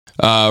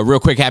Real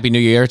quick, Happy New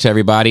Year to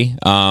everybody,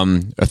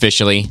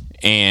 officially.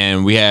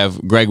 And we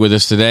have Greg with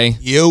us today.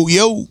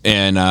 Yo.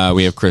 And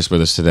we have Chris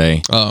with us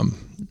today.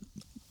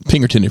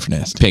 Pinkerton if you're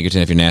nasty.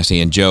 Pinkerton if you're nasty.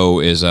 And Joe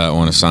is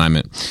on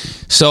assignment.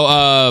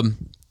 So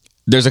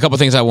there's a couple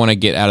things I want to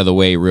get out of the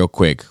way real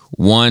quick.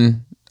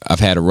 One, I've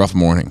had a rough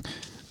morning.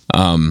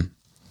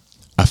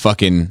 I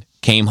fucking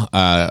came,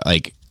 I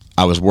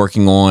was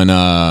working on,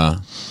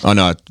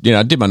 I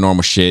did my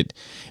normal shit,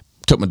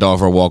 took my dog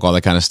for a walk, all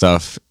that kind of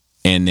stuff.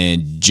 And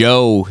then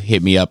Joe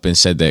hit me up and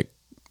said that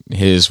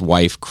his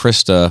wife,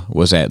 Krista,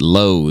 was at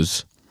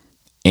Lowe's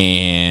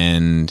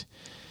and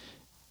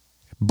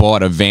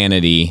bought a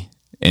vanity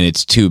and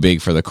it's too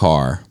big for the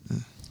car.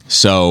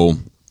 So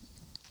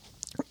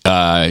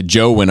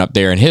Joe went up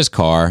there in his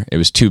car. It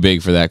was too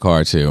big for that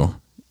car too.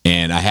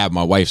 And I have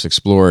my wife's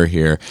Explorer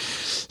here.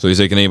 So he's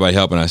like, can anybody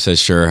help? And I said,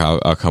 sure,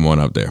 I'll come on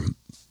up there.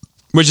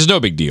 Which is no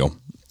big deal.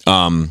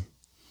 But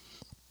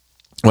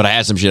I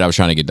had some shit I was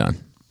trying to get done.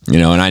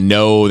 And I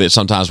know that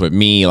sometimes with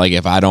me, like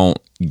if I don't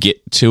get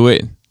to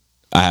it,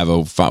 I have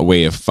a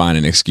way of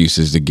finding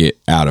excuses to get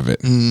out of it.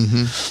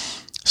 Mm-hmm.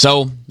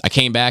 So I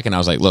came back and I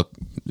was like, look,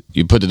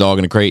 you put the dog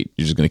in the crate.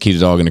 You're just going to keep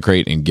the dog in the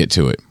crate and get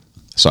to it.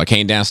 So I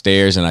came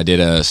downstairs and I did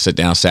a sit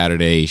down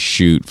Saturday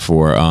shoot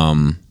for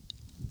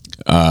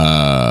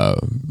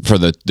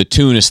the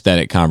Tune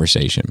Aesthetic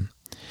conversation.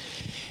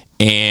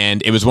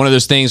 And it was one of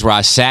those things where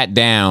I sat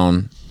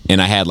down and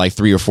I had like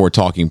 3 or 4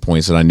 talking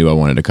points that I knew I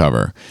wanted to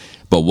cover.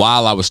 But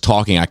while I was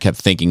talking, I kept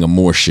thinking of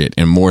more shit.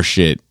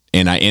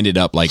 And I ended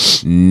up like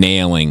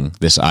nailing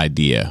this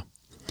idea.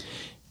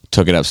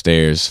 Took it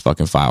upstairs,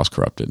 fucking files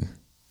corrupted.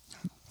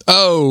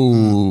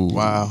 Oh,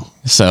 wow.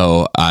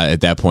 So at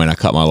that point, I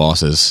cut my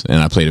losses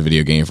and I played a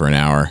video game for an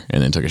hour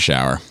and then took a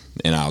shower.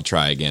 And I'll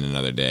try again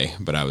another day.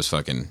 But I was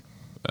fucking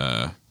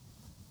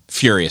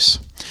furious.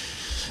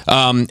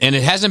 And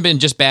it hasn't been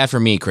just bad for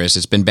me, Chris.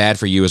 It's been bad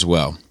for you as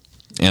well.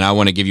 And I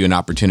want to give you an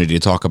opportunity to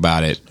talk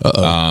about it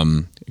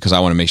because I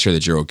want to make sure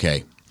that you're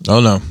okay. Oh,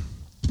 no.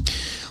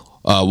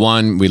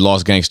 One, we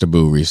lost Gangsta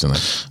Boo recently.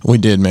 We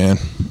did, man.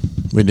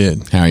 We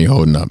did. How are you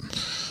holding up?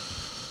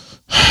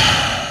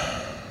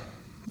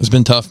 It's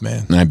been tough,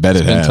 man. I bet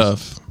it's been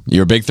tough.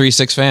 You're a big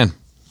 3-6 fan.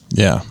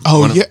 Yeah.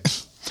 Oh, yeah.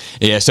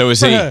 Yeah, so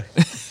is he.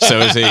 So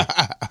is he.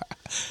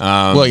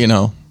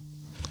 Well,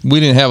 we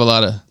didn't have a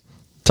lot of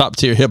top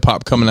tier hip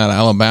hop coming out of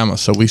Alabama,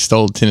 so we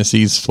stole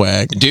Tennessee's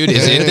swag. Dude,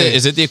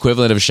 is it the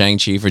equivalent of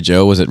Shang-Chi for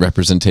Joe? Was it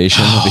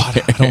representation?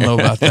 I don't know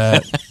about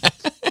that.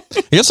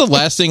 I guess the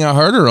last thing I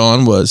heard her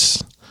on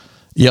was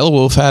Yellow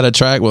Wolf had a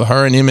track with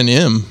her and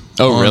Eminem.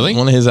 Oh, really?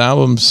 One of his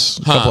albums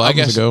a couple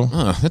albums ago.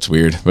 Oh, that's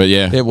weird, but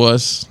yeah. It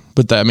was.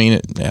 But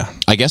yeah.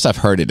 I guess I've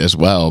heard it as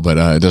well, but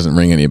it doesn't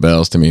ring any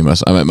bells to me.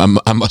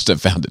 I must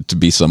have found it to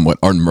be somewhat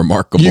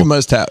unremarkable. You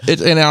must have.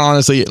 And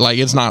honestly,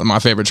 it's not my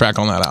favorite track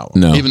on that album.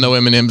 No. Even though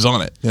Eminem's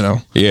on it,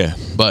 Yeah.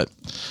 But,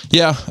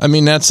 yeah, I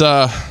mean, that's...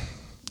 I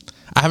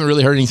haven't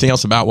really heard anything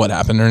else about what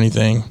happened or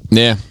anything.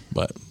 Yeah.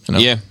 But,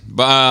 Yeah.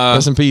 But,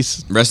 rest in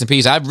peace. Rest in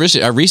peace. I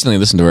recently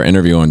listened to her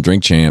interview on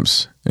Drink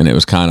Champs, and it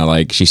was kind of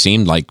like she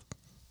seemed like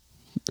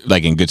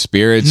in good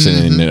spirits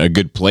and in a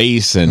good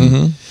place,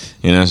 and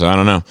so I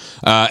don't know.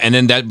 And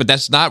then but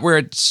that's not where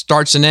it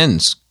starts and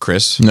ends,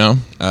 Chris. No,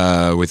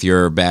 with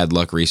your bad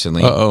luck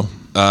recently.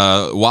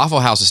 Waffle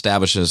House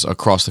establishments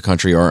across the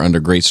country are under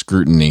great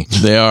scrutiny.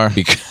 They are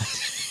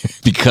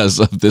because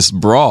of this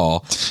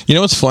brawl. You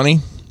know what's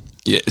funny?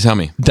 Yeah, tell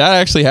me. That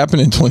actually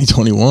happened in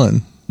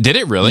 2021. Did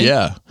it really?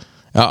 Yeah.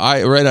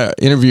 I read an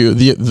interview.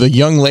 The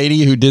young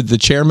lady who did the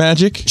chair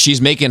magic.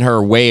 She's making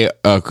her way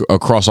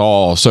across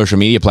all social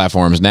media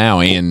platforms now,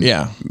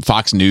 and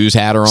Fox News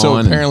had her on. So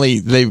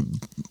apparently,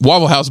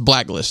 Waffle House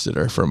blacklisted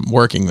her from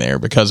working there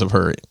because of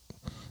her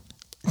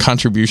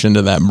contribution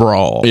to that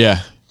brawl.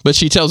 Yeah, but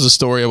she tells the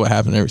story of what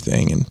happened and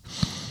everything, and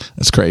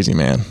that's crazy,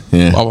 man.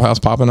 Yeah. Waffle House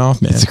popping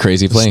off, man. It's a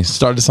crazy place.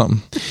 Started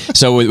something.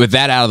 So with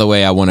that out of the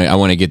way, I want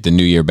to get the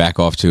new year back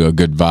off to a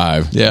good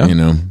vibe.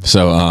 Yeah,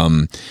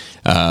 So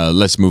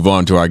let's move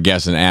on to our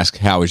guest and ask,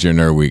 how was your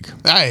nerd week?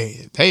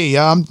 Hey,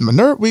 y'all. My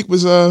nerd week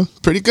was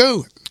pretty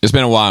good. It's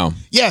been a while.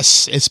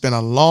 Yes, it's been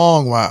a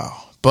long while.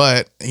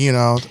 But,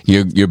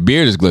 your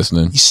beard is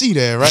glistening. You see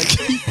that,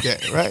 right? Yeah,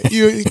 right?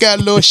 You got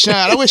a little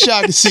shine. I wish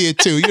y'all could see it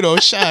too,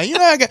 shine.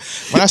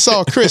 When I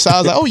saw Chris, I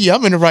was like, oh yeah,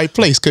 I'm in the right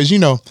place. Cause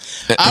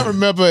I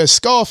remember at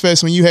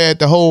Skullfest when you had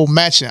the whole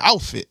matching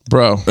outfit.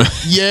 Bro.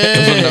 Yeah. It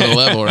was another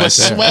level right there.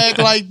 Swag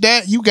like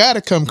that, you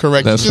gotta come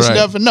correct. That's you just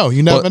never know.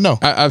 You never know.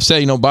 I've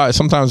said,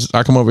 sometimes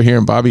I come over here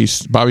and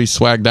Bobby's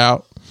swagged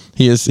out.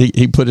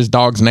 He put his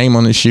dog's name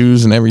on his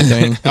shoes and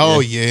everything.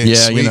 Oh yeah, yeah,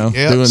 sweet.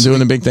 Doing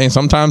the big thing.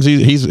 Sometimes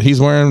he's just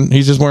wearing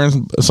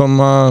some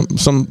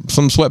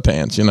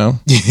sweatpants.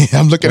 Yeah,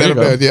 I'm looking at him.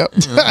 Yep.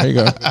 There you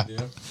go.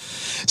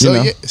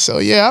 So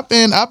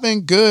I've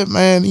been good,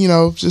 man.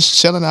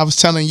 Just chilling. I was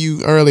telling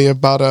you earlier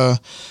about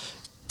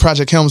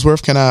Project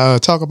Helmsworth. Can I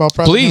talk about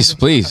Project?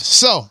 Please.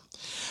 So,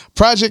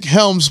 Project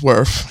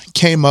Helmsworth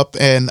came up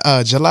in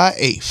July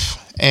 8th.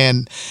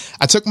 And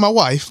I took my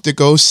wife to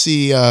go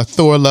see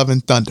Thor: Love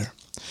and Thunder.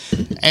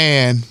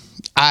 And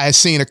I had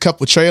seen a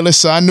couple trailers,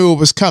 so I knew it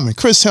was coming.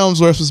 Chris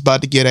Hemsworth was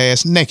about to get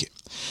ass naked.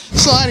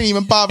 So I didn't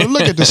even bother to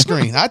look at the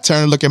screen. I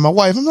turned and look at my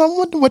wife. I'm like, I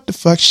wonder what the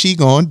fuck she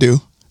gonna do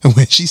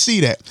when she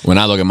see that. When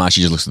I look at mine, she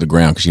just looks at the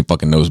ground because she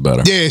fucking knows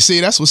better. Yeah, see,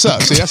 that's what's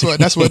up. See, that's how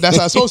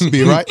it's supposed to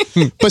be, right?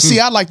 But see,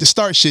 I like to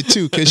start shit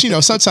too,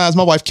 because sometimes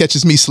my wife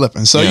catches me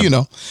slipping. So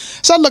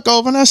so I look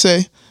over and I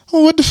say,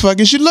 well, what the fuck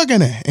is you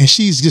looking at? And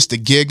she's just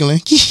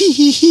giggling.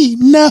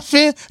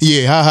 Nothing.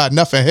 Yeah, haha,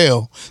 nothing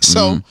hell.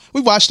 So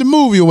we watched the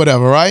movie or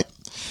whatever, right?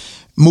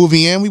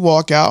 Movie in, we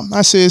walk out.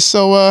 I said,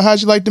 so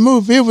how'd you like the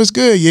movie? It was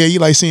good. Yeah, you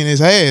like seeing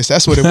his ass.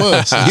 That's what it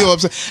was. You know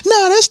what I'm saying?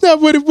 No, that's not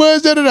what it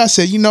was. I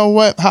said, you know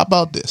what? How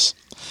about this?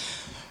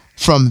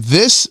 From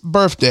this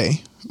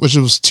birthday, which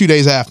was 2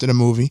 days after the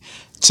movie,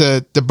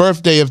 to the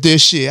birthday of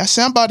this year, I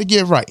said, I'm about to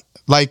get right.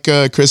 Like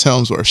Chris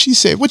Hemsworth. She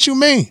said, what you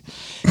mean?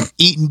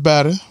 Eating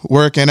better,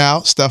 working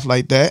out, stuff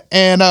like that.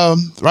 And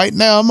right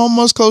now, I'm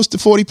almost close to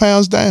 40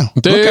 pounds down.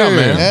 Damn. Look out,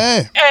 man.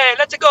 Yeah. Hey,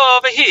 let's go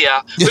over here.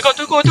 We got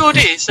to go do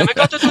this and we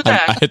got to do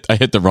that. I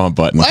hit the wrong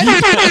button.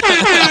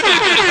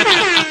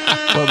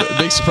 Well,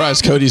 big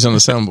surprise, Cody's on the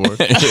soundboard.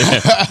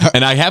 Yeah.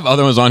 And I have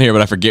other ones on here,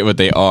 but I forget what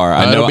they are.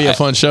 I know it'll be a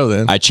fun show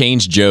then. I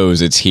changed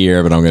Joe's. It's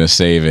here, but I'm going to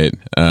save it.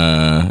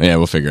 Yeah,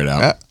 we'll figure it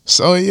out.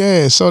 So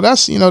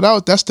that's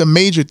that's the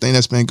major thing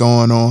that's been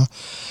going on.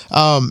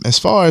 As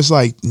far as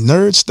like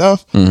nerd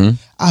stuff,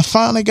 I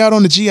finally got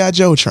on the G.I.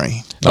 Joe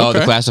train. Oh,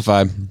 the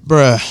classified,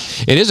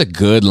 bruh. It is a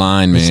good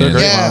line, man. It's a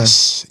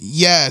great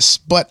Yes,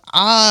 but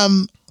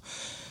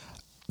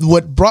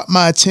what brought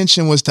my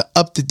attention was the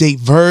up-to-date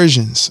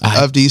versions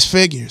of these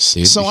figures.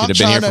 Dude, so you should have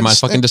been here for my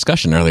fucking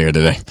discussion earlier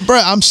today.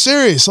 Bruh, I'm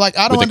serious. Like,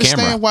 I don't With the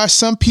understand camera. why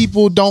some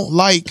people don't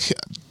like,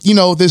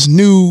 this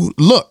new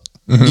look.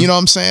 You know what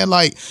I'm saying?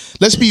 Like,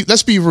 let's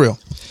be real.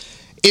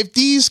 If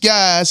these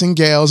guys and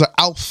gals are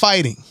out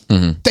fighting,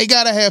 they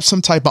got to have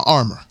some type of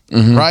armor,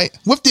 right?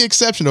 With the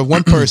exception of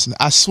one person.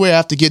 I swear,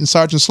 after getting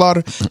Sergeant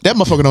Slaughter, that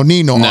motherfucker don't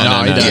need no armor.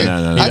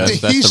 No. I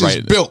think he's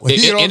just built. You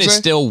know what I'm and it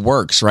saying? still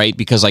works, right?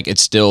 Because like it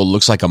still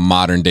looks like a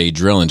modern day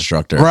drill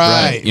instructor,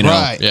 Right.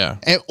 Yeah.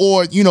 And,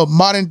 or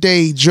modern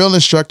day drill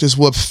instructors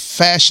will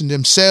fashion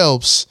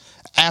themselves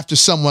after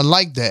someone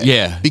like that.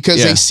 Yeah. Because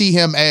Yeah. they see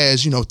him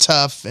as,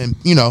 tough and,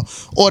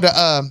 or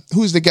the,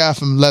 who's the guy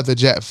from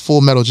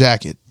Full Metal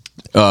Jacket?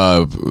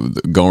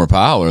 Gomer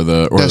Pyle or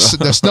the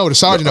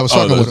sergeant that was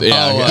fucking with him.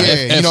 yeah,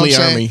 Yeah, you know what I'm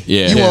saying? Army.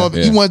 Yeah,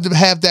 You want to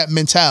have that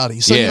mentality.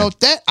 So,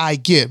 that I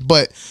get.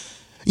 But,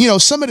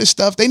 some of this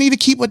stuff, they need to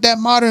keep with that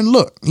modern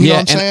look. You know what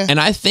I'm saying? And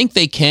I think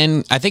they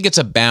can. I think it's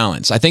a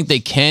balance. I think they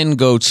can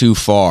go too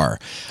far.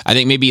 I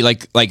think maybe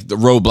like the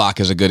Roadblock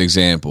is a good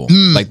example.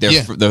 Like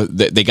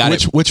they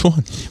got Which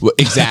one?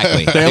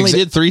 exactly. They only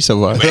did 3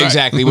 so far.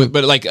 Exactly.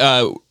 But like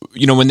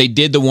when they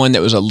did the one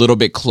that was a little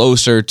bit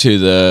closer to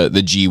the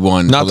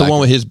G1, Not the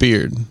one with his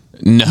beard.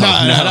 No,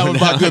 that was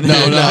about good. No,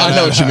 I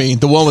know what you mean.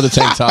 The one with the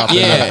tank top.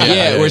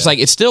 Yeah. Where it's like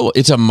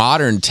it's a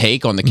modern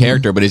take on the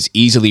character, but it's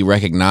easily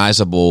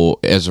recognizable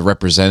as a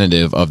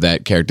representative of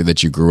that character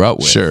that you grew up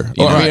with. Sure.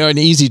 You know? I mean, an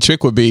easy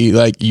trick would be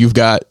like you've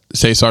got,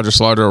 say, Sergeant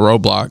Slaughter or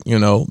Roadblock,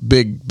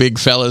 big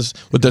fellas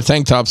with their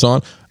tank tops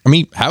on. I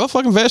mean, have a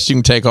fucking vest you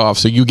can take off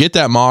so you get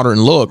that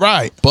modern look.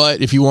 Right.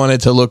 But if you want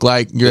it to look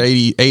like your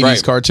 80s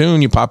Right.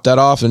 cartoon, you pop that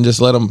off and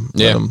just let them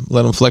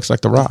flex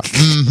like the Rock.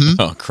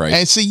 Oh Christ!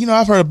 And see,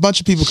 I've heard a bunch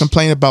of people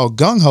complain about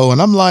Gung Ho,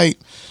 and I'm like,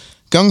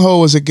 Gung Ho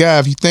was a guy,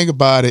 if you think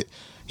about it,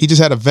 he just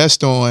had a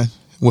vest on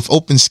with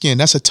open skin.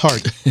 That's a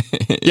target.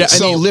 Yeah,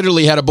 and he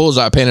literally had a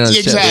bullseye painted on his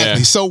chest. Exactly.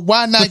 Yeah. So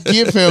why not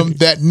give him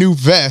that new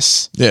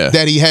vest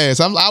that he has?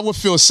 I would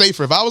feel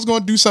safer if I was going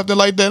to do something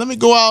like that. Let me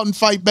go out and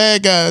fight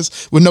bad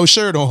guys with no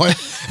shirt on.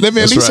 Let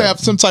me at least have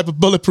some type of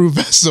bulletproof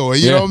vest on.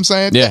 You know what I'm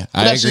saying? Yeah,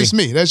 That's agree. just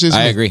me. That's just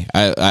I me. agree.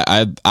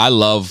 I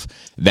love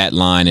that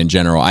line in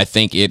general. I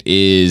think it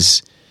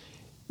is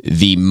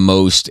the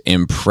most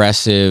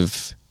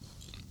impressive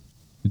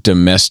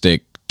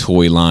domestic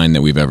toy line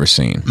that we've ever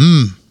seen.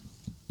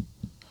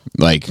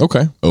 Like,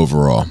 Okay.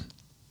 overall,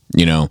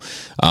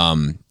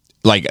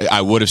 like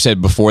I would have said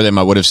before them,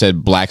 I would have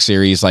said Black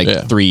Series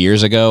 3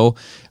 years ago,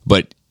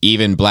 but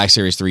even Black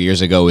Series 3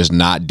 years ago is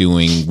not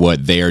doing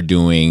what they're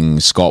doing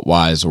sculpt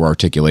wise or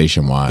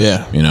articulation wise.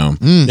 Yeah.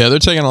 Yeah, they're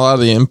taking a lot of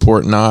the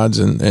import nods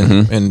and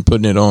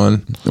putting it on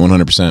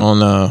 100%.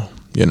 on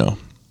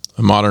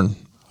a modern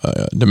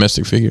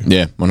domestic figure.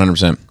 Yeah,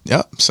 100%.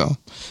 Yep. So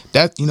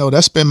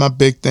that's been my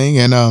big thing.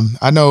 And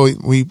I know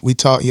we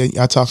talk.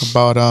 I talk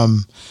about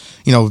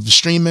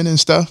streaming and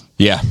stuff.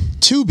 Yeah.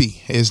 Tubi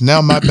is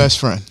now my best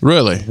friend.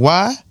 Really?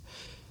 Why?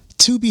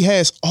 Tubi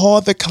has all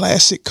the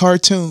classic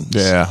cartoons.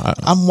 Yeah.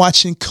 I'm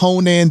watching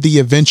Conan the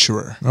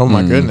Adventurer. Oh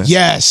my goodness.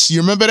 Yes, you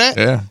remember that?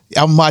 Yeah.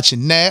 I'm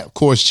watching that. Of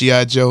course,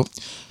 G.I. Joe.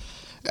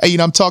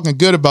 I'm talking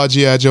good about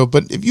G.I. Joe,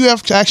 but if you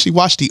have to actually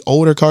watch the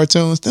older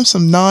cartoons, there's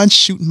some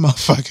non-shooting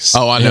motherfuckers.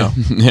 Oh, I know.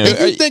 If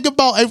you think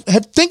about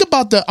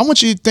I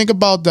want you to think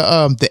about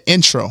the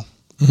intro.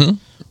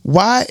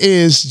 Why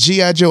is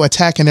G.I. Joe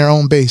attacking their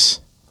own base?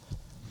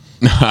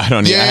 I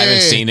don't. I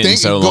haven't seen it in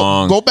so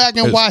long. Go back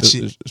and watch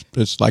it.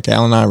 It's like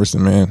Allen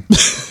Iverson, man. I'm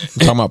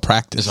talking about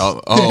practice.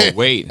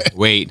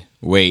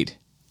 Wait.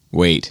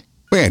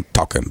 We ain't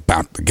talking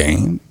about the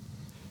game.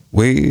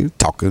 We're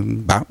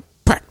talking about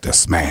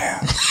practice, man.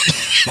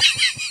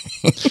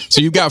 So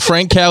you got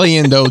Frank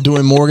Caliendo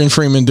doing Morgan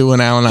Freeman doing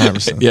Allen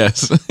Iverson.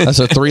 Yes, That's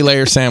a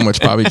 3-layer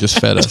sandwich Bobby just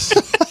fed us.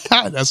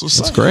 That's what's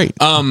It's great.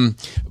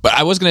 but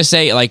I was gonna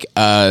say like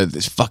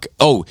fuck.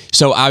 Oh,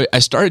 so I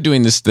started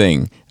doing this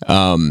thing.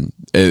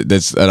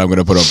 That I'm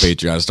gonna put on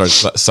Patreon. It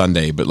starts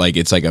Sunday, but like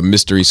it's like a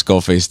mystery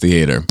Skullface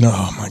theater.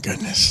 Oh my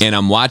goodness. And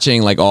I'm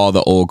watching like all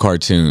the old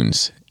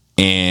cartoons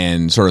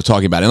and sort of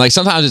talking about it. And like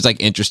sometimes it's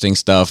like interesting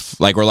stuff,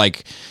 like or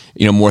like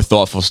more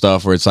thoughtful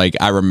stuff where it's like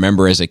I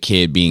remember as a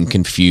kid being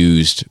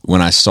confused when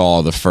I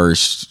saw the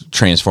first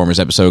Transformers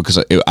episode because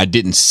I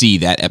didn't see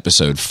that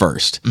episode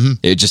first.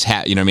 It just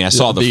had I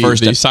saw the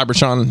first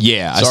Cybertron.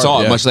 Yeah, I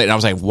saw it much later and I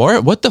was like,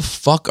 what the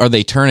fuck are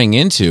they turning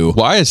into?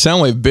 Why is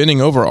Soundwave bending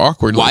over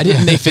awkwardly? Why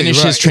didn't they finish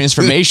Right. his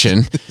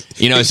transformation?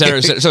 Et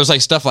cetera. So it's like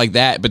stuff like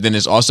that. But then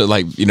it's also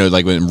like,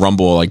 like when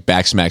Rumble like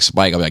backsmack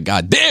Spike, I'm like,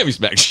 God damn, he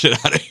smacked shit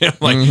out of him.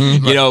 Like,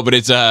 but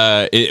it's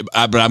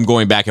but I'm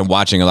going back and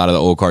watching a lot of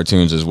the old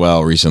cartoons as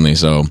well recently.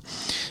 So,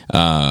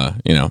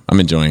 I'm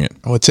enjoying it.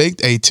 Well,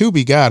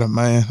 Tubi got him,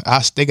 man.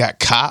 They got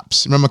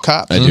Cops. Remember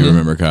Cops? I do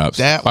remember Cops.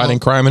 That Fighting one.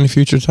 crime in the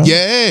future time?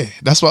 Yeah,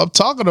 that's what I'm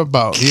talking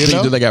about.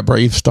 Do they got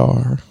Brave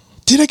Star?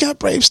 Did they got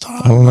Brave Star?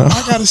 I don't know.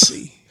 I gotta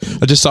see.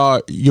 I just saw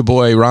your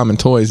boy Ramen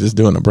Toys is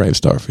doing a Brave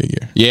Star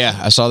figure. Yeah,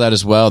 I saw that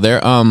as well.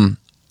 They're, I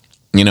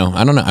don't know.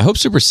 I hope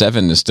Super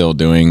 7 is still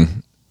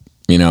doing,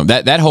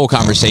 that whole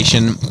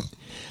conversation.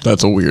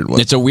 That's a weird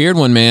one. It's a weird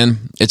one, man.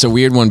 It's a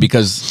weird one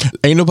because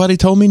Ain't nobody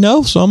told me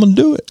no, so I'm gonna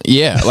do it.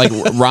 yeah, like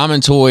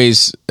Ramen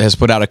Toys has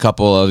put out a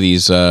couple of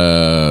these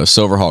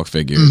Silverhawk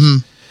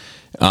figures,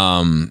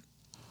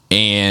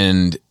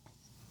 and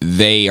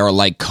they are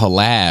like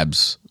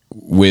collabs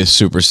with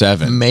Super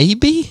 7.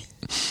 Maybe.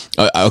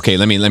 Okay,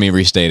 let me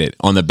restate it.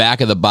 On the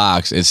back of the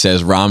box, it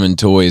says Ramen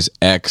Toys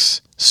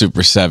X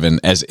Super 7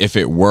 as if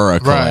it were a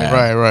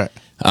collab.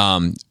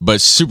 Right.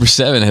 But Super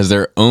 7 has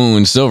their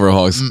own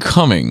Silverhawks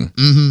coming.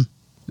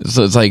 Mm-hmm.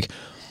 So it's like,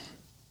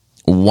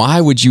 why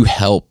would you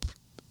help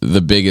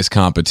the biggest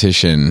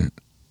competition?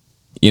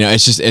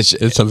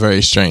 It's a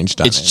very strange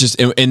dynamic. It's just,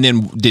 and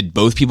then did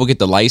both people get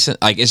the license?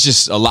 Like, it's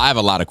just, I have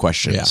a lot of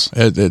questions.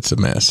 Yeah, it's a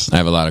mess. I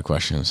have a lot of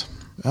questions.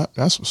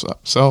 That's what's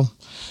up. So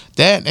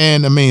that,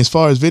 and as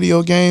far as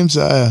video games,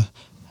 I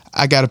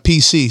got a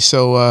PC.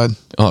 So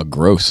Oh,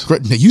 gross.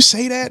 you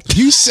say that,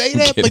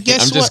 but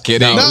guess I'm what? just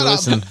kidding. No,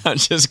 Listen, I'm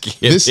just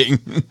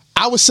kidding.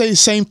 I would say the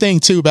same thing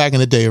too back in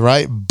the day,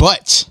 right?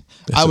 But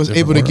I was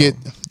able to get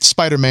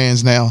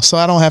Spider-Mans now, so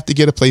I don't have to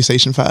get a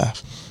PlayStation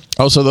 5.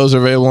 Oh, so those are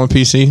available on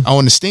PC?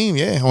 On the Steam,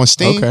 yeah, on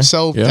Steam. Okay,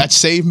 So yeah. that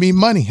saved me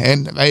money.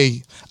 And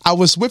hey, I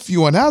was with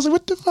you on that. I was like,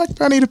 what the fuck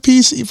do I need a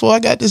PC for? I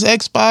got this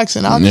Xbox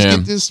and I'll just Yeah.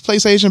 get this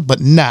PlayStation. But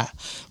nah,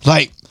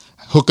 like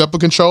hook up a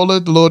controller,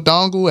 the little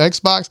dongle,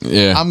 Xbox.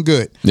 Yeah. I'm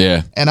good.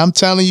 Yeah. And I'm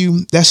telling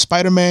you, that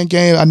Spider-Man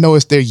game, I know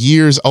they're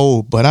years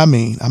old, but I'm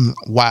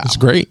wow. It's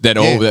great. That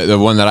old, the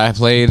one that I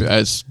played.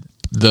 As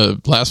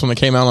the last one that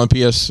came out on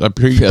PS, I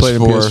played it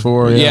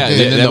PS4. Yeah, And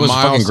then that the was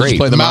Miles, fucking did you great.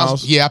 play the Miles,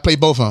 Miles? yeah, I played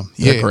both of them.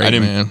 They're Yeah, great,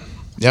 man.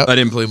 Yep. I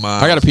didn't play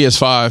Miles. I got a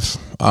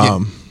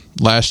PS5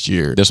 last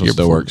year. This one year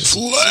still before. works.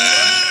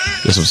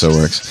 This one still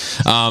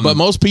works. But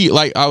most people,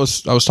 like I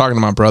was talking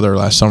to my brother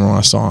last summer when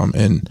I saw him,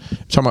 and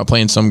talking about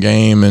playing some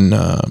game, and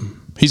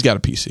he's got a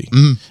PC,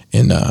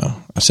 and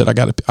I said I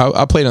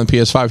played on the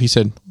PS5. He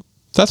said,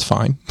 "That's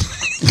fine."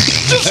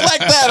 Just like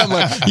that, I'm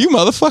like, "You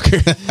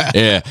motherfucker!"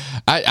 Yeah,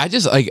 I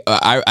just like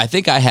I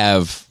think I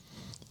have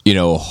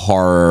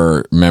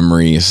horror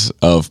memories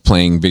of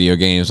playing video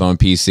games on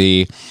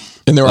PC.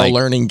 And they're Like- all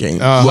learning games.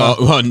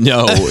 Well,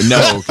 no.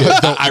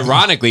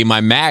 Ironically,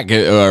 my Mac,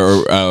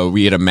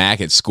 we had a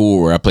Mac at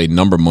school where I played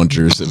Number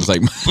Munchers. It was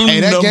like, Hey,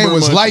 that game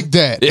was Munchers. like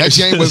that. That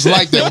game was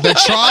like that. With that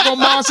tribal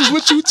monsters,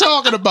 what you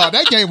talking about?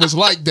 That game was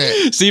like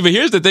that. see, but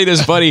here's the thing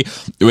that's funny.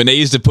 When they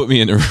used to put me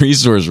in the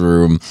resource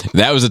room,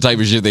 that was the type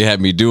of shit they had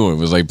me doing.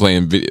 Was like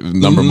playing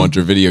Number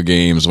Muncher video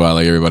games while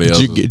like everybody else.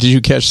 Did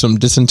you catch some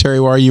dysentery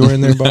while you were in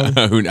there, Bob?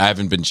 I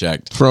haven't been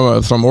checked.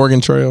 From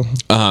Oregon Trail?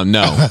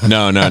 No.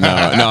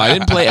 I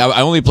didn't play.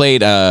 I only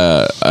played.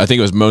 I think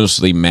it was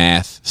mostly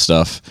math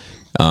stuff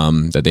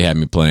that they had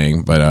me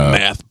playing, but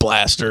Math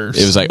blasters.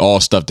 it was like all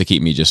stuff to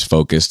keep me just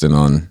focused and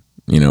on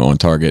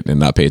target and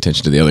not pay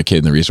attention to the other kid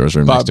in the resource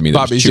room next to me that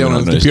was Bobby's chewing yelling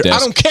on at the his computer. I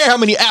desk. don't care how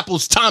many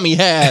apples Tommy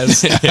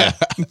has.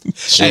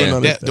 Hey,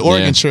 on the his-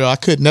 Oregon Yeah. Trail, I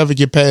could never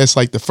get past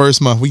like the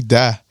first month. We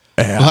die.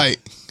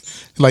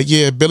 Like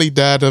yeah, Billy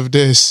died of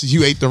this.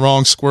 You ate the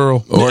wrong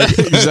squirrel.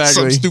 Exactly.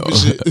 Some stupid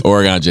shit.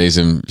 Oregon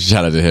Jason,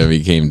 shout out to him.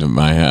 He came to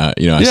my, I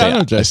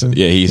know Jason.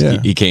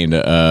 He came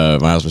to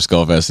my house for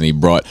Skullfest and he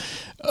brought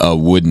a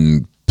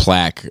wooden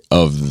plaque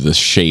of the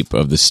shape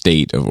of the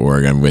state of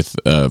Oregon with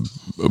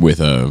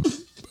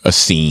a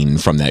scene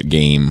from that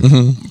game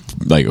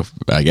like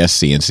I guess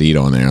CNC'd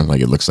on there.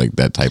 Like it looks like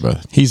that type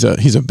of. He's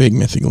a big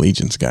Mythic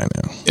Legions guy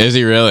now. Is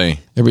he really?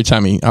 Every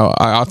time I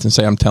often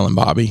say I'm telling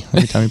Bobby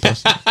every time he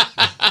posts.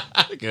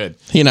 Good.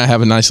 He and I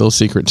have a nice little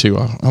secret too.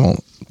 I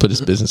won't put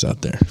his business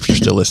out there. If you're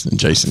still listening,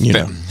 Jason, you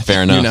know.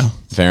 Fair enough. You know.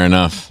 Fair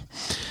enough.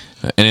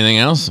 Anything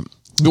else?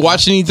 You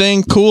watch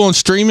anything cool on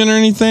streaming or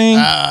anything?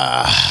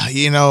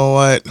 You know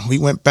what? We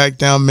went back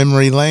down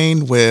memory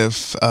lane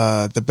with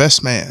The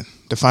Best Man,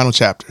 the final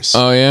chapters.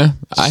 Oh yeah.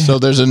 So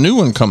there's a new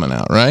one coming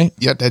out, right?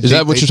 Yeah, Is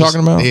that what you're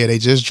talking about? Yeah, they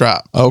just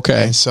dropped.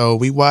 Okay. And so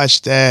we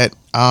watched that.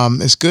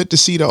 It's good to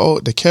see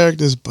the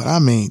characters, but I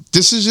mean,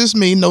 this is just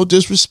me. No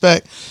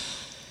disrespect.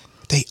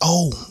 They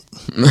old.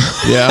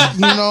 Yeah.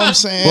 You know what I'm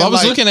saying? Well, I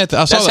was looking at.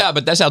 I saw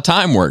that. That's how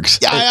time works.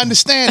 Yeah, I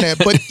understand that,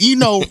 but you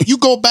know, you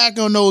go back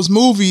on those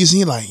movies and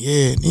you're like,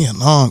 yeah, Nia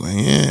Long,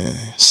 yeah,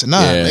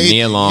 Sanaa, Yeah,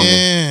 Nia Long.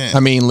 yeah, I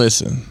mean,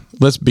 listen.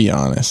 Let's be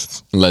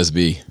honest.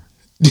 Lesby.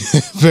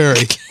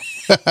 very.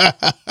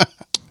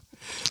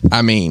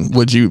 I mean,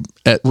 would you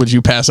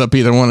pass up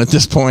either one at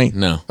this point?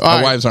 No. All Our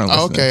right. wives aren't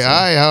listening. Okay, so.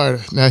 all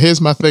right. Now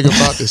here's my thing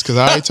about this because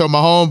I already told my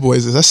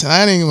homeboys this. I said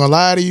I ain't even gonna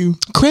lie to you.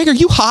 Craig, are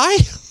you high?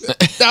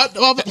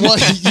 Well,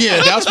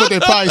 yeah, that's what they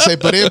probably say.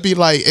 But it'd be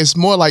like it's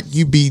more like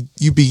you be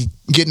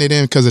getting it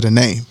in because of the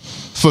name.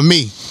 For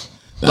me,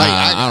 like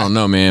I don't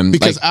know, man.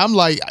 because Like, I'm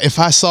like if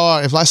I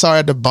saw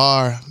at the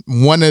bar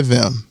one of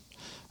them,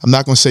 I'm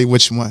not gonna say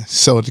which one,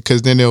 so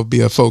because then there'll be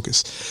a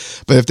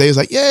focus. But if they was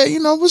like, yeah, you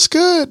know what's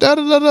good, da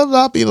da da da,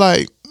 I'll be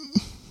like,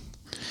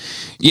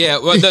 yeah,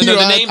 well, the You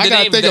know, name, I the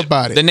gotta name, think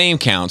about it. The name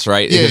counts,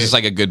 right? Yeah. Because it's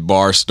like a good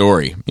bar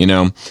story, you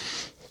know.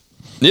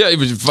 Yeah, it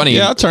was funny.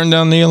 Yeah, I turned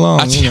down Nia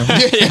Long. You know.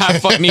 Yeah, I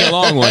fucked Nia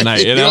Long one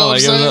night. You know, You know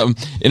what like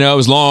I'm it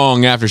was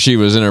long after she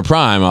was in her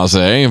prime. I'll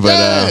say, but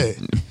yeah.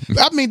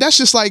 I mean, that's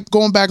just like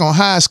going back on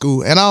high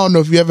school. And I don't know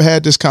if you ever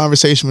had this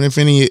conversation with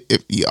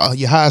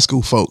your high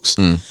school folks,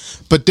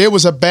 but there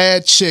was a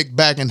bad chick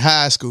back in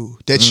high school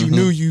that you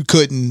knew you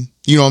couldn't,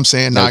 you know what I'm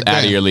saying, That was knock out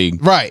of down. your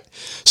league. Right.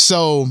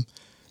 So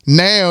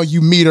now you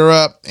meet her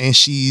up and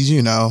she's,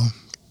 you know,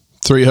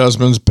 3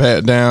 husbands,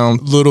 pat down,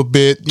 a little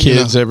bit.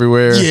 kids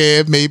everywhere.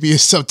 Yeah, maybe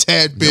it's some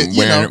tad bit,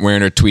 you know.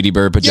 wearing her Tweety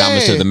Bird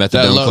pajamas Yeah. to the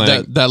methadone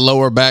clinic. That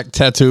lower back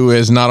tattoo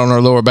is not on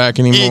her lower back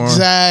anymore.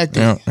 Exactly.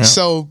 Yeah, yeah.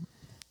 So,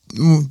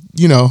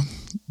 you know,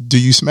 do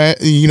you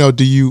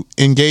do you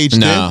engage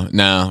them?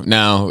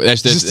 No.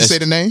 That's Just to say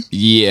the name?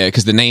 Yeah,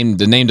 because the name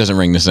doesn't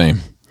ring the same.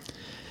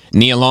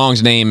 Nia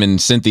Long's name and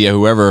Cynthia,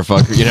 whoever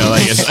fuck, you know,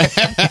 like it's like,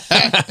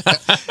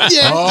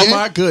 Yeah. Oh yeah.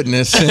 my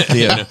goodness,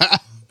 Cynthia.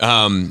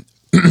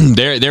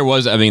 there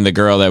was, I mean, the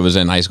girl that was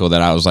in high school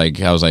that I was like,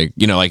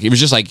 you know, like it was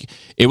just like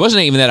it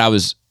wasn't even that I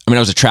was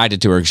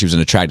attracted to her because she was an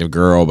attractive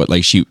girl, but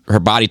like her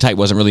body type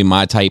wasn't really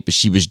my type, but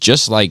she was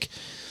just like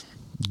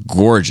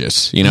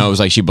gorgeous, you know. It was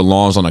like she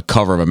belongs on a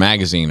cover of a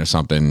magazine or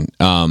something.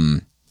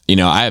 You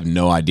know, I have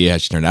no idea how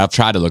she turned out. I've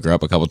tried to look her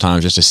up a couple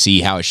times just to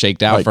see how it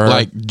shaked out for her.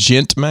 Like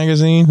Gent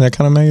magazine, that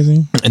kind of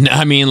magazine. And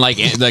I mean, like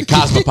the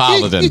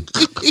Cosmopolitan,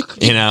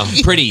 you know,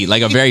 pretty,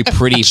 like a very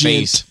pretty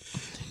face.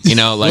 You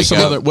know, like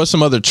What's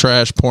some other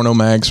trash porno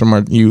mags from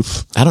our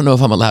youth? I don't know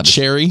if I'm allowed to.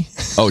 Cherry.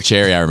 Oh,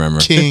 Cherry, I remember.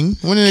 King.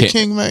 When did the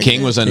King make?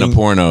 King was in the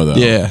porno though.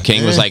 Yeah.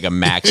 King was like a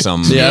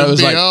Maxim. Yeah, it was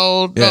Big like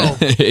old yeah.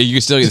 You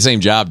can still get the same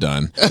job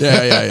done.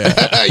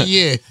 yeah.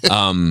 yeah.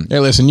 Hey,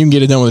 listen, you can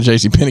get it done with a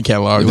JC Penney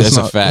catalog. That's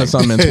a not, fact. That's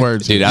not mince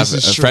words. Dude,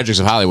 Fredericks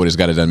of Hollywood has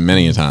got it done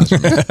many a times.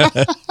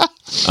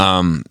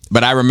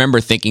 But I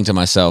remember thinking to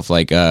myself,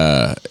 like,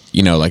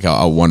 you know, like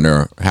I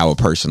wonder how a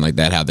person like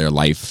that, how their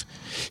life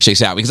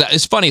shakes out, because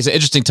it's funny. It's an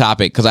interesting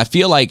topic because I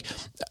feel like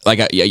I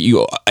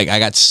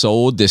got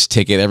sold this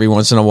ticket every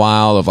once in a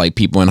while of like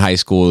people in high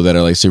school that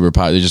are like super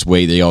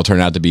popular. They all turn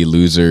out to be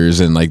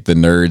losers, and like the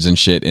nerds and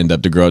shit end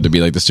up to grow up to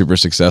be like the super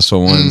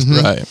successful ones.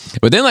 Right.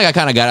 But then like I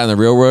kind of got out in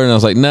the real world and I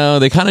was like, no,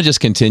 they kind of just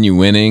continue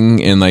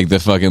winning, and like the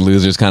fucking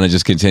losers kind of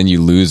just continue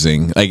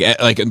losing.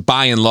 Like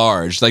by and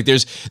large, like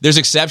there's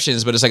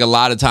exceptions, but it's like a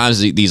lot of times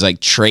these like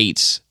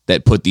traits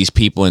that put these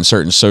people in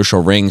certain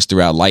social rings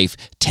throughout life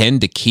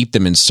tend to keep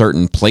them in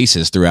certain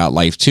places throughout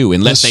life too,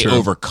 unless they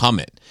overcome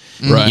it.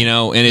 Right. You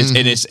know, and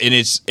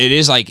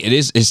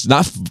it's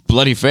not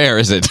bloody fair,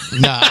 is it?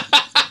 Nah.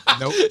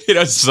 Nope. You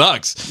know, it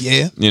sucks.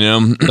 Yeah. You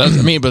know?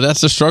 But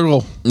that's the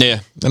struggle.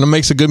 Yeah. And it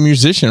makes a good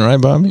musician, right,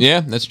 Bobby?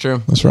 Yeah, that's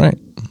true. That's right.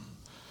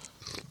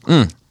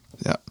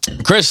 Yeah.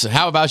 Chris,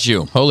 how about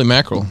you? Holy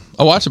mackerel.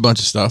 I watch a bunch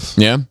of stuff.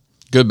 Yeah.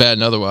 Good, bad,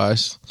 and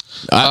otherwise.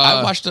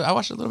 I watched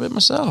a little bit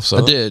myself. So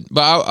I did.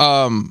 But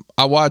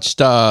I watched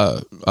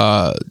I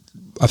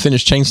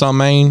finished Chainsaw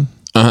Man.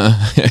 Dude,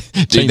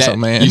 Chainsaw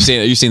Man.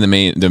 You've seen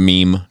the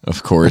meme,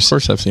 of course, Of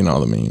course I've seen all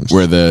the memes.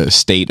 where the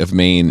state of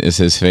Maine is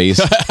his face.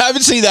 I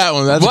haven't seen that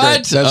one. That's What?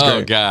 great. That's oh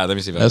great. God, let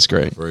me see if That's I can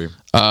great. for you.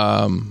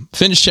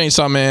 Finished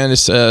Chainsaw Man.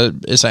 It's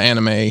an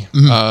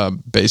anime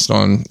based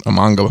on a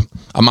manga.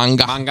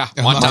 Manga,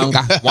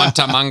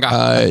 wanta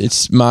manga.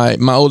 It's my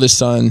oldest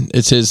son.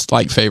 It's his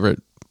like favorite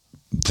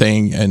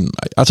thing, and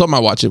I told him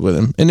I'd watch it with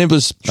him, and it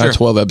was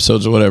 12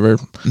 episodes or whatever.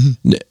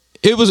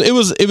 It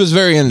was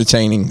very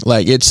entertaining.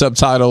 Like it's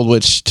subtitled,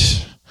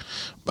 which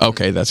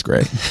Okay, that's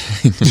great.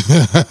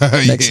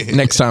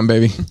 Next time,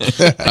 baby.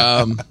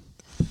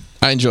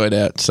 I enjoy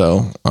that.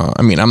 So,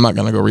 I mean, I'm not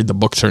going to go read the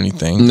books or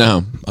anything.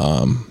 No.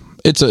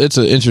 It's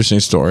an interesting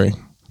story.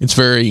 It's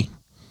very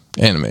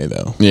anime,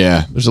 though.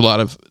 Yeah. There's a lot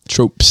of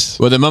tropes.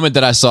 Well, the moment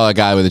that I saw a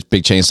guy with a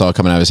big chainsaw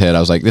coming out of his head, I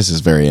was like, this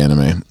is very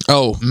anime.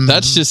 Oh,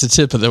 that's just the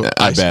tip of the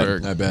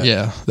iceberg. I bet.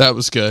 Yeah, that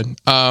was good.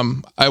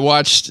 I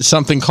watched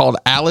something called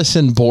Alice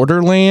in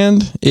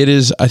Borderland. It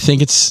is, I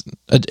think it's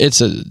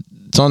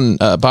on,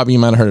 Bobby, you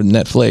might have heard of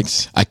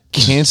Netflix. I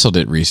canceled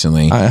it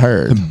recently. I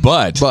heard.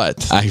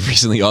 But I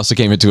recently also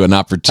came into an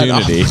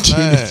opportunity.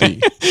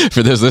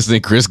 For those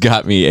listening, Chris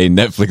got me a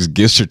Netflix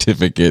gift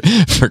certificate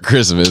for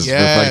Christmas for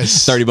like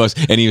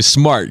 $30. And he was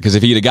smart, because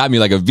if he'd have got me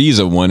like a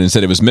Visa one and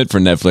said it was meant for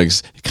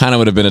Netflix, it kind of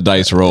would have been a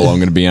dice roll, I'm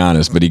going to be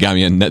honest. But he got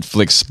me a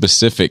Netflix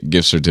specific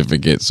gift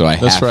certificate, so I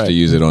have to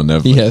use it on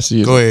Netflix. He has to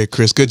use Go ahead,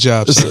 Chris. Good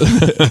job,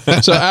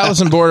 sir. So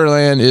Alice in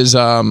Borderland is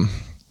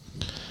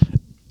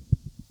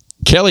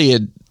Kelly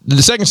had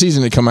the second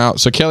season had come out,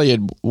 so Kelly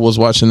was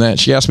watching that.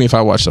 She asked me if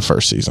I watched the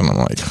first season. I'm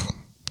like,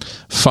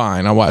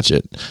 fine, I'll watch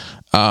it.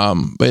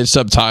 But it's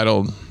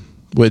subtitled,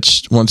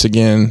 which once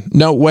again,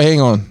 no, wait,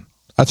 hang on.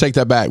 I take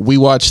that back. We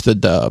watched the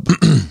dub.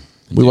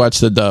 We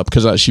watched the dub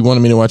because she wanted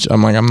me to watch.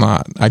 I'm like,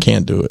 I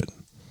can't do it.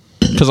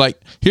 Because like,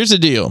 here's the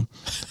deal.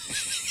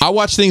 I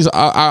watch things.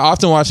 I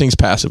often watch things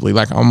passively.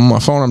 Like on my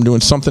phone, I'm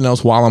doing something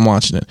else while I'm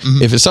watching it.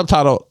 Mm-hmm. If it's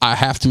subtitled, I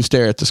have to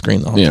stare at the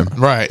screen the whole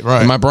time. Right.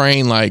 In my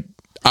brain, like,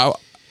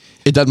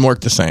 it doesn't work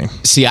the same.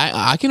 See,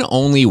 I can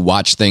only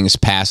watch things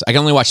I can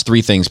only watch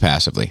three things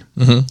passively: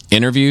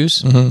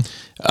 interviews,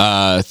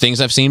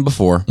 things I've seen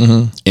before,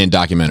 and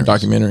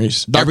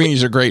documentaries.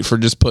 Documentaries are great for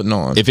just putting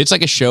on. If it's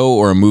like a show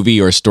or a movie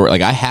or a story,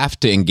 like I have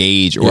to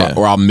engage,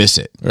 or I'll miss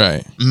it.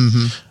 Right.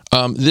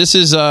 This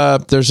is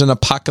there's an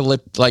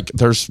apocalypse, like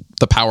there's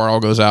the power all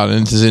goes out,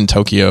 and this is in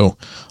Tokyo,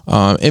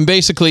 and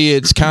basically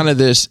it's kind of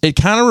this. It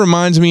kind of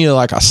reminds me of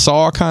like a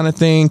Saw kind of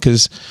thing,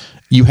 because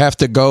you have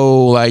to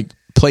go like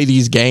play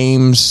these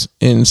games,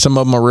 and some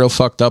of them are real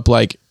fucked up,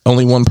 like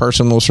only one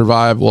person will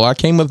survive. Well, I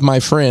came with my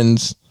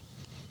friends,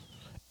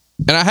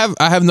 and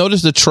I have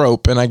noticed a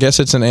trope, and I guess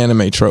it's an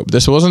anime trope.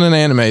 This wasn't an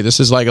anime, this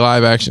is like a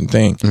live action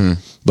thing.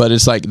 But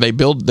it's like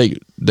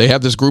they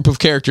have this group of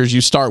characters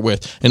you start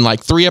with, and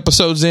like 3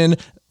 episodes in,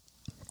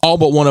 all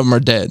but one of them are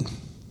dead.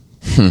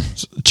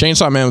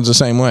 Chainsaw Man was the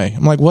same way.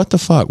 I'm like, what the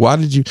fuck? Why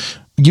did you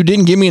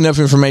didn't give me enough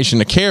information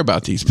to care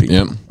about these people.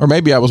 Yep. Or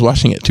maybe I was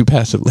watching it too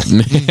passively.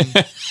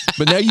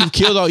 But now you've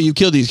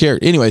killed these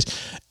characters. Anyways,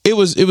 it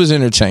was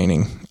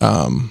entertaining.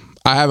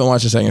 I haven't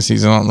watched the second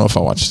season. I don't know if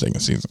I'll watch the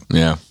second season.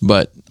 Yeah.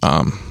 But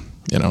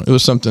it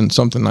was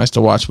something nice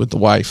to watch with the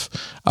wife.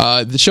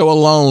 The show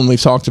Alone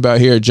we've talked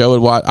about here. Joe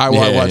would watch. I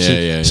watched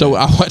it. Yeah. So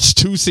I watched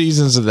 2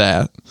 seasons of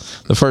that.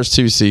 The first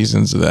 2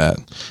 seasons of that.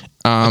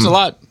 That's a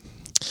lot.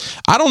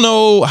 I don't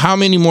know how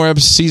many more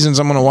seasons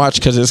I'm going to watch,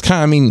 because it's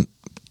kind of, I mean,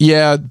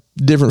 yeah,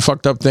 different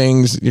fucked up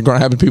things you're going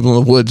to happen to people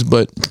in the woods,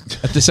 but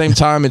at the same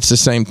time, it's the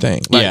same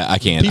thing. Like, I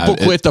can't. People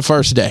quit the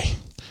first day.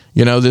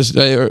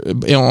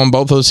 On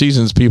both those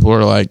seasons, people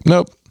are like,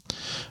 nope,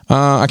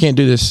 I can't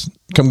do this.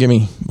 Come get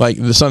me. Like,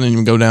 the sun didn't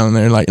even go down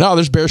there. Like, no,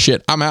 there's bear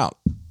shit. I'm out.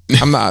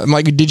 I'm not. I'm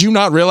like, did you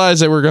not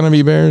realize there were going to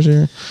be bears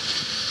here?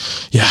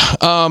 Yeah.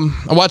 I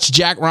watched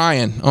Jack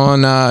Ryan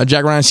on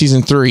Jack Ryan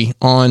season 3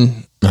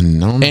 on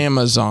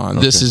Amazon.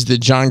 Okay. This is the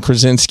John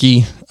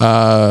Krasinski.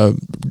 Jack.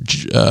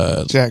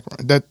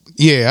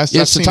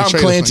 It's Tom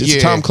Clancy.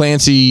 It's Tom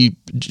Clancy.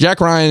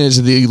 Jack Ryan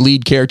is the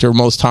lead character of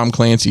most Tom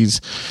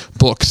Clancy's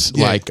books,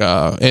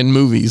 and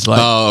movies. Like,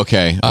 oh,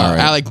 okay. All right.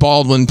 Alec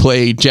Baldwin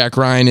played Jack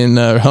Ryan in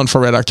Hunt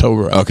for Red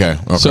October. Okay.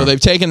 So they've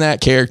taken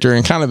that character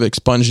and kind of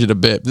expunged it a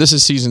bit. This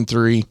is season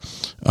 3.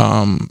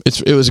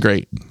 It was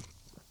great.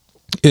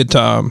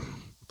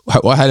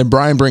 I had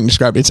Brian Brink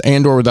describe it. It's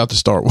Andor without the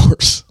Star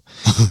Wars.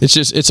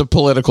 It's a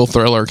political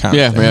thriller kind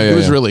of thing. It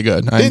was really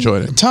good. I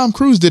enjoyed it. Tom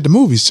Cruise did the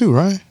movies too,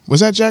 right?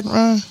 Was that Jack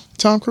Ryan?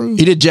 Tom Cruise?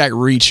 He did Jack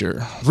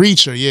Reacher.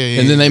 Yeah.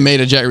 And then they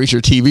made a Jack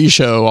Reacher TV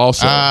show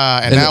also.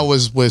 And that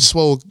was with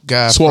Swole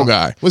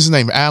Guy. What's his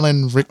name?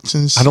 Alan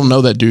Rickson? I don't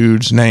know that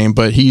dude's name,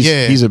 but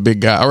he's a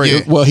big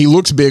guy. Well, he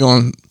looks big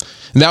on.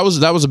 And that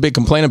was a big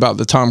complaint about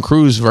the Tom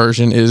Cruise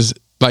version is,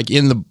 like,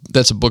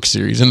 that's a book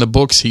series. In the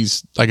books,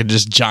 he's like a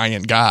just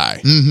giant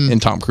guy,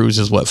 and Tom Cruise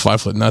is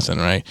 5'0",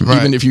 right?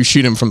 Even if you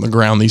shoot him from the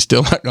ground, he's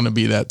still not going to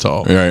be that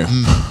tall. Right.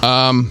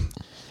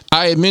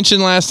 I had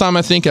mentioned last time,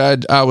 I think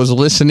I was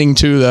listening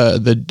to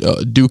the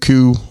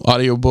Dooku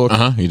audiobook.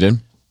 You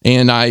did,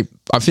 and I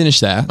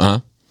finished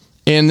that.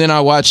 And then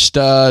I watched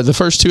the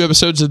first 2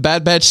 episodes of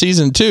Bad Batch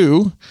season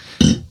 2.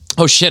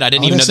 Oh shit! I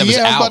didn't even know that was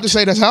out. I was about to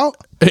say that's out.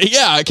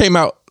 Yeah, it came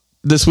out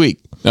this week.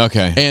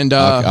 Okay. And it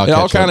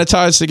all kind of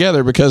ties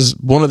together because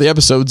one of the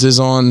episodes is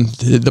on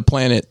the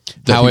planet.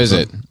 How is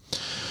it?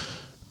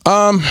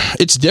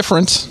 It's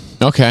different.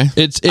 Okay.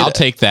 I'll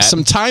take that.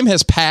 Some time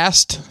has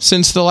passed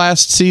since the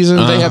last season.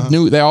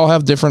 They all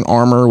have different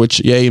armor,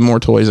 which yay, more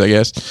toys, I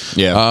guess.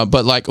 Yeah.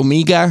 But like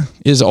Omega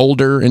is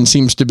older and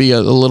seems to be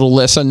a little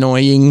less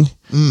annoying.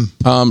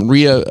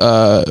 Rhea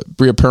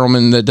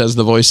Perlman that does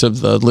the voice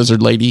of the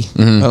lizard lady.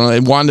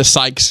 Wanda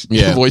Sykes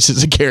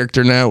voices a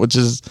character now, which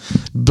is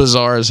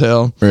bizarre as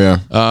hell. Yeah.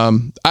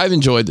 I've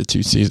enjoyed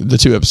the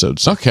two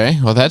episodes. Okay.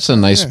 Well, that's a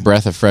nice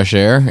breath of fresh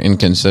air in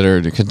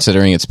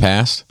considering its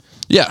past.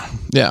 Yeah.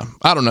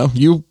 I don't know.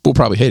 You will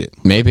probably hate it.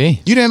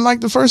 Maybe. You didn't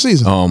like the first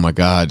season. Oh my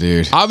God,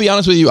 dude. I'll be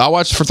honest with you. I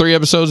watched for 3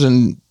 episodes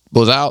and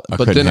was out,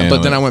 but then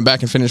I went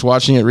back and finished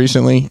watching it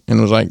recently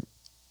and was like,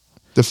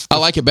 I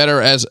like it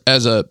better as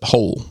a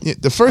whole. Yeah,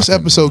 the first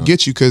episode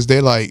gets you because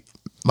they're like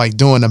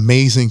doing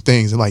amazing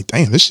things. They're like,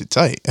 damn, this shit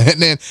tight. And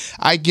then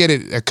I get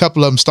it. A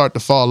couple of them start to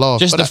fall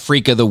off. Just the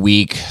freak of the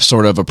week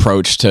sort of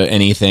approach to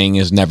anything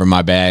is never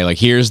my bag. Like,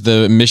 here's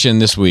the mission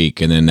this week,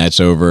 and then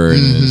that's over.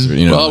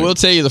 And Well, I will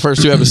tell you the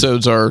first 2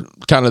 episodes are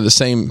kind of the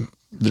same.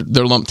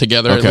 They're lumped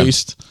together at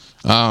least.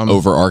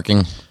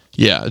 Overarching.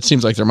 Yeah, it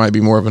seems like there might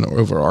be more of an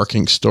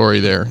overarching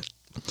story there.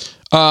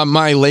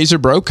 My laser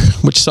broke,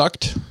 which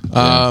sucked.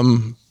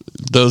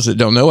 Those that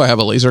don't know, I have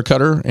a laser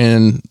cutter,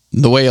 and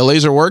the way a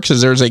laser works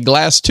is there's a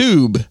glass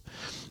tube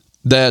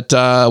that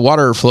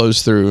water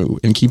flows through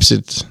and keeps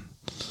it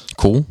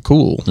cool.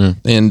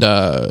 And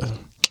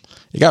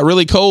it got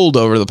really cold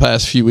over the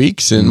past few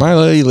weeks, and my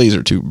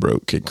laser tube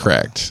broke. It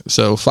cracked.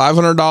 So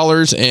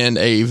 $500 and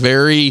a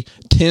very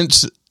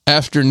tense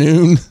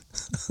afternoon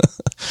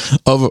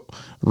of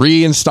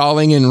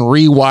reinstalling and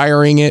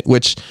rewiring it,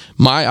 which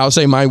I'll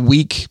say my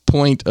weak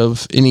point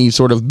of any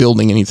sort of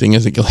building anything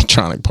is the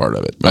electronic part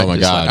of it. Oh my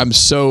God. I'm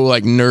so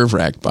nerve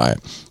wracked by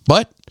it,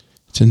 but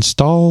it's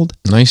installed.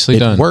 Nicely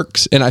done. It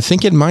works. And I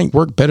think it might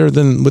work better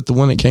than with the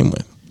one it came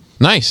with.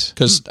 Nice.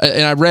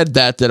 And I read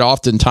that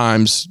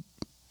oftentimes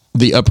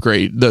the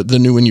upgrade, the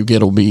new one you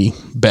get will be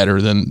better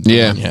than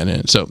the one you had in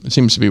it. So it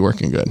seems to be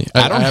working good.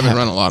 I haven't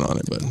run a lot on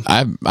it, but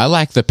I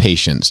lack the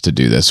patience to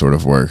do this sort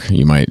of work.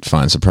 You might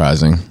find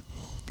surprising,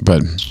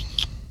 but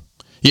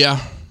yeah,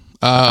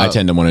 I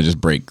tend to want to just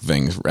break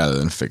things rather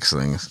than fix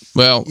things.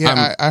 Well,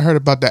 yeah, I heard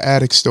about the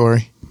attic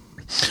story.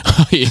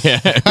 yeah.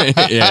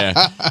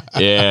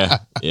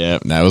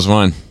 That was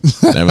one.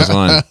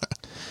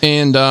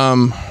 And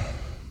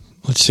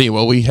let's see.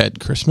 Well, we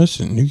had Christmas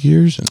and New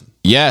Year's, and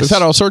yes, we've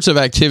had all sorts of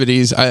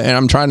activities. And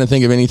I'm trying to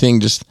think of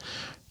anything. Just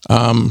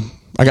I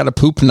got a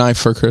poop knife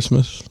for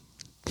Christmas.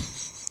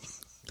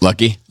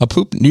 Lucky. A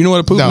poop? Do you know what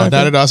a poop knife is?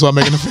 No, that's why I'm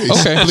making the face.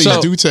 Okay, please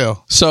do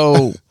tell.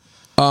 So,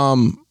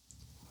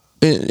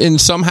 in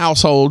some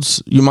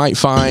households, you might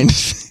find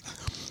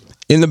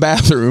in the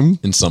bathroom,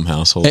 in some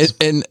households,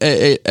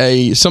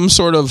 a some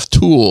sort of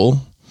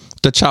tool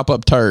to chop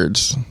up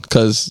turds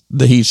because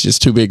the heat's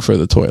just too big for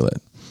the toilet.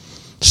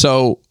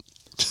 So,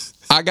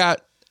 I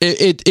got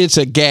it. It's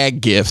a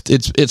gag gift.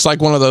 It's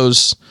like one of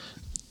those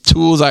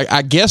tools.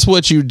 I guess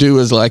what you do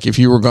is like if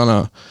you were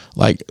gonna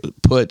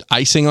put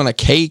icing on a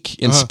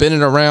cake and spin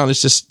it around.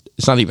 It's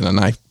not even a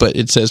knife, but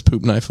it says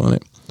poop knife on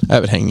it. I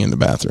have it hanging in the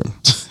bathroom.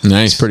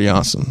 Nice. It's pretty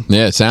awesome.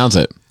 Yeah, it sounds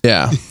it.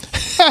 Yeah.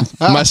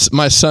 my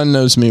son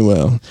knows me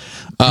well.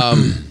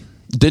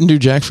 Didn't do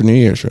jack for New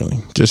Year's really.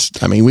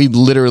 We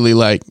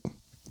literally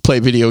play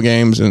video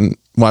games and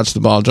watched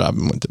the ball drop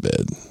and went to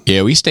bed.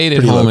 Yeah, we stayed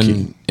at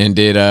home and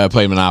did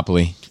play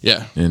Monopoly.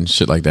 Yeah. And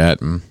shit like that.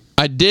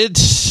 I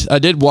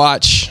did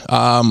watch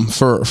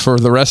for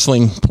the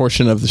wrestling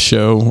portion of the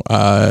show.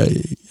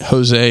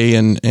 Jose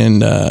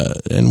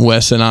and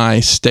Wes and I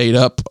stayed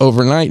up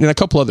overnight, and a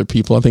couple other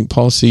people. I think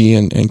Paul C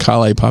and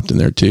Kale popped in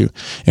there too,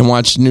 and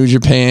watched New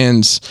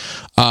Japan's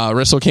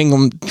Wrestle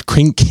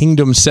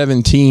Kingdom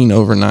 17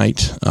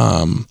 overnight.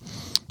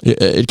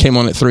 It came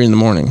on at 3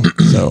 a.m,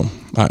 so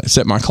I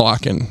set my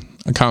clock and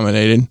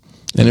accommodated,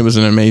 and it was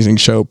an amazing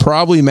show.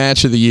 Probably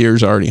match of the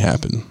year's already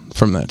happened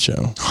from that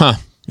show. Huh.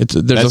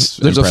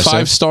 There's a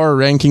 5-star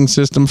ranking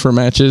system for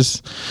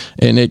matches,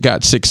 and it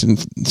got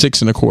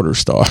 6.25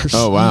 stars.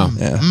 Oh wow!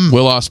 Yeah,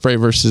 Will Ospreay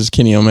versus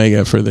Kenny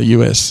Omega for the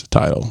U.S.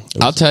 title.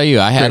 I'll tell you,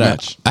 I had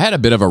a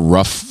bit of a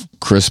rough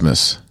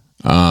Christmas.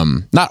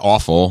 Not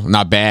awful,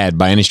 not bad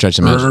by any stretch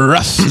of the imagination.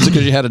 Rough. Is it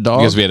because you had a dog?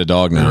 Because we had a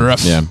dog now.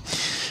 Rough. Yeah.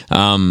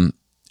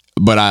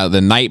 But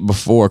the night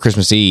before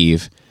Christmas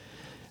Eve,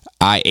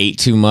 I ate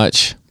too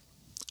much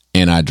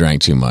and I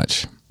drank too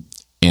much.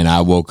 And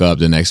I woke up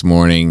the next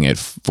morning at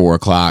 4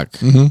 o'clock,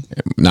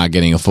 not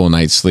getting a full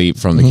night's sleep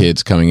from the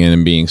kids coming in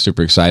and being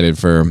super excited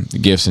for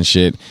gifts and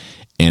shit.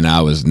 And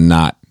I was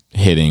not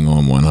hitting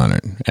on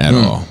 100 at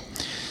all.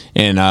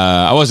 And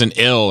I wasn't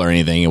ill or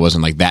anything. It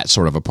wasn't like that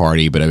sort of a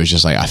party, but it was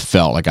just like I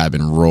felt like I'd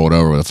been rolled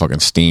over with a fucking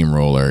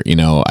steamroller.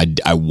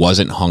 I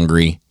wasn't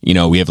hungry.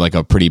 We have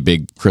a pretty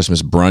big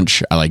Christmas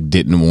brunch. I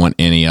didn't want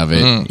any of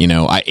it.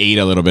 I ate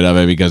a little bit of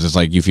it because it's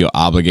you feel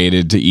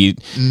obligated to eat.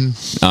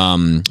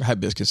 I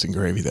had biscuits and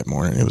gravy that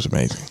morning. It was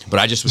amazing.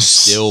 But I just was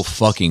still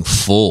fucking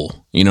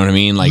full. You know what I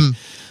mean?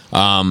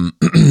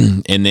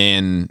 And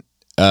then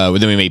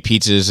we made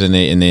pizzas in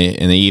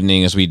the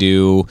evening as we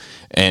do.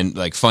 And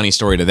funny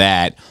story to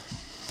that.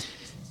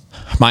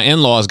 my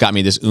in-laws got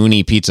me this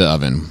Uni pizza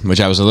oven,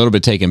 which I was a little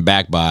bit taken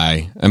back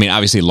by. I mean,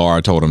 obviously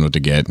Laura told them what to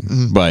get,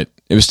 but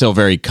it was still a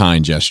very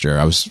kind gesture.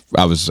 I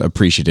was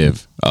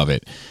appreciative of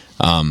it.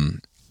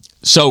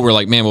 So we're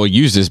like, man, we'll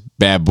use this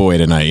bad boy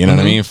tonight. You know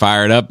what I mean?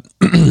 Fire it up,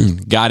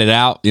 got it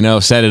out,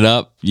 set it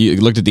up. You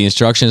looked at the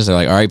instructions. They're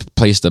like, all right,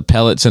 place the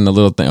pellets in the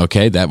little thing.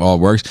 Okay, that all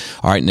works.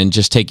 All right, and then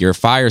just take your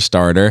fire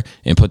starter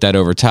and put that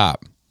over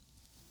top.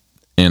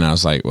 And I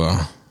was like,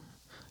 well,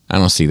 I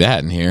don't see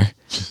that in here.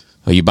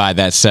 Well, you buy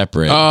that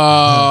separate.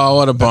 Oh,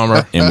 what a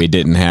bummer. And we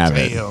didn't have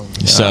it.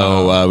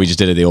 So we just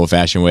did it the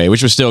old-fashioned way,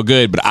 which was still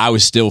good, but I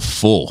was still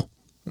full.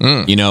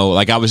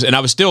 Like I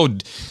was still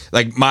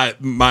like my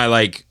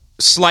like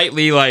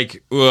slightly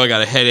like, oh, I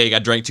got a headache. I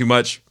drank too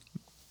much.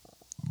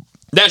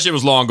 That shit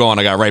was long gone.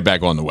 I got right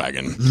back on the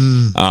wagon.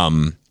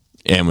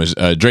 And was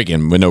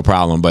drinking with no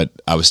problem, but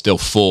I was still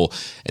full.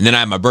 And then I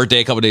had my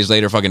birthday a couple days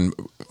later, fucking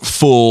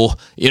full.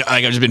 Like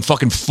I've just been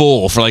fucking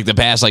full for like the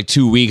past like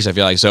 2 weeks. I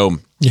feel like so.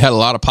 You had a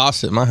lot of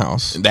pasta at my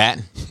house.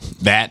 That.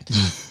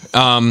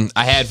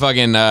 I had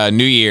fucking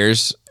New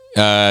Year's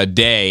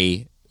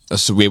Day.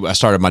 So I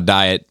started my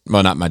diet.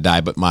 Well, not my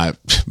diet, but my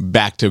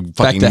back to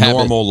fucking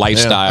normal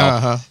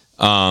lifestyle.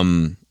 Yeah.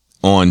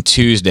 On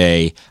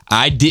Tuesday,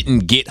 I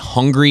didn't get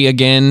hungry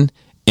again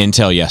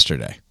until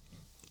yesterday.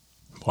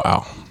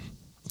 Wow.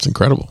 It's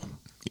incredible.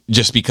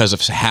 Just because of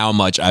how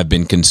much I've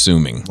been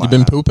consuming. You've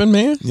been pooping,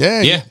 man?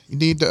 Yeah. You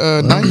need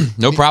the knife.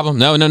 No problem.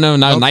 No,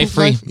 knife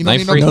free.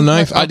 Knife free. No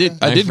knife. I did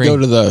go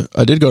to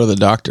the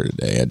doctor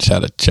today. I just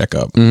had a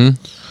checkup. I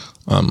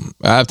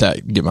have to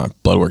get my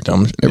blood work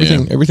done.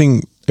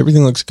 Everything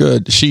looks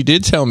good. She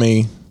did tell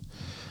me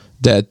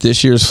that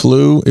this year's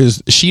flu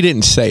is. She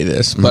didn't say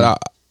this, but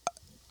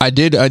I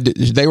did.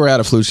 They were out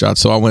of flu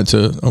shots, so I went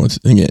to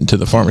get into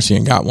the pharmacy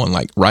and got one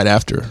like right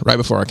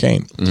before I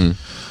came.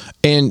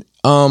 And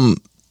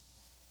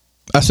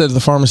I said to the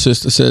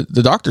pharmacist, I said,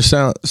 the doctor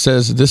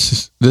says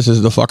this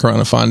is the fuck around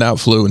and find out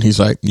flu, and he's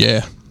like,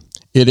 yeah,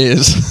 it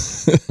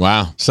is.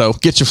 Wow. So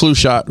get your flu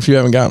shot if you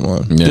haven't gotten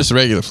one. Yeah. Just a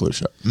regular flu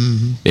shot.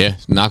 Yeah.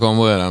 Knock on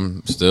wood.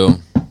 I'm still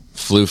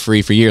flu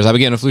free for years. I've been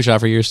getting a flu shot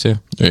for years too.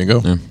 There you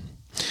go. Yeah.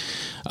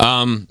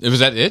 Was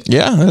that it?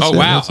 Yeah.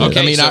 Wow.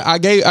 Okay. I mean, so, I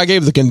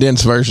gave the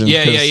condensed version.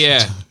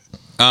 Yeah.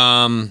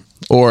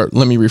 Or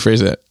let me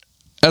rephrase that.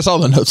 That's all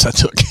the notes I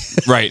took.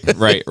 Right.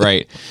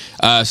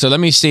 So let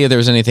me see if there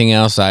was anything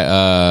else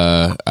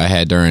I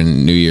had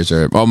during New Year's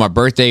my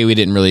birthday. We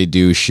didn't really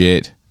do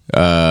shit.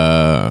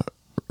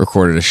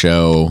 Recorded a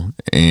show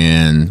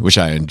which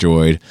I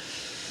enjoyed.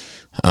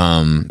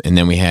 And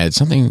then we had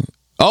something.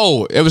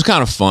 Oh, it was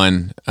kind of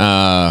fun.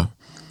 I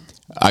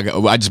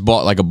just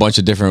bought like a bunch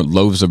of different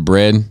loaves of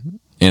bread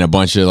and a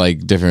bunch of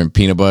like different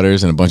peanut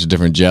butters and a bunch of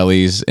different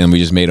jellies, and we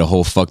just made a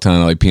whole fuck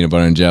ton of like peanut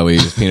butter and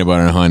jellies, peanut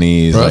butter and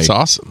honeys. Bro, that's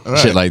awesome.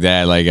 Shit like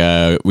that. Like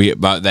we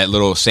bought that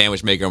little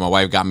sandwich maker my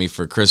wife got me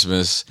for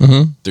Christmas.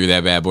 Threw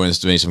that bad boy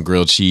and made some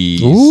grilled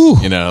cheese. Ooh.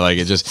 Like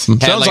it just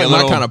sounds had like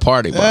my kind of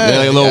party. Like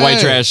a little white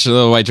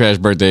trash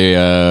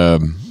birthday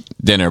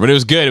dinner, but it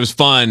was good. It was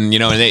fun. And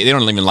they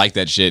don't even like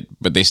that shit,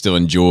 but they still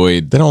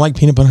enjoyed. They don't like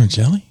peanut butter and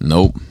jelly?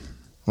 Nope.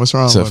 What's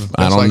wrong with them?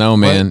 I don't know,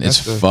 man. It's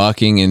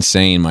fucking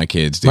insane, my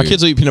kids, dude. My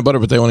kids will eat peanut butter,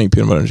 but they won't eat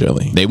peanut butter and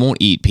jelly. They won't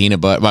eat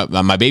peanut butter.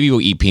 My baby will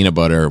eat peanut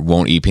butter,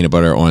 won't eat peanut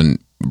butter on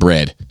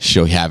bread.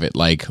 She'll have it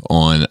like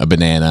on a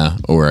banana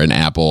or an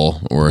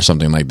apple or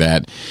something like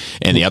that.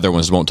 And the other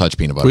ones won't touch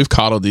peanut butter. We've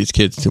coddled these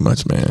kids too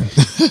much, man.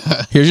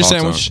 Here's your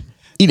sandwich.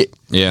 Eat it.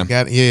 Yeah.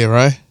 Yeah,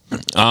 right.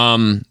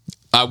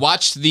 I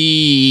watched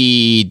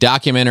the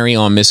documentary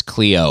on Miss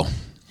Cleo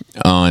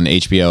on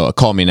HBO.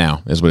 Call Me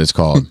Now is what it's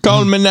called.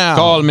 Call Me Now.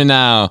 Call Me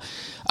Now.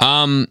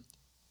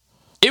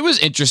 It was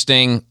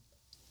interesting.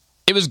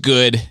 It was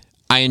good.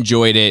 I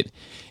enjoyed it.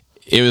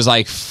 It was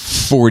like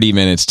 40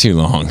 minutes too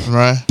long.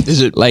 Right.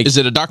 Is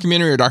it a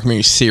documentary or a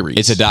documentary series?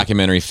 It's a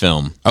documentary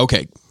film.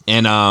 Okay.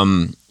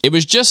 And it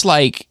was just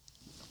like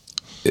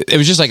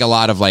a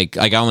lot of like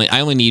I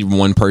only need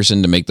one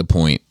person to make the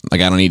point.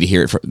 Like I don't need to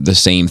hear it the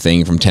same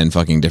thing from 10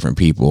 fucking different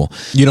people.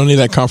 You don't need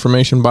that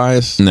confirmation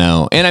bias?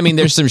 No. And I mean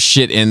there's some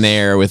shit in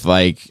there with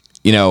like,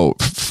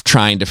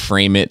 trying to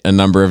frame it a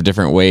number of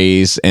different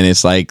ways, and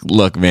it's like,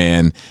 look,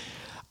 man,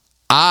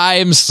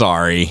 I'm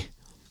sorry.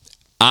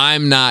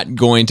 I'm not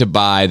going to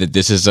buy that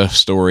this is a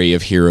story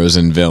of heroes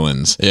and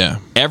villains. Yeah.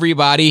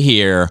 Everybody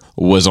here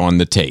was on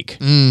the take.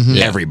 Mm-hmm.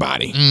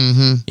 Everybody.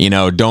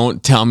 Mm-hmm.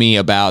 Don't tell me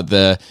about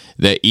the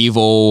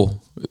evil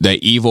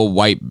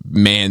white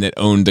man that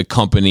owned the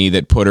company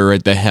that put her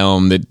at the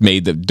helm that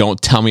made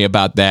don't tell me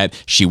about that.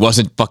 She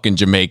wasn't fucking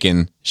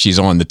Jamaican. She's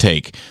on the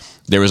take.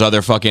 There was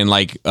other fucking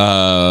like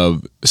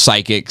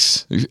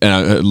psychics,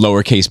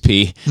 lowercase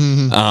p,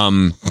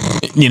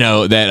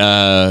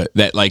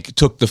 that like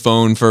took the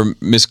phone for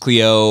Miss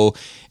Cleo,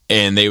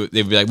 and they'd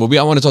be like, "Well,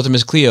 I want to talk to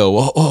Miss Cleo.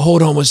 Well,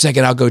 hold on 1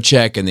 second, I'll go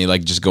check." And they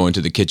like just go into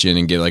the kitchen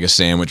and get like a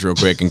sandwich real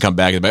quick and come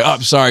back and be like, "Oh,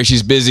 I'm sorry,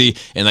 she's busy."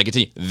 And like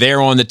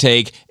they're on the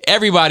take.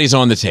 Everybody's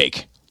on the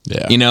take.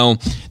 Yeah. You know,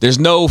 there's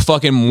no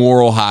fucking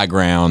moral high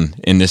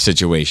ground in this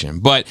situation.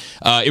 But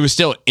it was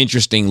still an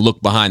interesting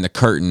look behind the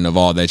curtain of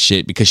all that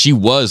shit because she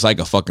was like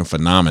a fucking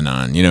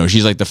phenomenon. You know,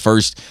 she's like the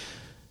first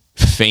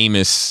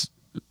famous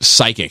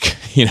psychic.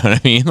 You know what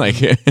I mean? Like,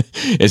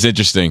 it's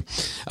interesting.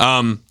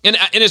 And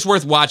it's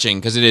worth watching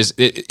because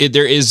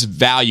there is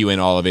value in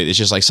all of it. It's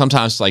just like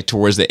sometimes like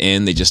towards the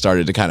end, they just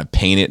started to kind of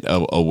paint it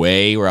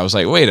away where I was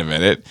like, wait a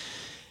minute.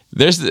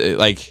 There's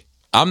like,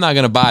 I'm not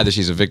going to buy that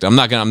she's a victim. I'm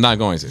not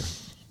going to.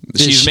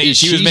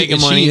 She was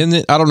making money.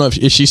 I don't know if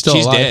is she still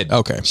she's alive? Dead.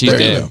 Okay, she's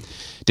dead.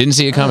 Didn't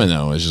see it coming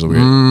though. It's just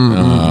weird.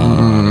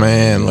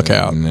 Man, look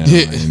out! No,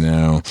 I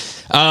know.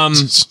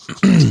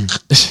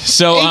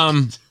 So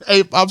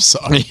Hey, I'm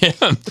sorry.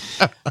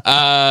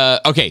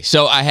 okay.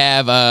 So I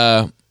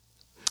have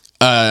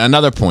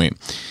another point.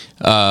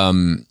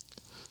 I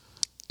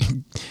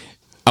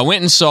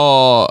went and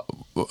saw.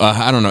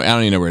 I don't know. I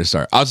don't even know where to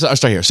start. I'll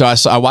start here. So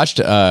I watched.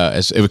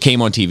 It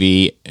came on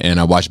TV, and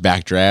I watched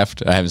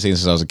Backdraft. I haven't seen it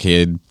since I was a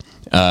kid,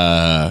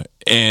 and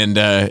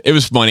it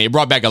was funny. It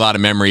brought back a lot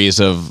of memories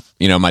of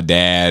my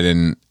dad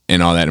and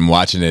all that, and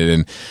watching it,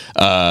 and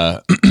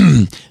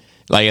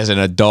like as an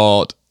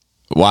adult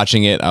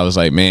watching it, I was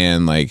like,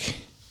 man, like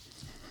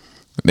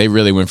they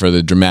really went for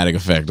the dramatic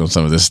effect on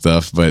some of this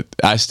stuff, but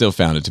I still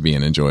found it to be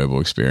an enjoyable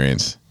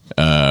experience.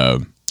 I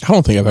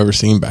don't think I've ever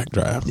seen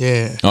Backdraft.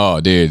 Yeah. Oh,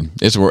 dude,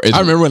 it's I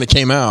remember when it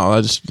came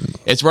out.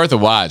 It's worth a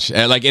watch.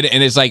 And like, and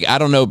it's like I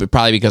don't know, but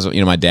probably because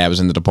my dad was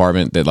in the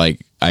department that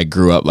like I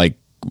grew up like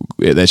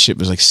that shit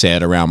was like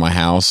said around my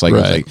house. Like, right.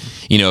 It was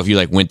like if you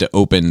like went to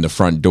open the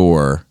front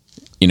door,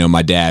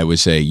 my dad would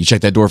say, "You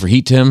check that door for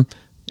heat, Tim."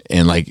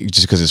 And like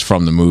just because it's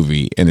from the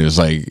movie, and it was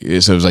like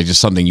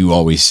just something you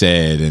always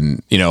said,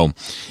 and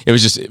it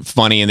was just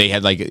funny. And they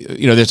had like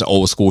there's an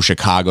old school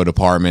Chicago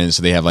department,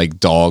 so they have like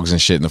dogs and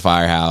shit in the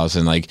firehouse.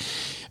 And like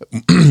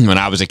when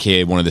I was a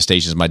kid, one of the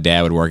stations my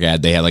dad would work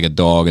at, they had like a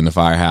dog in the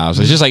firehouse.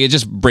 It's just like it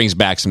just brings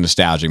back some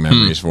nostalgic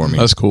memories for me.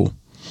 That's cool.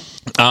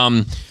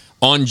 On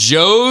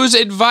Joe's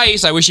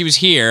advice, I wish he was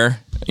here.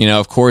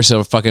 Of course,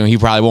 he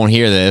probably won't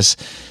hear this.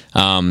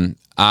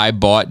 I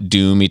bought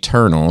Doom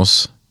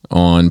Eternals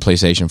on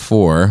PlayStation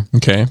 4.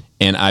 Okay.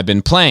 And I've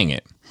been playing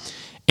it.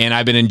 And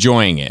I've been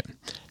enjoying it.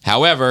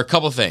 However, a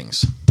couple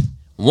things.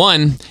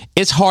 One,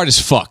 it's hard as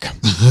fuck.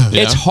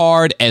 It's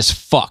hard as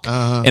fuck.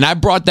 And I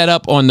brought that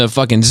up on the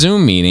fucking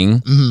Zoom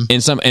meeting,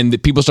 and the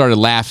people started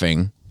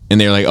laughing, and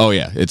they were like, "Oh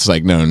yeah, it's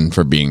like known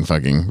for being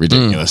fucking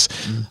ridiculous."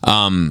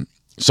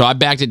 So I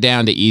backed it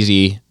down to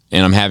easy,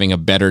 and I'm having a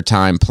better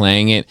time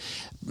playing it.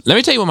 Let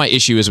me tell you what my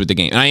issue is with the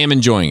game. And I am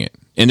enjoying it.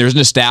 And there's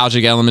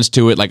nostalgic elements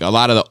to it. Like a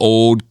lot of the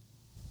old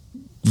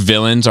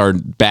villains are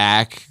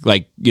back,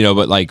 like,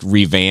 but like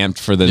revamped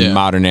for the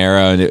modern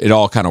era. And it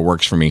all kind of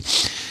works for me.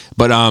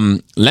 But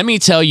let me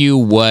tell you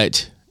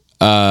what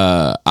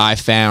I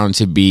found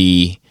to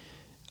be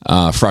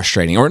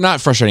frustrating, or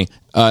not frustrating,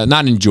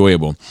 not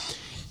enjoyable.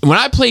 When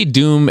I played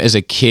Doom as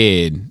a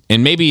kid,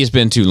 and maybe it's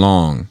been too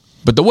long,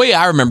 but the way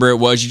I remember it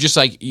was you just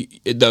like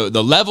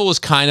the level is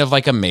kind of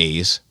like a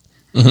maze.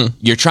 Mm-hmm.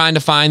 You're trying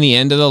to find the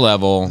end of the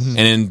level, and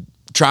then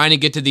trying to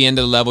get to the end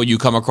of the level, you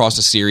come across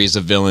a series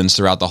of villains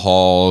throughout the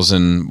halls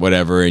and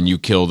whatever, and you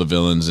kill the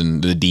villains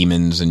and the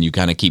demons, and you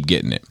kind of keep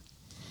getting it.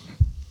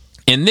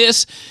 In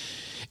this,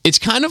 it's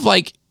kind of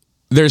like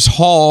there's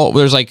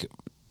like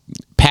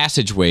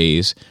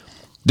passageways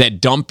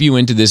that dump you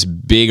into this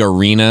big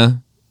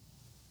arena,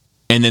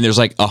 and then there's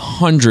like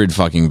 100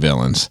 fucking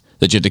villains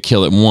that you have to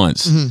kill at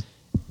once. Mm-hmm.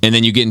 And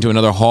then you get into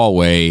another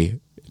hallway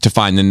to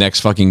find the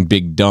next fucking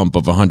big dump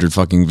of 100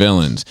 fucking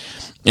villains.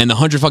 And the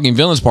 100 fucking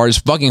villains part is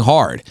fucking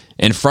hard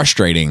and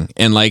frustrating.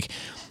 And like,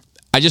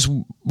 I just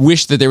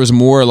wish that there was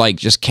more like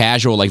just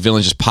casual, like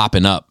villains just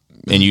popping up,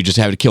 and you just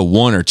have to kill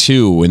one or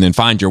two and then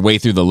find your way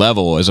through the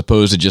level, as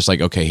opposed to just like,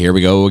 okay, here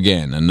we go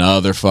again.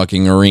 Another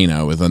fucking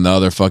arena with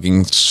another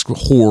fucking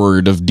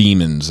horde of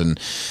demons. And,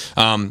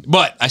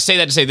 but I say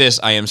that to say this,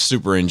 I am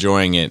super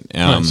enjoying it.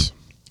 Nice.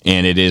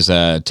 And it is,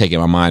 taking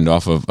my mind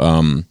off of,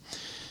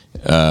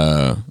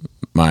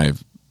 my,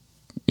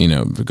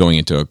 going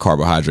into a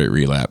carbohydrate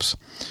relapse.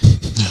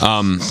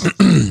 You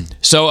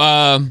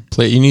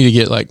need to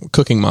get like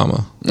Cooking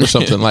Mama or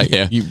something like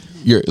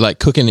you're like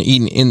cooking and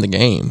eating in the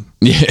game.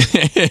 Yeah.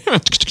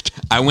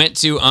 I went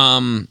to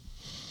the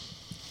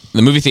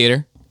movie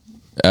theater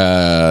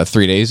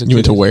 3 days ago. You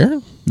went to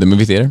where? The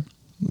movie theater.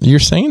 You're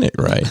saying it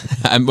right.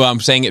 I'm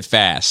saying it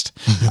fast.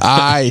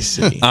 I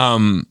see.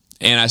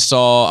 And I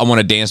Want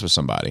to Dance with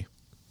Somebody.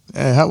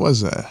 Hey, how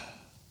was that?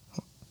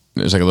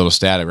 There's like a little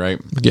static, right?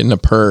 Getting a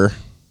purr.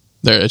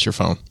 There, it's your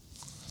phone.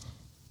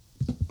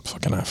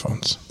 Fucking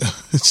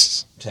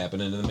iPhones.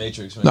 Tapping into the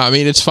Matrix, man. No, I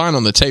mean, it's fine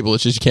on the table.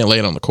 It's just you can't lay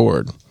it on the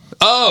cord.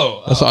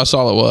 Oh. That's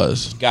all it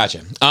was.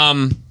 Gotcha.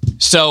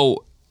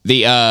 So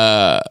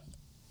I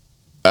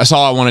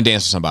saw I Want to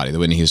Dance with Somebody, the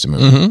Whitney Houston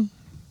movie. Mm-hmm.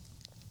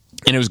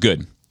 And it was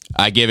good.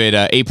 I give it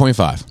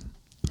 8.5.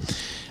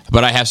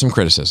 But I have some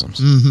criticisms.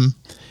 Mm-hmm.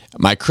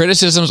 My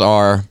criticisms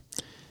are,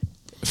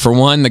 for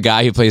one, the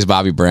guy who plays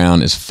Bobby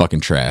Brown is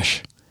fucking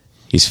trash.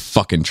 He's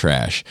fucking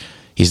trash.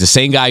 He's the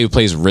same guy who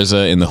plays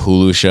RZA in the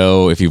Hulu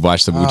show. If you've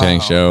watched the Wu-Tang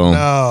show,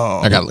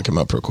 No, I gotta look him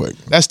up real quick.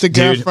 that's the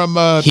guy Dude, from.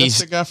 he's- That's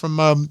the guy from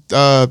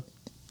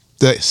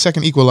the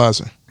second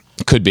Equalizer.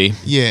 could be.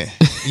 Yeah,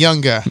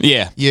 young guy.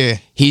 Yeah. Yeah.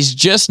 He's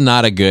just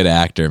not a good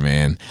actor,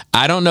 man.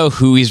 I don't know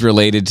who he's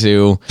related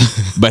to,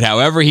 but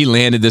however he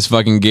landed this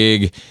fucking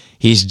gig,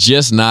 he's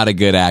just not a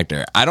good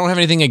actor. I don't have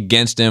anything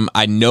against him.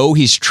 I know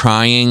he's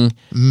trying.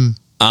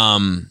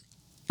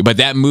 But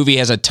that movie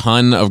has a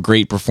ton of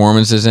great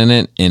performances in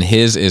it, and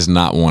his is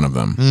not one of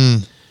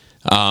them.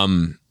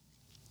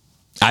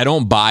 I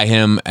don't buy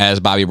him as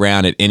Bobby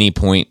Brown at any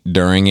point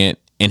during it,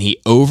 and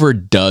he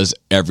overdoes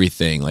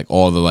everything, like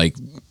all the like,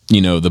 you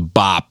know, the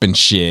bop and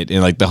shit,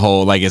 and like the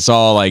whole like it's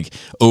all like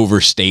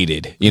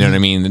overstated. You know what I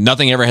mean?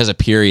 Nothing ever has a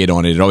period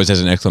on it. It always has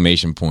an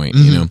exclamation point.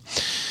 You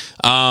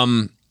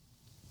know.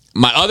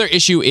 My other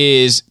issue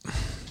is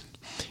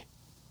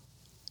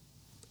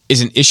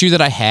an issue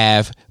that I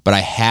have, but I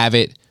have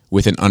it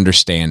with an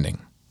understanding.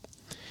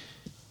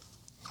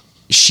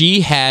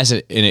 She has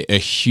a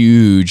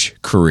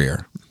huge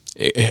career,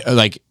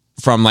 like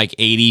from like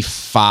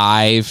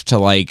 85 to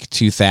like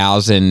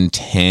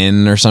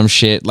 2010 or some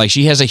shit. Like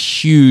she has a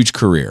huge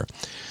career.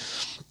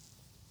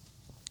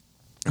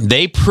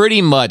 They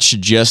pretty much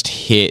just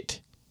hit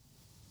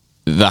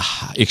the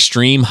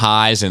extreme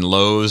highs and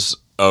lows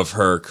of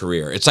her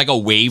career. It's like a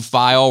wave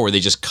file where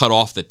they just cut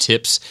off the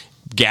tips,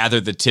 gather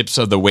the tips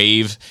of the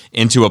wave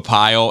into a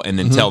pile, and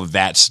then tell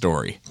that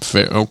story.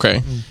 Fair,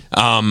 okay.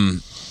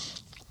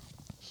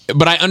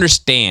 But I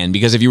understand,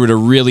 because if you were to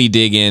really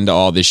dig into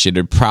all this shit,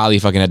 it'd probably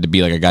fucking have to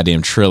be like a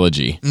goddamn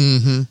trilogy.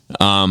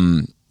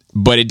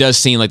 But it does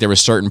seem like there were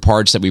certain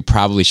parts that we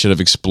probably should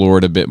have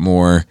explored a bit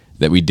more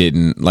that we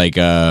didn't. Like,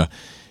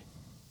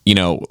 you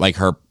know, like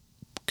her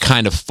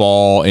kind of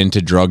fall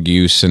into drug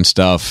use and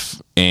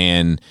stuff,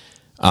 and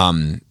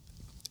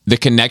the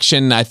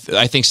connection. I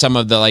think some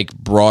of the like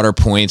broader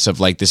points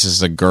of like, this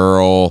is a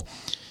girl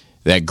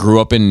that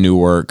grew up in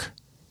Newark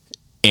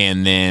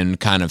and then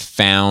kind of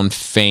found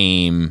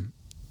fame,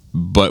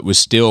 but was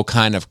still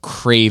kind of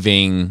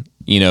craving,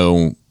 you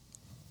know,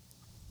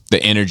 the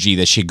energy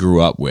that she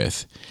grew up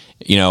with,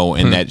 you know,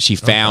 and that she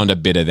found a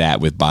bit of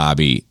that with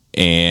Bobby,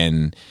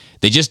 and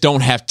they just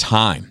don't have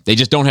time. They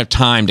just don't have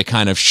time to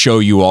kind of show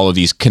you all of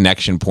these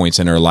connection points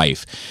in her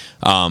life.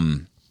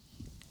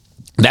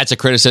 That's a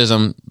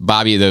criticism.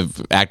 Bobby,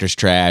 the actor's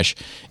trash.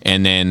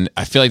 And then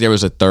I feel like there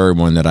was a third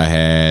one that I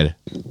had.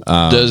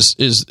 Is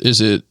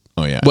it?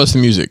 Oh yeah. What's the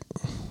music?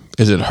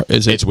 Is it?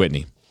 It's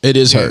Whitney. It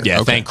is her.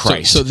 Yeah, thank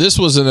Christ. So this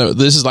was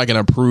this is like an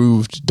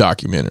approved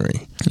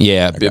documentary.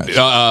 Yeah. gotcha.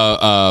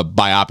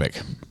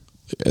 Biopic.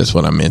 That's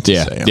what I meant to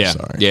Yeah. say. I'm yeah.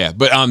 sorry. Yeah.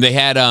 But they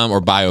had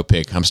or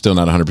biopic. I'm still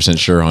not 100%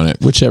 sure on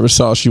it. Whichever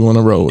sauce you want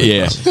to roll with.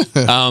 Yeah.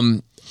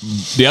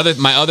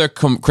 My other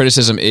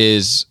criticism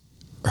is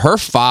her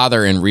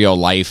father in real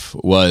life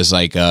was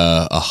like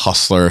a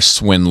hustler,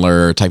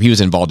 swindler type. He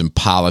was involved in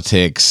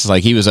politics.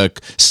 Like he was a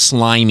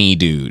slimy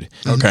dude.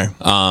 Okay.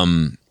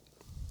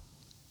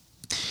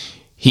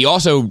 He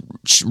also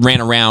ran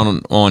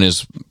around on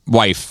his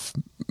wife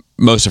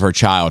most of her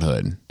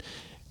childhood,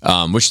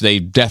 which they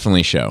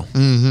definitely show.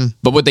 Mm-hmm.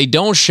 But what they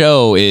don't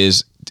show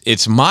is,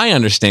 it's my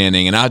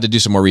understanding, and I have to do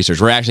some more research.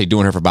 We're actually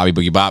doing her for Bobby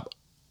Boogie Bop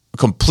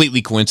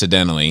completely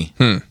coincidentally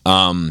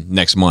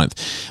next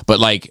month. But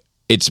like,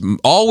 it's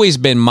always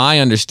been my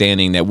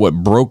understanding that what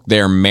broke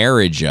their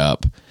marriage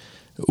up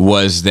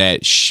was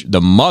that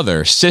the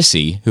mother,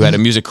 Sissy, who had a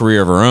music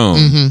career of her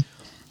own,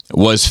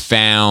 was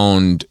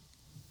found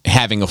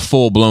having a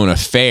full-blown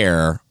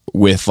affair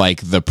with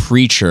like the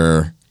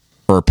preacher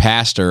or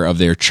pastor of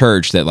their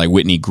church that like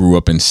Whitney grew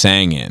up and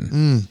sang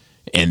in.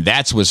 And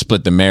that's what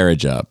split the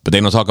marriage up. But they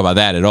don't talk about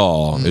that at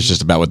all. It's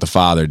just about what the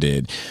father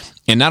did.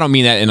 And I don't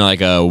mean that in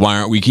like a, why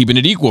aren't we keeping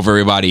it equal for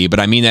everybody? But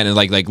I mean that in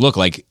like look,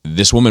 like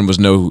this woman was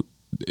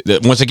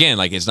once again,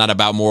 like it's not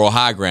about moral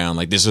high ground.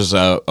 Like this was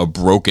a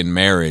broken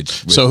marriage.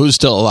 So who's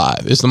still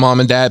alive? Is the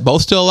mom and dad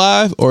both still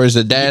alive, or is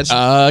the dad's?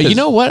 You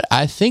know what?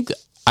 I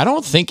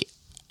don't think.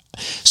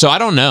 So I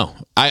don't know.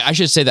 I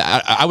should say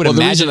that I would Well,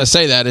 the imagine. reason I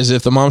say that is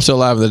if the mom's still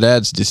alive and the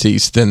dad's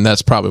deceased, then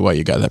that's probably why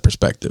you got that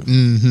perspective.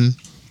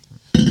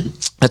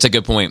 That's a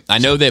good point. I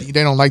know that.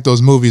 They don't like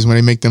those movies when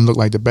they make them look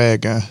like the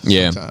bad guy.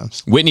 Yeah.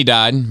 Sometimes. Whitney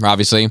died,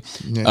 obviously.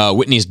 Yeah.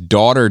 Whitney's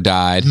daughter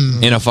died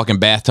in a fucking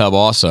bathtub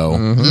also.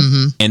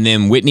 And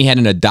then Whitney had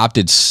an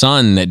adopted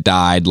son that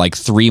died like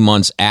 3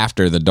 months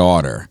after the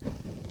daughter.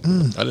 I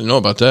didn't know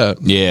about that.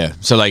 Yeah.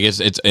 So like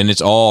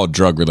it's all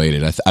drug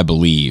related, I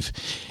believe.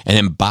 And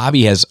then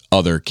Bobby has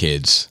other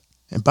kids.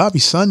 And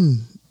Bobby's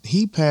son,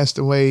 he passed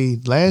away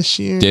last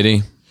year. Did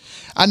he?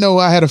 I know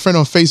I had a friend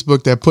on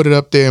Facebook that put it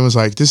up there and was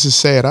like, "This is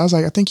sad." I was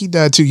like, "I think he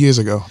died 2 years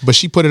ago," but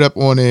she put it up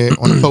on a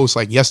post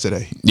like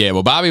yesterday. Yeah.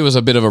 Well, Bobby was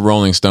a bit of a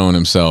Rolling Stone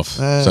himself.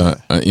 So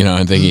I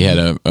think he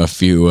had a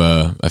few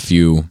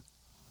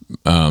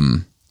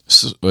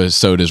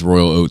sodas,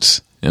 Royal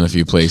Oats in a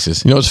few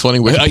places. You know what's funny?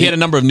 He had a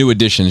number of new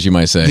additions, you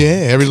might say.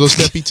 Yeah, every little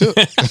step he took.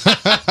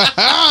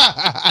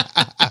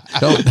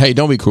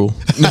 Don't be cruel.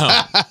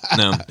 No.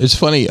 No. It's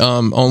funny.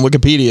 On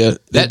Wikipedia,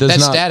 That it does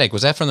not. static,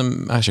 was that from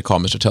the... I should call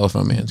Mr.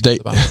 Telephone Man. They,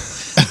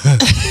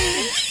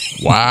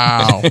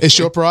 wow. It's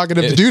your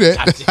prerogative to do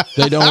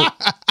that.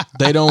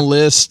 They don't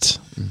list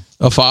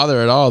a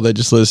father at all. They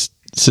just list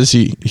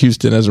Sissy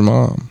Houston as her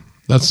mom.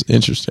 That's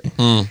interesting.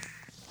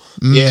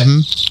 Yeah.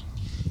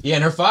 Yeah,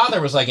 and her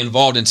father was like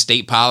involved in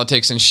state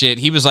politics and shit.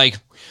 He was like,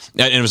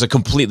 and it was a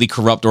completely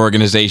corrupt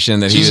organization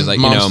that he was like,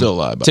 Mom's still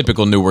alive, by the way.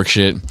 typical Newark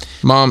shit.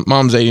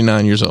 Mom's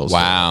 89 years old.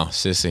 Wow,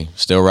 Sissy,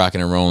 still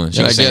rocking and rolling. She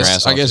And can sing her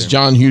ass I off, guess too.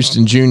 John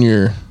Houston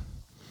Jr.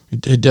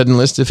 It doesn't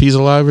list if he's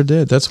alive or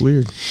dead. That's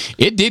weird.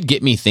 It did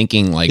get me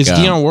thinking. Like, Is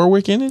Dionne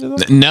Warwick in it at all?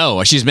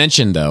 no, she's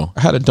mentioned though.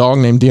 I had a dog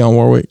named Dionne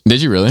Warwick.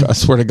 Did you really? I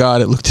swear to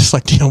God, it looked just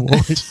like Dionne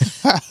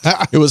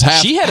Warwick. It was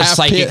half. She had a half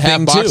psychic pit, half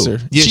thing, too. boxer.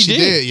 Yeah, she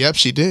did. Yep,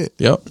 she did.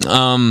 Yep.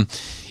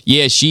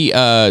 Yeah, she.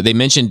 They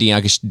mentioned Dionne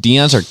because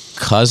Dionne's her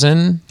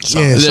cousin.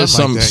 Yeah, There's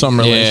something like that. some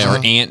relation. Yeah,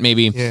 or aunt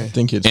maybe. Yeah. I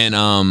think it's. And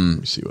let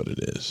me see what it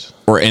is.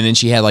 and then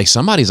she had like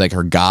somebody's like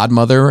her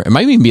godmother. It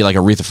might even be like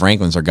Aretha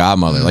Franklin's her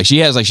godmother. Like she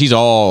has like she's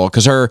all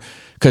because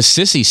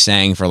Sissy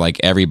sang for like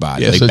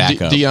everybody. Yeah, like so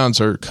backup. Dionne's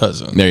her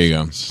cousin. There you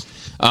go.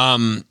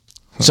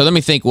 So let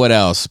me think what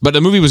else. But the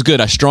movie was good.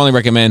 I strongly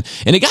recommend.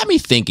 And it got me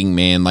thinking,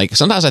 man, like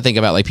sometimes I think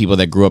about like people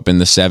that grew up in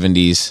the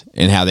 70s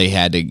and how they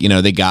had to,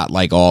 they got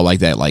like all like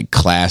that like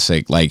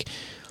classic like,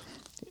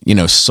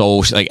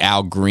 soul, like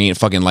Al Green,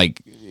 fucking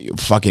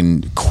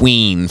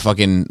Queen,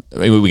 fucking,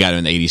 we got it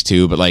in the 80s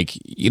too, but like,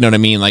 you know what I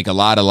mean? Like a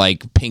lot of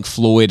like Pink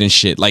Floyd and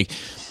shit. Like,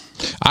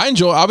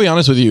 I'll be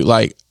honest with you,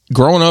 like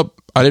growing up,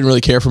 I didn't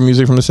really care for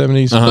music from the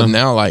 70s, but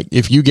now like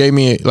if you gave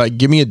me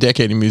give me a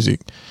decade of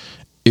music,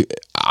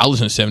 I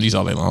listen to 70s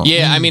all day long.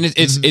 yeah, I mean,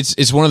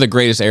 it's one of the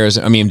greatest eras.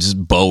 I mean, just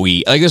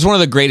Bowie. Like, it's one of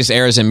the greatest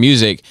eras in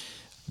music.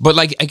 But,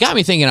 like, it got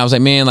me thinking. I was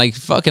like, man, like,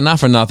 fucking not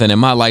for nothing. In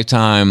my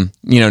lifetime,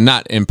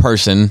 not in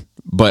person,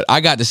 but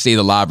I got to see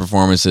the live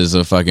performances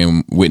of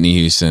fucking Whitney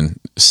Houston,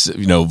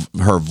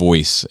 her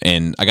voice.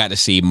 And I got to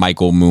see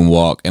Michael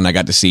moonwalk. And I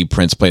got to see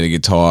Prince play the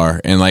guitar.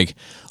 And, like,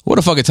 what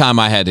a fucking time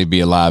I had to be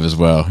alive as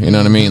well. You know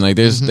what I mean? Like,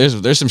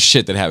 there's some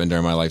shit that happened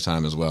during my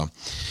lifetime as well.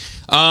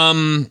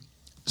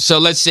 So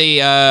let's say,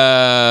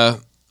 so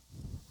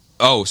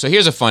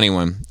here's a funny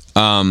one.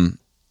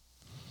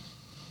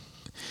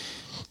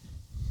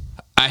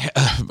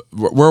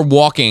 We're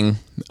walking,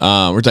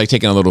 we're like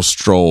taking a little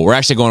stroll. We're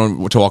actually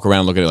going to walk around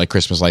and look at like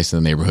Christmas lights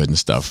in the neighborhood and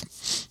stuff.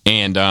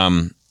 And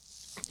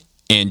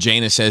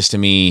Jana says to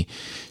me,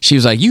 she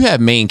was like, "You have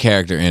main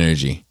character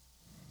energy."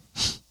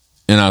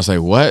 And I was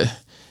like, "What?"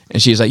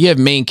 And she's like, "You have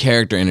main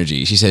character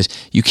energy." She says,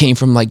 "You came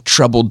from like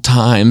troubled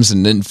times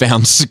and then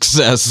found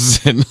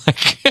success and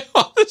like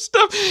all this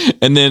stuff."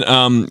 And then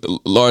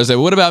Laura said,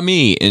 "What about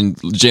me?" And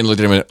Jane looked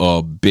at him and went,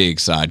 "Oh, big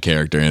side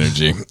character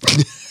energy."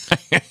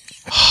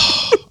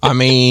 I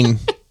mean,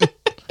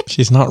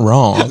 she's not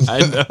wrong. I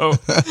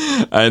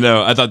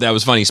know. I thought that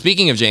was funny.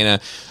 Speaking of Jana,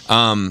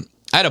 I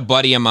had a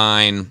buddy of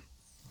mine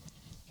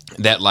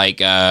that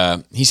like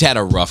he's had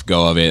a rough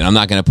go of it. I'm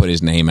not going to put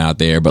his name out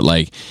there, but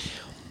like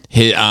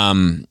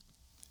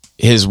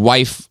his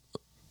wife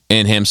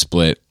and him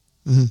split.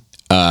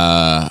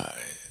 Mm-hmm.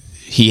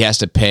 He has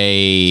to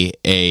pay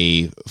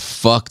a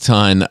fuck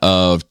ton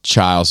of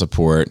child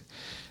support.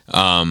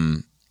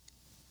 And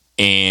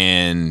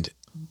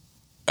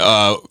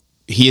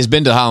he has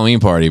been to a Halloween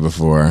party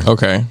before.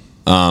 Okay.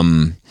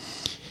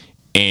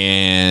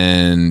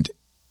 And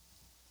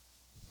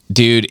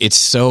dude, it's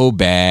so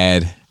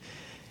bad.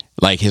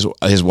 Like his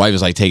wife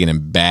is like taking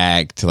him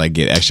back to like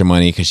get extra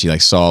money because she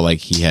like saw like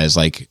he has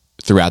like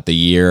throughout the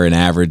year an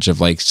average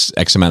of like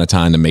X amount of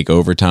time to make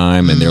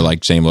overtime, and they're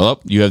like saying,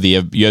 "Well, you have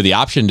the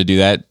option to do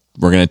that.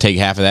 We're gonna take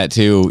half of that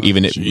too,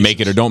 even if make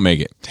it or don't make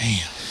it."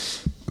 Damn.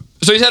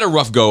 So he's had a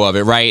rough go of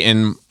it, right?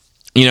 And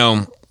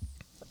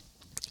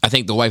I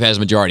think the wife has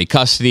majority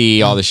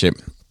custody, all this shit.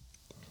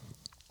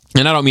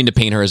 And I don't mean to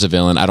paint her as a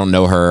villain. I don't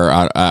know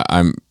her.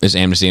 I'm it's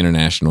Amnesty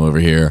International over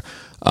here.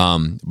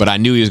 But I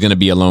knew he was going to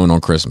be alone on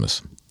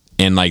Christmas,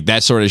 and like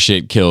that sort of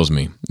shit kills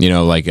me.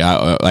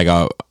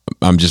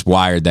 I'm just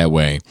wired that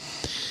way.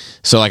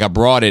 So like I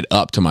brought it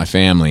up to my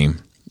family,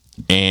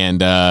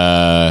 and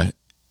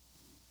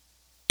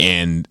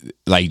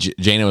like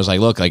Jana was like,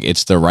 "Look, like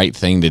it's the right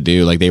thing to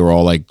do." Like they were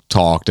all like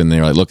talked, and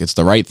they were like, "Look, it's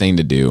the right thing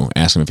to do."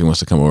 Ask him if he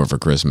wants to come over for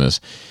Christmas,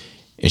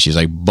 and she's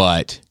like,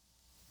 "But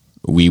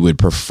we would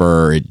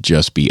prefer it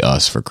just be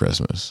us for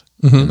Christmas."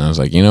 Mm-hmm. And I was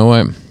like, "You know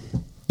what?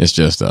 It's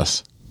just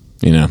us."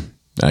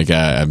 Like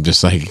I'm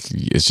just like,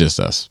 it's just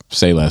us.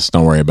 Say less.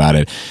 Don't worry about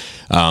it.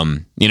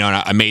 And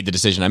I made the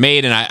decision I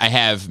made, and I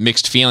have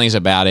mixed feelings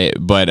about it.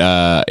 But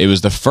it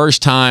was the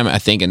first time I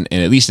think, and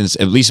at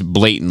least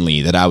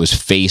blatantly, that I was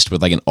faced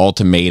with like an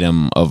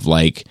ultimatum of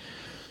like,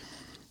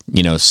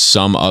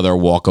 some other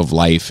walk of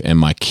life and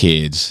my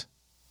kids,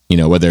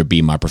 whether it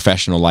be my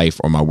professional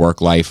life or my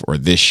work life or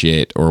this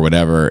shit or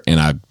whatever. And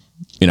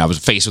I was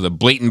faced with a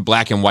blatant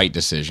black and white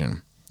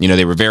decision.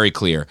 They were very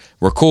clear.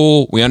 We're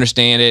cool. We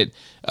understand it.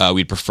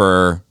 We'd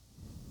prefer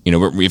You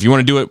know, if you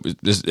want to do it,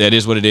 that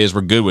is what it is.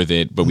 We're good with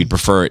it, but we'd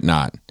prefer it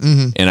not.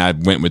 And I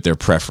went with their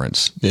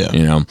preference. Yeah.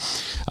 You know,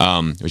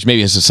 which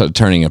maybe is sort of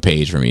turning a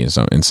page for me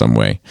in some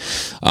way.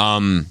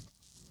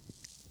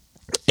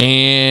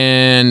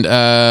 And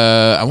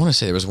I want to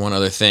say there was one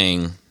other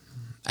thing.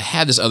 I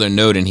had this other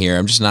note in here.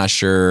 I'm just not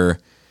sure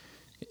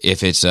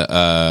if it's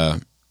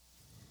I've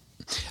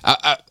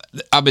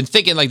been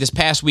thinking, like, this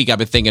past week, I've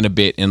been thinking a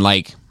bit, and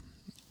like,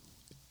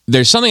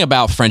 there's something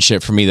about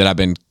friendship for me that I've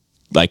been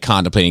like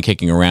contemplating,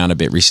 kicking around a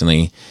bit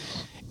recently.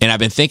 And I've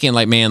been thinking,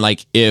 like, man,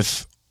 like,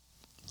 if,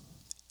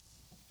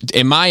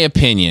 in my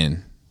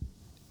opinion,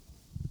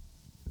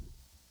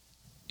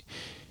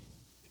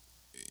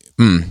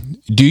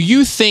 do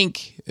you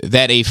think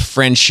that a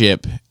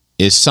friendship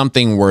is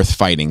something worth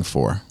fighting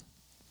for?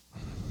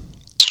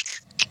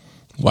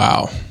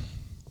 Wow,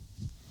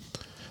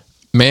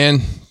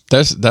 man,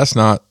 that's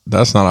not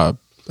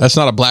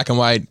a black and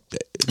white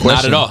question.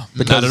 Not at all.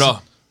 Not at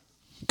all.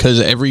 Because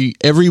every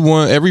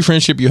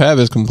friendship you have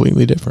is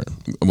completely different.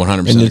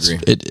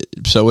 100%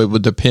 agree. So it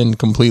would depend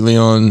completely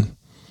on,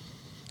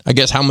 I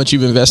guess, how much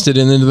you've invested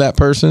into that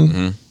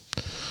person,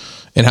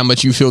 and how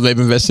much you feel they've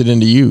invested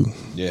into you.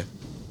 Yeah,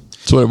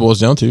 that's what it boils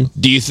down to.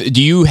 Do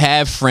you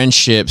have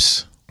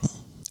friendships?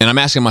 And I'm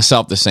asking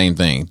myself the same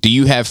thing. Do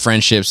you have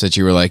friendships that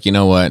you were like, you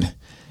know what,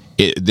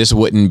 this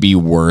wouldn't be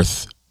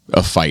worth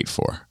a fight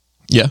for?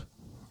 Yeah,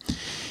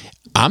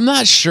 I'm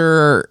not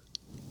sure.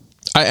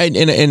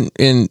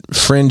 In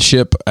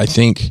friendship, I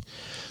think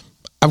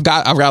I've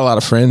got a lot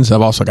of friends. I've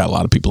also got a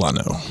lot of people I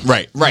know.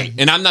 Right.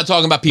 And I'm not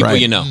talking about people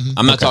you know.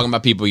 I'm not talking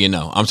about people you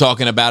know. I'm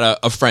talking about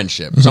a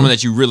friendship, someone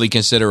that you really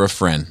consider a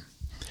friend.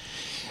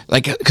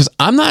 Like, because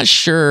I'm not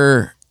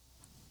sure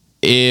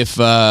if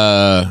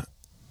I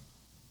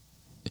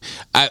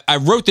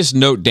wrote this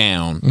note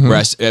down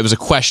where it was a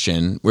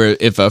question where,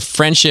 if a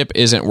friendship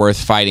isn't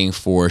worth fighting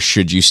for,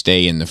 should you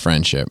stay in the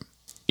friendship,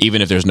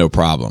 even if there's no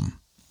problem?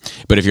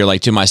 But if you're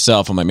like, to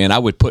myself, I'm like, man, I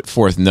would put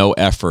forth no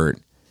effort.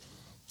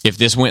 If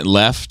this went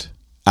left,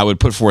 I would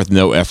put forth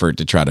no effort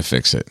to try to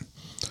fix it.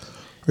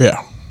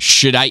 Yeah.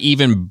 Should I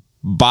even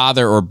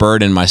bother or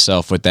burden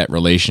myself with that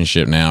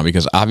relationship now?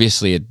 Because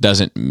obviously it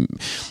doesn't,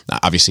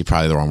 obviously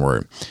probably the wrong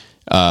word.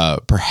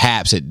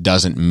 Perhaps it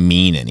doesn't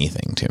mean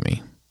anything to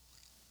me,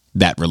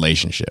 that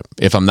relationship.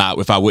 If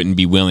I wouldn't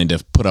be willing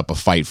to put up a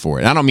fight for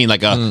it. I don't mean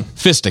like a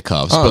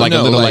fisticuffs, but like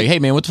a little like, hey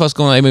man, what the fuck's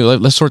going on? Hey,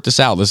 let's sort this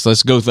out.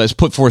 Let's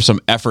put forth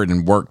some effort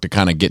and work to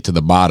kind of get to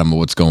the bottom of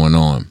what's going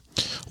on.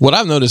 What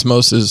I've noticed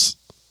most is,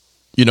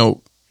 you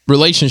know,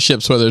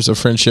 relationships, whether it's a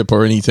friendship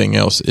or anything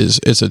else,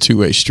 it's a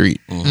two-way street.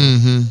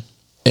 And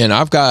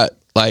I've got,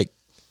 like,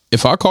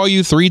 if I call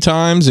you 3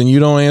 times and you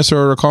don't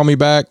answer or call me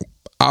back,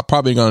 I'm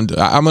and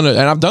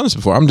I've done this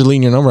before, I'm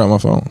deleting your number on my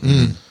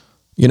phone.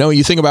 You know,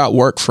 you think about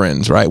work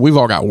friends, right? We've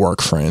all got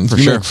work friends.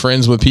 You make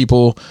friends with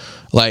people,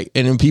 like,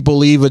 and when people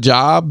leave a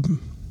job,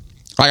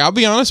 like, I'll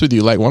be honest with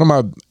you, like,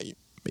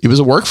 he was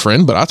a work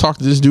friend, but I talk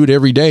to this dude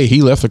every day.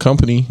 He left the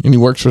company and he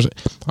works for,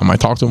 I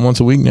might talk to him once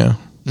a week now.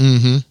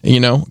 You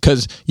know,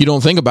 because you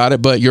don't think about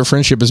it, but your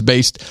friendship is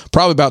based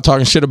probably about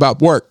talking shit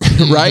about work,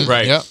 right?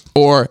 Right. Yep.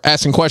 Or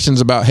asking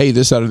questions about, hey,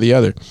 this, that, or the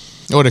other.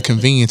 Or the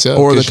convenience of,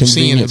 Or the 'cause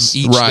you're convenience.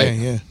 seeing them each Right. day,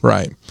 yeah.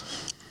 Right.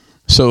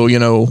 So, you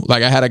know,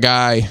 like, I had a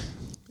guy,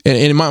 and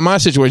in my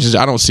situations,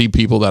 I don't see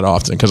people that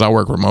often because I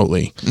work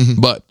remotely.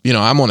 But, you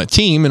know, I'm on a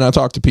team and I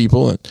talk to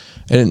people. And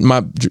in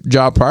my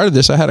job prior to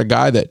this, I had a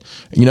guy that,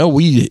 you know,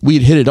 we'd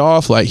hit it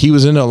off. Like, he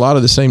was into a lot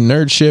of the same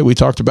nerd shit. We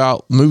talked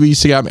about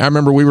movies. I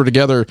remember we were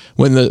together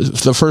when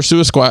the first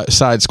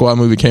Suicide Squad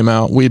movie came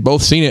out. We had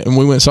both seen it and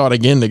we went and saw it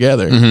again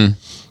together.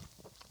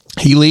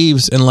 He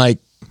leaves and, like,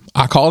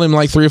 I called him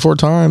like 3 or 4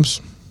 times.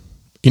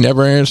 He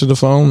never answered the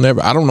phone.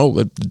 Never. I don't know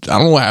what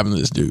happened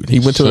to this dude. He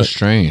went to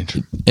strange.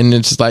 And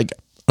it's like,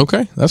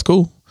 okay, that's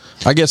cool.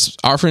 I guess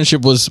our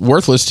friendship was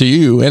worthless to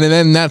you, and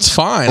then that's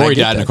fine. Or he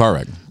died in a car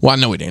wreck. Well, I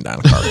know he didn't die in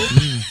a car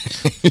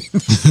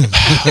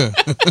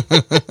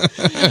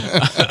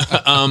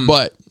wreck.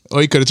 But Or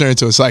he could have turned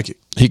into a psychic.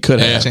 he could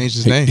have Changed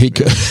his name. He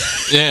could.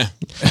 Yeah.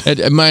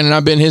 It might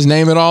not been his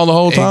name at all the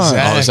whole time. Exactly.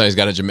 All of a sudden he's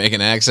got a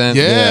Jamaican accent.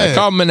 Yeah.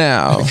 Call me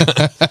now.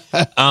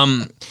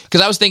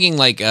 Because I was thinking,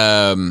 like,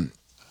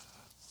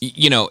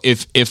 you know,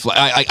 if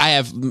I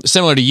have,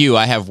 similar to you,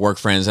 I have work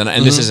friends,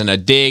 and this isn't a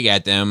dig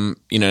at them,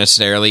 you know,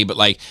 necessarily, but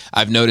like,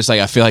 I've noticed, like,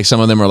 I feel like some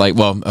of them are like,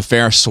 well, a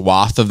fair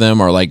swath of them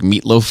are like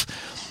Meatloaf.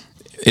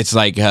 It's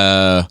like,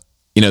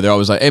 you know, they're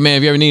always like, hey man,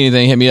 if you ever need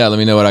anything, hit me up, let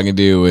me know what I can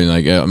do, and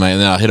like, and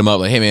then I'll hit them up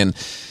like, hey man,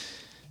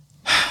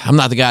 I'm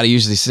not the guy to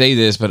usually say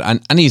this, but I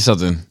need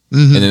something,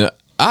 and then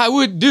I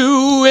would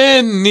do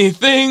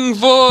anything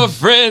for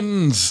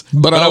friends,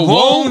 but I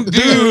won't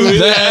do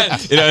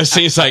that. You know, it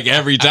seems like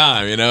every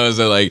time, you know,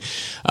 so like,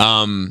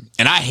 and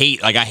I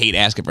hate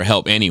asking for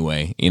help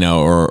anyway, you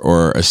know,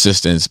 or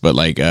assistance, but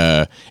like,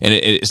 and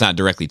it's not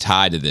directly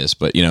tied to this,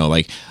 but you know,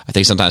 like, I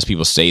think sometimes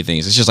people say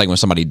things. It's just like when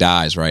somebody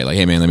dies, right? Like,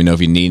 hey man, let me know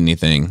if you need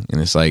anything.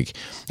 And it's like,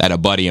 I had a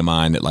buddy of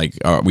mine that like,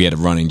 we had a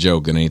running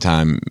joke, and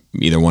anytime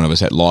either one of us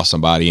had lost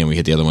somebody and we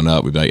hit the other one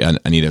up, we'd be like,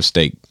 I need a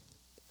steak.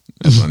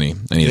 That's what I need.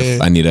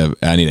 I need an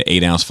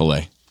 8-ounce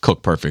fillet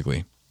cooked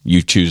perfectly.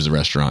 You choose the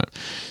restaurant,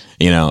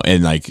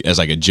 and like as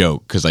like a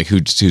joke, because like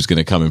who's going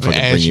to come and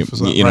fucking bring you?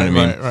 You know what I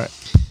mean? Right.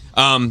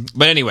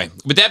 But anyway,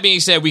 with that being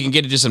said, we can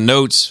get into some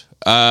notes.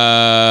 So,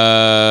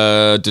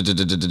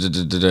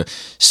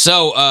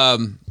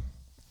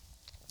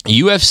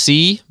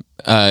 UFC,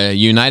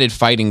 United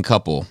Fighting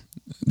Couple.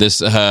 This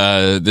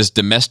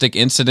domestic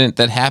incident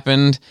that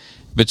happened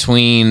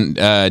between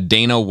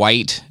Dana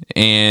White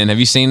and, have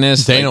you seen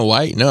this? Dana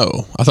White?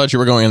 No, I thought you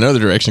were going another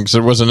direction because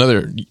there was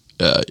another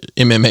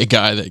MMA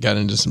guy that got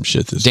into some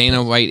shit.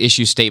 Dana White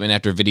issues statement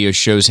after video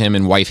shows him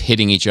and wife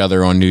hitting each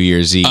other on New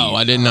Year's Eve. Oh,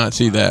 I did not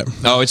see that.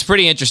 Oh, it's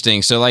pretty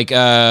interesting. So like,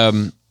 let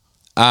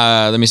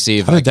me see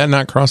if how did that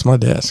not cross my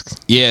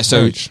desk? Yeah,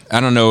 so I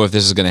don't know if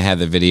this is going to have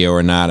the video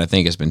or not. I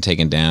think it's been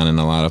taken down in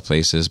a lot of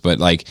places, but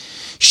like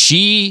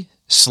she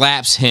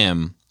slaps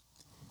him,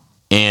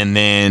 and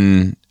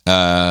then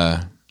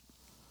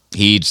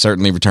he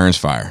certainly returns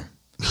fire,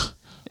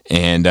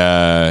 and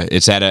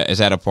it's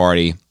at a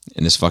party,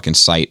 and this fucking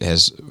site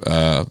has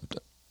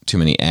too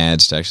many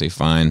ads to actually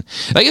find.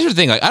 Like, here's the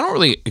thing: like, I don't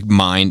really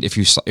mind if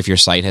your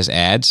site has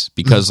ads,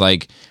 because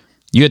like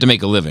you had to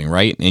make a living,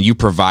 right? And you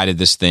provided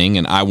this thing,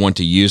 and I want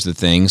to use the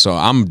thing, so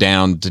I'm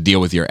down to deal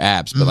with your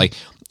apps, but like,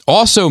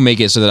 also make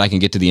it so that I can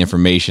get to the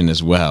information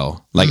as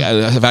well. Like,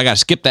 if I got to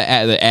skip the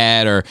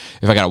ad, or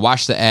if I got to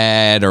watch the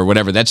ad or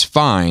whatever, that's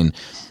fine.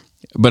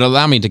 But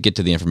allow me to get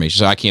to the information.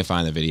 So I can't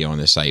find the video on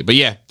this site. But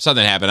yeah,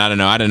 something happened.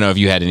 I don't know if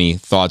you had any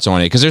thoughts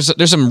on it, because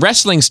there's some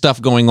wrestling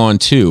stuff going on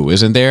too,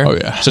 isn't there? Oh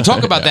yeah. So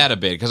talk about that a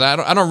bit, because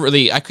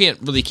I can't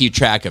really keep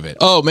track of it.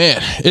 Oh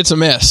man, it's a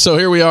mess. So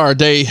here we are,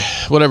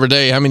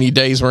 how many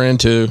days we're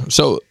into.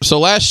 So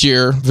last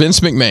year,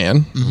 Vince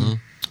McMahon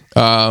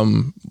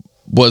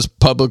was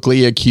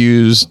publicly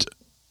accused.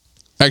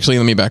 Actually,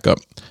 let me back up.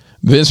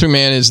 Vince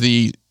McMahon is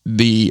the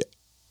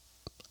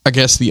I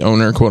guess the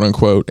owner, quote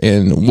unquote,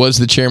 and was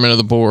the chairman of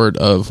the board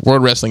of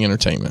World Wrestling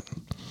Entertainment,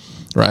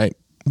 right?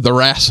 The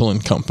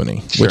wrestling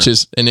company, which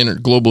is an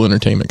global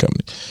entertainment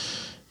company.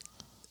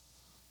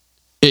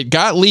 It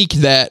got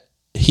leaked that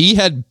he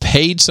had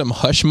paid some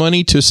hush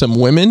money to some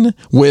women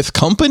with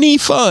company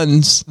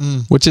funds,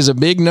 which is a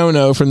big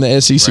no-no from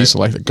the SEC. Right. So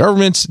like the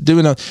government's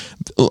doing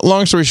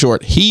long story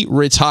short, he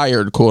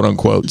retired, quote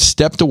unquote,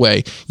 stepped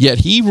away, yet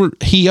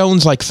he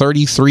owns like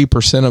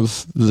 33%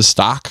 of the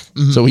stock.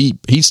 So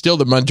he's still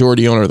the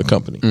majority owner of the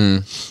company.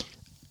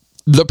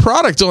 The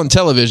product on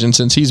television,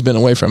 since he's been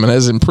away from it,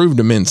 has improved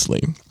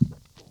immensely.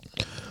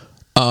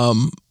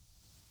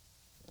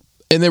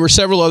 And there were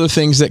several other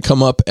things that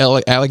come up,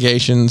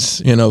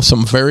 allegations,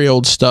 some very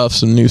old stuff,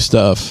 some new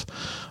stuff.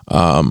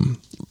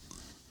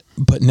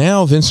 But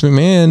now Vince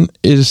McMahon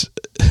is,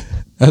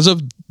 as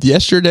of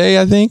yesterday,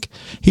 I think,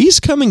 he's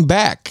coming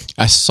back.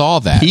 I saw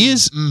that. He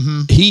is.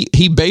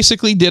 He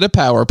basically did a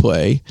power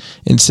play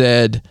and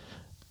said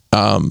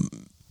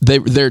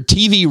their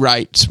TV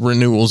rights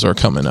renewals are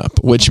coming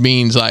up, which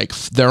means like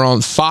they're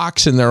on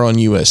Fox and they're on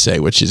USA,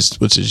 which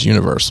is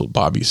Universal,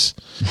 Bobby's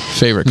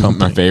favorite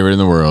company. My favorite in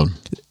the world.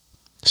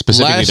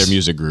 Specifically their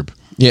music group.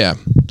 Yeah.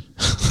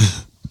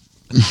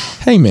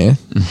 Hey, man.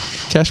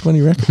 Cash Money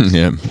Records.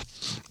 Yeah.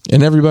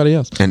 And everybody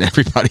else.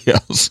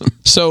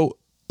 So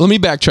let me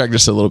backtrack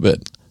just a little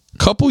bit. A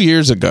couple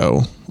years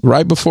ago,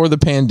 right before the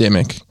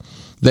pandemic,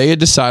 they had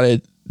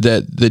decided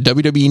that the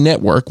WWE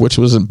Network, which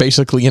was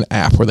basically an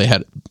app where they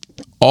had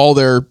all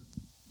their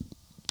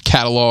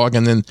catalog,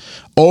 and then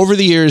over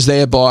the years they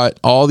had bought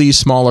all these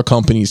smaller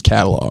companies'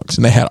 catalogs,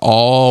 and they had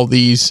all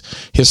these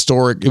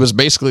historic, it was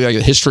basically like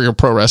the history of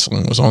pro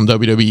wrestling was on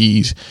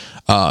WWE's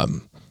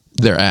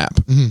their app.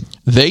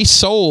 They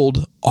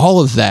sold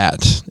all of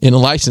that in a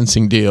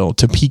licensing deal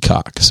to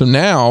Peacock. So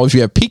now if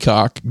you have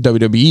Peacock,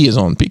 WWE is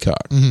on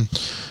Peacock,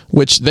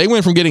 which they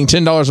went from getting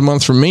 $10 a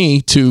month from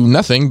me to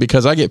nothing,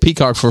 because I get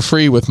Peacock for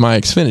free with my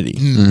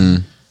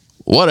Xfinity.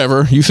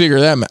 Whatever, you figure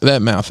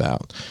that mouth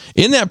out.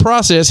 In that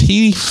process,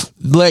 he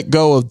let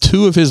go of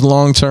 2 of his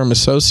long-term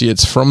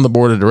associates from the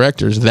board of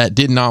directors that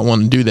did not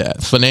want to do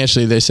that.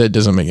 Financially, they said it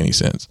doesn't make any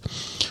sense.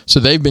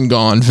 So they've been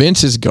gone.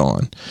 Vince is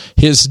gone.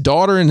 His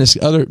daughter and this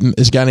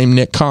guy named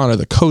Nick Khan are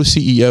the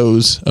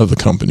co-CEOs of the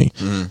company.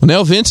 Well,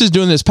 now Vince is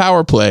doing this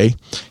power play.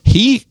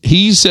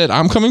 He said,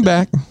 I'm coming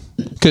back.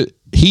 'Cause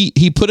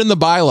he put in the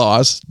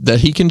bylaws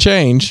that he can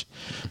change.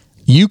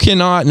 You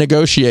cannot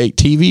negotiate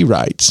TV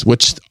rights,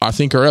 which I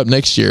think are up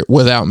next year,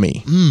 without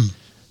me.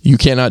 You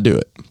cannot do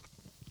it.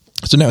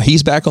 So now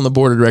he's back on the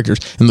board of directors,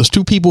 and those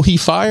 2 people he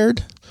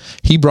fired,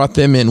 he brought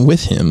them in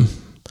with him.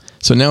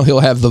 So now he'll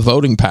have the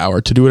voting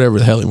power to do whatever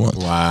the hell he wants.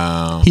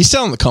 Wow. He's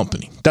selling the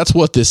company. That's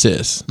what this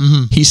is.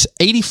 He's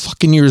 80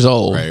 fucking years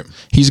old. Right.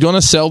 He's going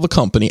to sell the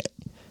company.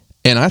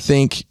 And I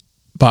think,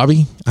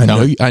 Bobby, I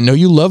know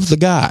you love the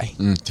guy.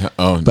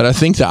 But I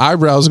think the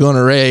eyebrows going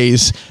to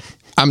raise.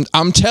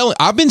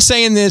 I've been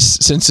saying this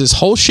since this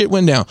whole shit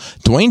went down.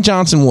 Dwayne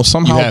Johnson will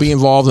somehow be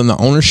involved in the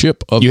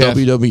ownership of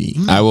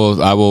WWE.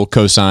 I will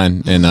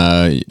co-sign. And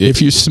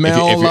if you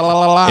smell,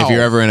 if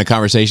you're ever in a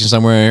conversation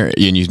somewhere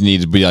and you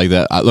need to be like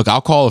that, look,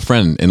 I'll call a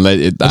friend and let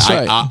it.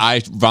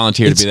 I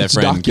volunteer to be that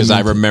friend because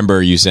I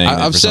remember you saying.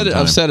 I've said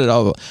it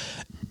all.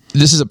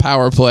 This is a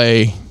power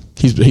play.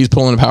 He's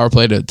pulling a power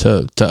play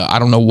to I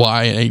don't know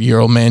why an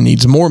 80-year-old man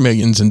needs more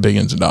millions and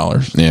billions of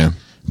dollars. Yeah,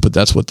 but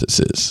that's what this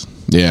is.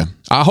 Yeah.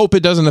 I hope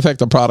it doesn't affect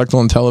the product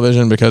on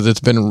television because it's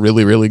been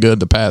really, really good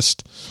the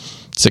past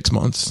 6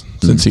 months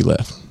since he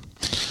left.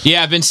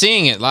 Yeah, I've been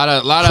seeing it. A lot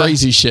of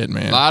crazy shit,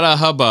 man. A lot of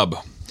hubbub.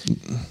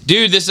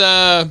 Dude, this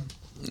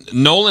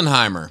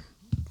Nolanheimer.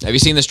 Have you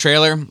seen this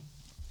trailer?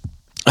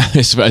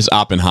 It's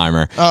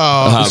Oppenheimer.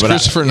 Oh, is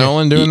Christopher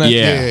Nolan doing that?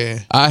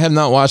 Yeah. I have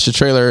not watched the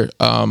trailer,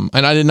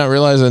 and I did not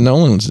realize that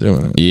Nolan was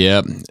doing it.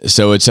 Yep.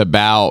 So it's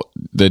about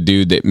the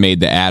dude that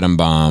made the atom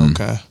bomb.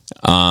 Okay.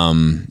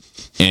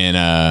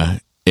 And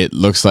it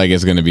looks like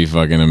it's going to be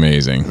fucking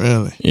amazing.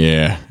 Really?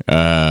 Yeah.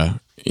 And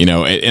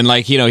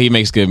like, he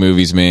makes good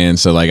movies, man.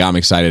 So like, I'm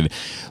excited.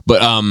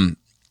 But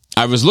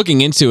I was looking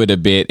into it a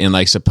bit, and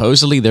like,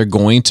 supposedly they're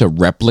going to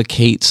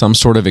replicate some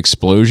sort of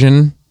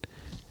explosion.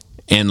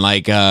 And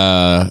like,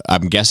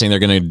 I'm guessing they're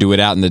going to do it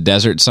out in the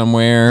desert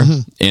somewhere.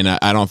 Mm-hmm. And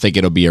I don't think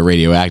it'll be a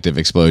radioactive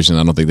explosion.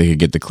 I don't think they could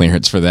get the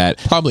clearance for that.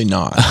 Probably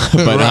not.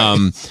 But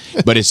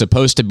but it's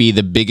supposed to be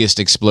the biggest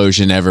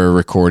explosion ever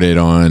recorded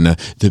on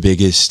the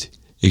biggest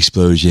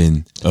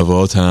explosion of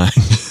all time.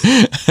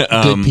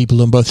 Good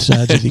people on both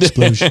sides of the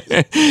explosion.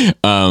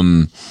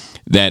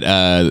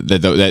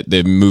 That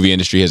the movie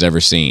industry has ever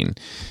seen.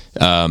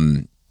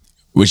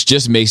 Which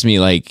just makes me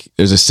like,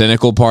 there's a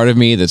cynical part of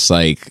me that's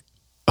like,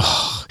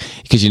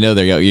 because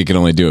you can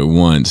only do it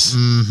once,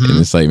 and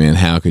it's like, man,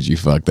 how could you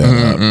fuck that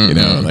up?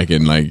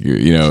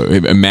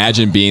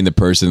 Imagine being the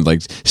person that,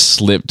 like,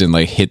 slipped and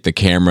like hit the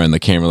camera, and the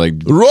camera like,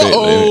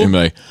 and be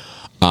like,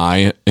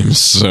 I am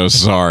so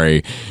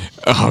sorry.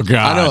 Oh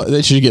God, I know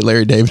they should get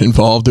Larry David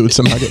involved. It would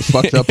somehow get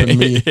fucked up in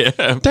me. You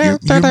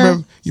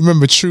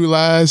remember True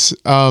Lies?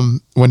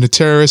 When the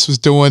terrorist was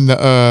doing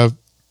the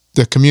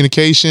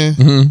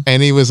communication,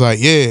 and he was like,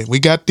 yeah, we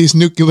got this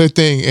nuclear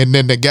thing, and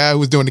then the guy who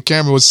was doing the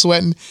camera was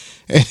sweating,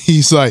 and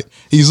he's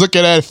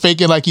looking at it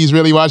faking like he's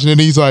really watching it,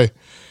 and he's like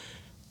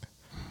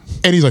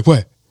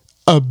what?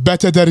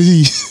 Better that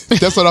is.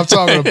 That's what I'm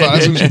talking about.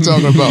 That's what you're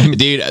talking about.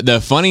 Dude,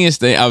 the funniest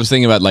thing, I was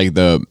thinking about like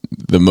the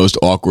most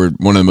awkward,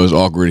 one of the most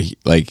awkward,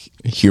 like,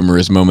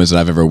 humorous moments that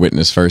I've ever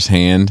witnessed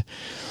firsthand.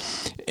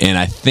 And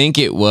I think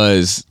we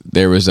were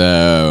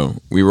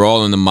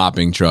all in the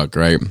mopping truck,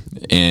 right?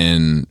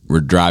 And we're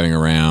driving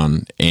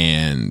around,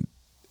 and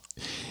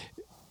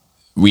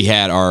we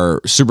had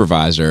our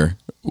supervisor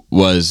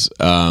was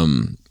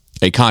a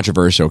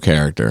controversial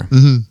character.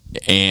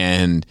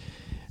 And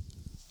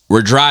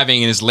we're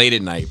driving, and it's late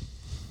at night.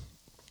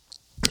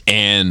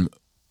 And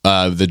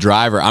the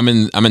driver, I'm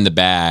in the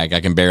back. I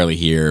can barely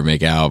hear or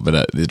make out,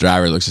 but the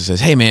driver looks and says,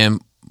 "Hey man,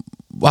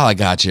 while I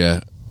got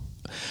you,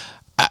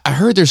 I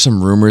heard there's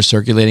some rumors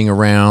circulating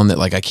around that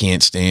like I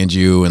can't stand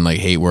you and like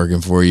hate working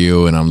for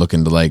you, and I'm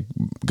looking to like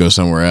go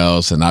somewhere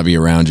else and not be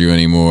around you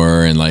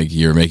anymore, and like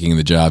you're making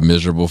the job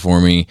miserable for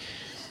me.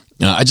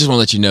 I just want to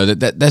let you know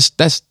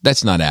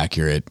that's not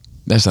accurate.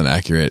 That's not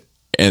accurate."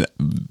 And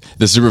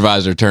the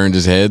supervisor turned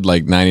his head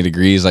like 90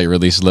 degrees, like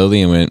really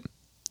slowly, and went,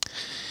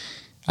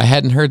 "I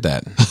hadn't heard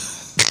that."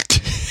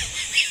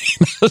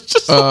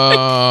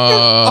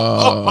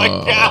 Oh my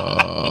God.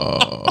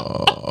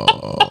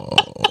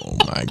 Oh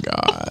my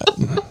God.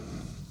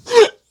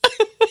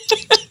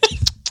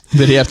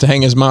 Did he have to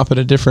hang his mop at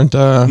a different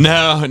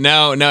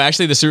No,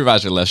 actually the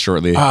supervisor left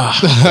shortly. And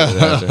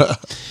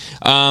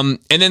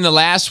then the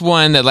last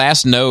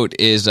note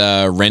is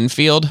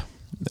Renfield.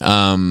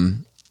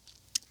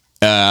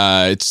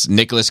 It's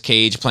Nicolas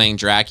Cage playing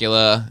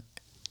Dracula,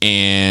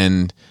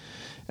 and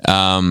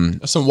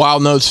some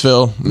wild notes,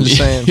 Phil. I'm just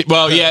saying.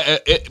 Well, yeah,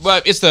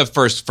 it's the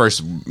first.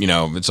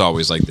 It's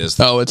always like this.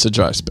 Oh, it's a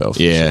dry spell.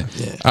 Yeah.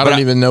 Sure. I don't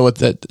even know what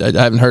that. I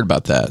haven't heard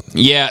about that.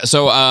 Yeah.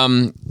 So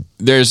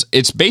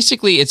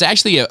it's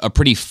actually a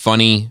pretty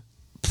funny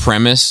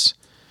premise.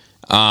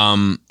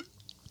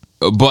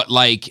 But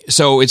like,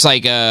 so it's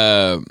like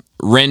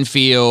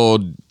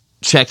Renfield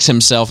checks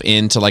himself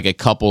into like a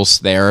couples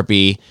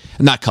therapy,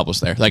 not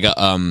couples therapy, like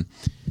a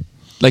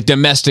like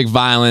domestic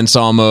violence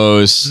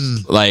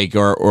almost, like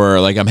or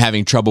like I'm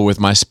having trouble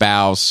with my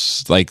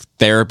spouse, like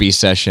therapy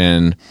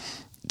session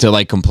to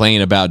like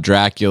complain about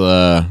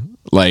Dracula,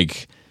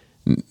 like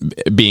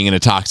being in a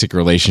toxic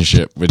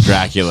relationship with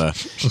Dracula.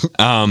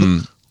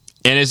 And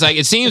it's like,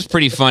 it seems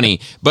pretty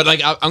funny, but like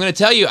I'm going to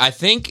tell you, I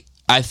think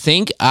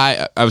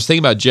I was thinking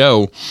about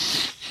Joe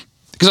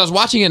because I was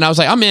watching it and I was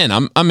like, I'm in.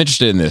 I'm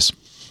interested in this.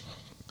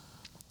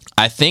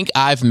 I think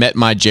I've met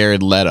my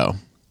Jared Leto.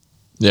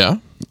 Yeah.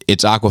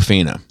 It's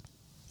Awkwafina.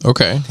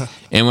 Okay.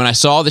 And when I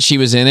saw that she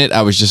was in it,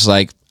 I was just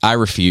like, I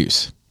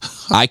refuse.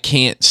 I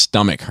can't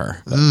stomach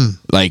her.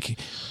 Like,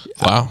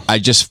 Wow. I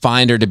just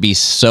find her to be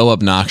so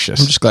obnoxious.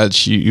 I'm just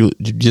glad you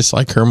just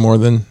like her more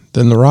than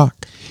The Rock.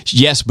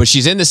 Yes, but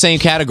she's in the same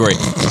category.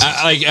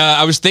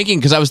 I was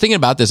thinking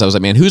about this. I was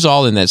like, man, who's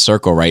all in that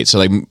circle, right? So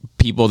like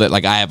people that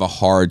like I have a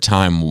hard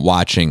time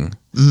watching.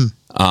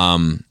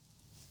 The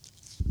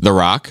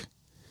Rock,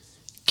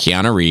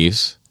 Keanu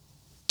Reeves,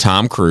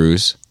 Tom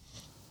Cruise.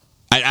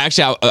 I'm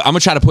gonna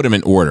try to put them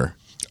in order.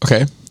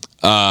 Okay.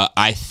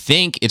 I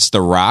think it's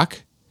The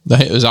Rock.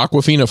 Is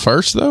Aquafina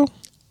first though?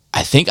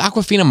 I think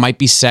Aquafina might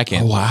be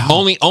second. Oh, wow.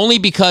 Only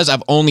because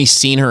I've only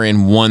seen her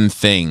in one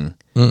thing.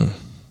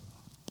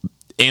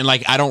 And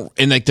like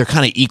they're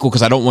kind of equal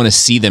because I don't want to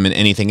see them in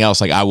anything else.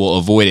 Like I will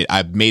avoid it.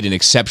 I've made an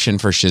exception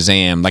for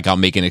Shazam. Like I'll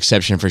make an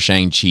exception for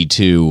Shang-Chi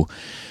too.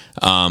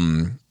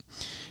 And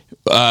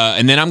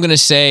then I'm gonna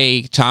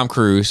say Tom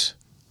Cruise.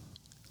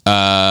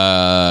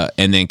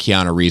 And then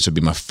Keanu Reeves would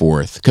be my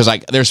fourth because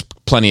like there's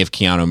plenty of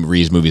Keanu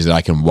Reeves movies that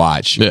I can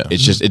watch. Yeah.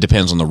 It's just it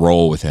depends on the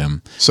role with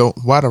him. So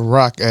why The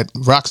Rock at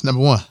Rock's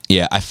number one?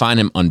 Yeah, I find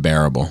him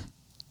unbearable.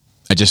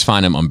 I just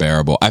find him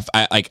unbearable.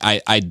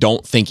 I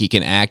don't think he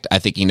can act. I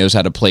think he knows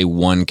how to play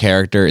one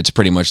character. It's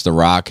pretty much The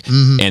Rock,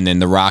 and then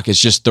The Rock is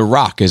just The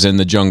Rock is in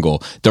the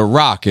jungle. The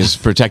Rock is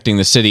protecting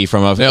the city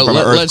from an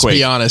earthquake. Let's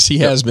be honest. He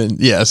has been,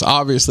 yes,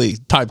 obviously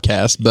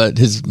typecast, but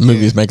his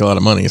movies make a lot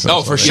of money. So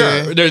Oh, for sure.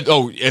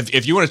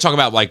 If you want to talk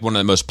about like one of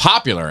the most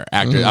popular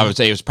actors, I would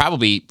say it was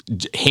probably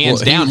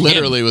hands down. He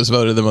literally was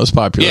voted the most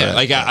popular. Yeah,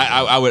 like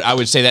I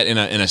would say that in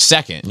a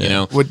second. You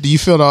know, What do you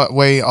feel that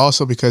way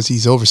also because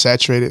he's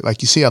oversaturated?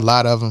 Like you see a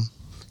lot of them.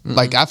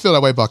 Like I feel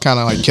that way about kind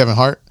of like Kevin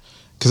Hart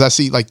because I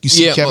see like you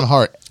see Kevin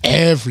Hart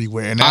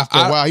everywhere, and after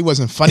a while he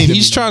wasn't funny.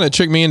 He's trying to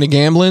trick me into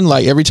gambling.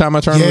 Like every time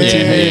I turn on the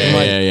TV, I'm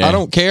like, I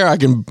don't care. I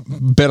can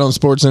bet on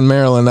sports in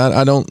Maryland.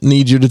 I don't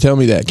need you to tell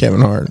me that, Kevin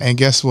Hart. And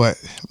guess what?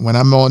 When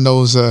I'm on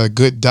those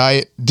good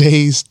diet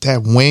days,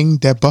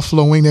 that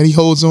buffalo wing that he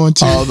holds on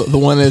to, The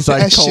one that's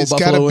like that cold shit's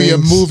buffalo gotta be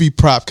wings. a movie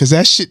prop because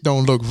that shit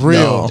don't look real.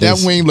 No, that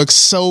it's- wing looks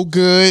so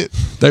good.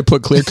 They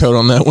put clear coat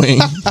on that wing.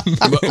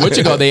 what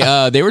you call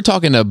they were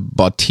talking to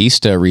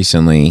Bautista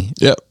recently.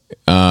 Yep.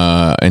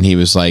 And he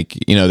was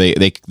like, you know,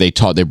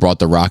 they brought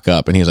The Rock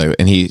up, and he was like,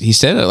 and he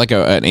said it like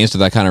an answer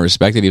that I kind of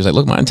respected. He was like,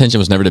 look, my intention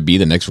was never to be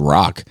the next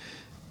Rock.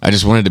 I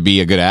just wanted to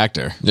be a good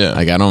actor. Yeah.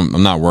 Like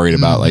I'm not worried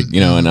about like, you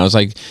know, and I was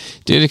like,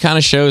 dude, it kind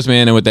of shows,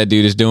 man, and what that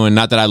dude is doing.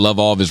 Not that I love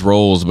all of his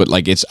roles, but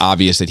like it's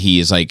obvious that he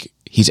is like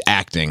he's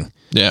acting.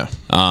 Yeah.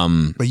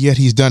 But yet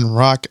he's done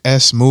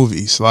Rock-esque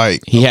movies.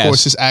 Like He of has.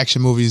 course his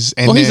action movies.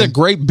 And Well, he's then, a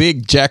great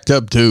big jacked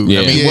up dude. Yeah.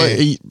 I mean,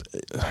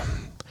 Yeah.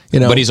 you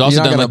know, But he's also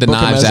you're not done like the gonna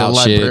book him Knives as a Out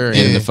shit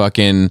librarian. and the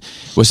fucking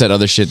what's that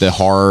other shit, the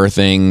horror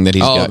thing that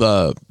he's got.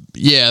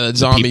 the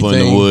zombie people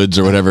thing. in the woods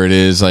or whatever it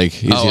is. Like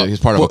he's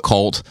part of a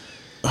cult.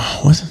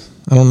 What?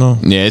 I don't know.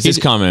 Yeah, it's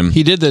coming.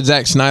 He did the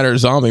Zack Snyder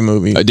zombie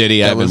movie. Did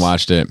he? I That haven't was-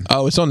 watched it.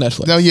 Oh, it's on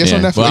Netflix. no, yeah, it's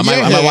on Netflix. Well, I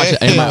might watch it.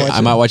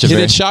 I might watch it. And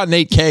Very, it's shot in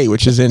 8K,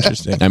 which is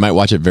interesting. I might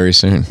watch it very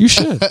soon. You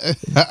should.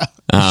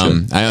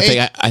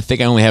 I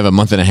think I only have a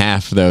month and a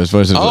half though.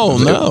 Supposed to. Oh,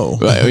 no.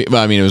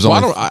 Well, I mean, it was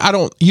Well, only. I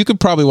don't. You could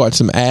probably watch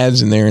some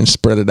ads in there and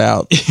spread it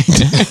out.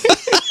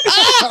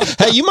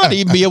 Hey, you might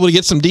even be able to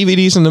get some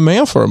DVDs in the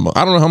mail for a month.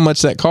 I don't know how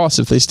much that costs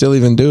if they still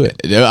even do it.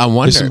 I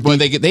wonder. some- Well,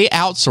 they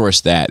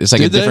outsource that. It's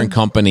like Did a different they?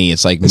 company.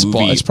 It's like It's,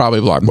 movie. it's probably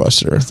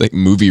Blockbuster. It's like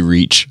Movie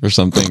Reach or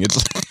something. It's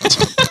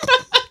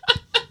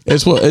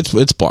It's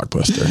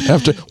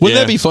Blockbuster. Wouldn't Yeah.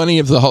 that be funny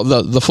if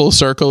the full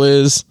circle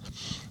is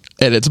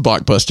and it's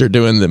Blockbuster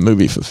doing the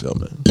movie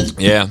fulfillment?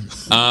 yeah.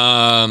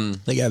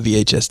 They got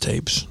VHS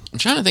tapes. I'm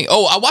trying to think.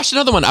 Oh, I watched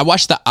another one. I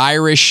watched the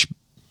Irish.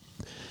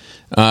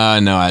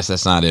 No,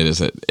 that's not it.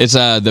 Is it? It's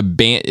the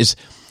band is.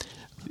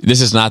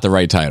 This is not the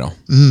right title.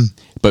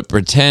 But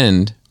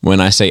pretend when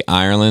I say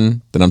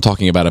Ireland that I'm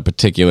talking about a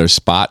particular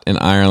spot in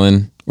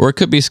Ireland, or it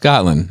could be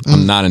Scotland.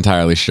 I'm not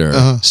entirely sure.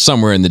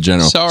 Somewhere in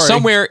the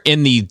somewhere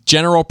in the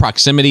general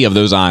proximity of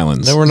those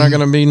islands. Then we're not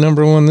going to be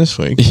number one this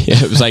week. Yeah,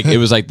 it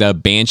was like the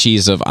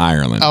Banshees of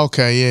Ireland.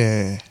 Okay,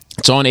 yeah.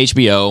 It's on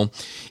HBO.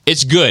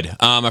 It's good.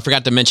 I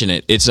forgot to mention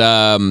it. It's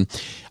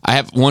I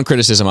have one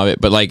criticism of it,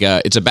 but like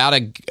it's about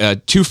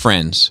two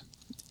friends,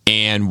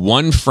 and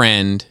one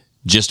friend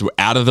just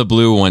out of the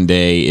blue one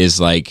day is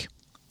like,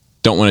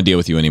 don't want to deal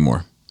with you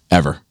anymore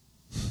ever,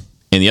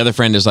 and the other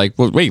friend is like,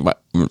 well, wait,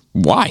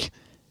 why?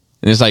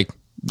 And it's like,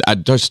 I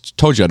just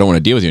told you I don't want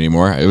to deal with you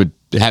anymore. I would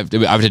have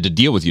to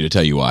deal with you to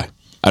tell you why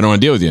I don't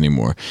want to deal with you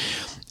anymore.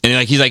 And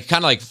like he's like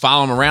kind of like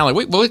following him around,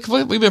 like, wait,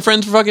 we've been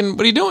friends for fucking.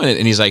 What are you doing?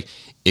 And he's like,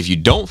 if you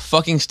don't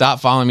fucking stop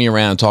following me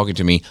around and talking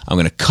to me, I'm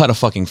going to cut a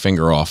fucking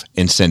finger off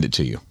and send it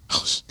to you.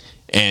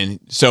 And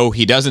so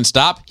he doesn't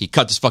stop. He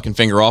cuts his fucking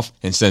finger off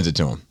and sends it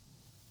to him.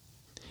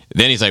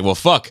 Then he's like, well,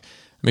 fuck.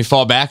 Let me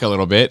fall back a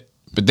little bit.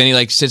 But then he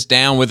like sits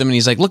down with him and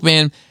he's like, look,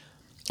 man,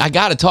 I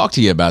got to talk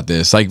to you about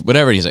this. Like,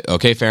 whatever. And he's like,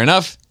 okay, fair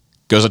enough.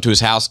 Goes up to his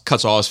house,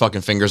 cuts all his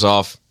fucking fingers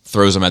off,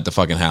 throws them at the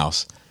fucking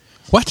house.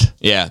 What?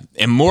 Yeah,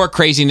 and more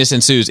craziness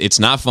ensues. It's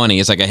not funny.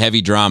 It's like a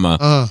heavy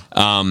drama,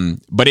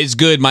 but it's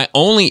good. My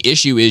only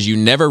issue is you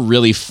never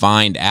really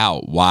find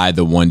out why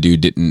the one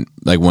dude didn't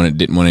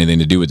want anything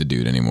to do with the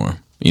dude anymore.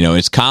 You know,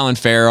 it's Colin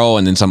Farrell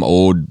and then some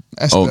old.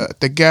 That's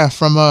the guy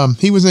from.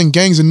 He was in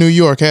Gangs of New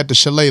York. Had the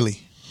shillelagh.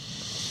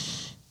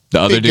 The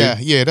other Big dude guy.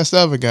 Yeah, that's the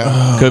other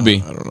guy. could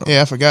be,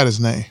 Yeah, I forgot his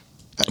name.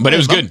 but it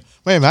was good.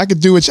 Wait a minute, I could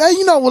do it. Hey,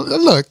 you know what?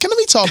 Look, let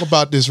me talk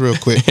about this real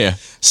quick. Yeah.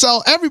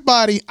 So,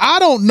 everybody, I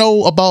don't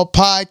know about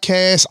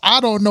podcasts.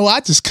 I don't know.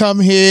 I just come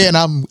here and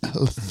I'm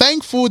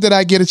thankful that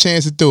I get a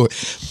chance to do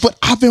it. But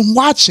I've been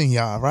watching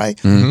y'all, right?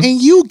 Mm-hmm.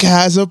 And you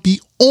guys will be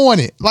on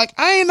it. Like,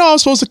 I ain't know I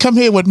was supposed to come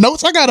here with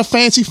notes. I got a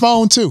fancy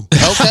phone too.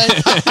 Okay.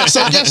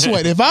 So guess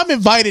what? If I'm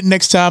invited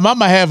next time, I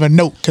might have a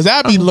note because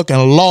I'd be looking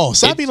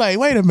lost. I'd be like,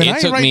 wait a minute. I It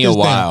ain't took write me this a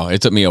while. down.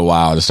 It took me a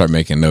while to start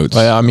making notes.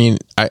 Well, I mean,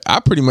 I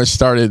pretty much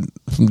started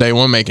from day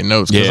one making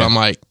notes because Yeah. I'm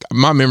like,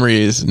 my memory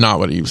is not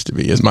what it used to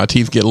be. As my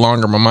teeth get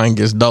longer, my mind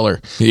gets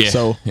duller. Yeah,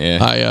 So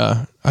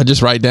yeah. I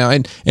just write down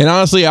and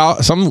honestly,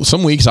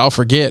 some weeks I'll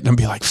forget and I'll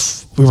be like,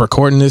 we're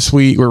recording this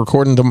week. We're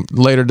recording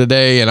later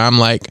today, and I'm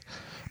like,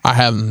 I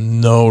have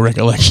no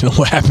recollection of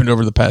what happened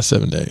over the past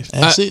 7 days.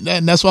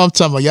 And that's what I'm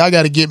talking about. Y'all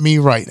got to get me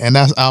right. And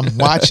I'm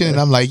watching and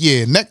I'm like,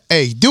 yeah,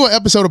 hey, do an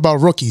episode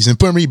about rookies and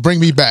bring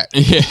me back.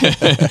 Yeah.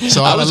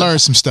 So I learned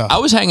some stuff. I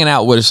was hanging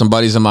out with some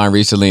buddies of mine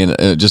recently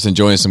and just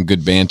enjoying some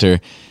good banter.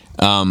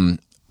 And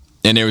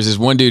there was this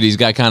one dude. He's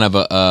got kind of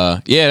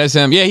a yeah, that's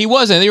him. Yeah, he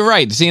wasn't. You're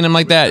right. Seeing him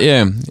like that,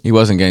 yeah, he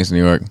wasn't Gangs of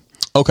New York.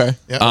 Okay.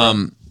 Yeah,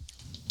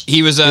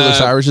 He was. He looks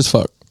Irish as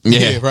fuck.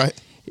 yeah, right.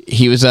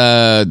 He was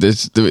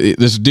this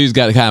dude's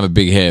got kind of a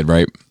big head,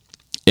 right?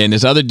 And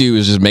this other dude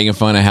was just making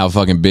fun of how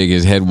fucking big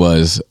his head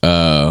was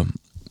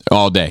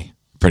all day,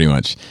 pretty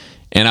much.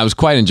 And I was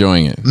quite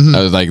enjoying it.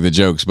 I was like the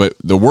jokes, but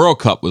the World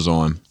Cup was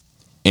on,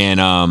 and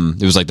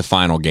it was like the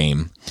final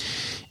game,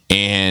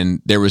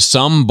 and there was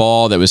some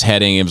ball that was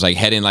heading. It was like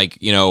heading like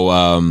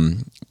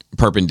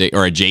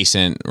perpendicular or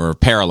adjacent or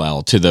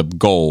parallel to the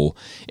goal,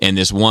 and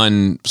this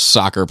one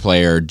soccer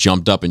player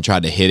jumped up and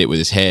tried to hit it with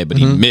his head, but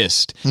he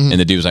missed, and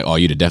the dude was like, oh,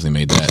 you'd have definitely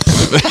made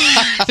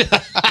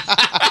that.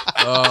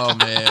 Oh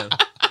man.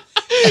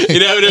 You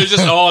know, it was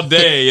just all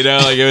day, you know,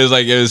 like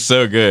it was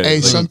so good. Hey,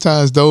 Like,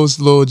 sometimes those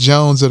little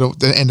Jones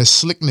and the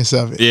slickness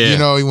of it. Yeah. You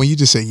know, when you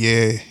just say,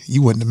 yeah,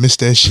 you wouldn't have missed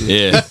that shit.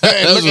 yeah.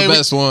 Those are the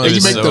best ones. And you It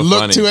was make so the look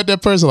funny. too at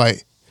that person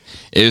like,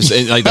 It was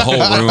like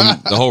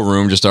the whole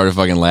room just started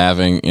fucking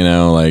laughing, you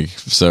know, like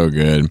so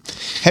good.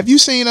 have you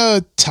seen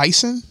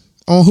Tyson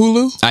on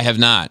Hulu? I have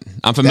not.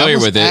 I'm familiar that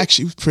was with it.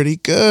 actually pretty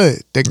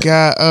good. The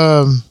guy,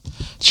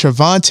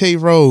 Trevante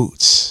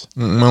Rhodes. I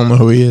don't know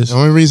who he is. The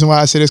only reason why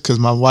I say this because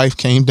my wife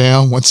came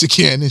down once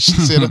again and she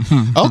said,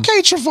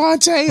 okay,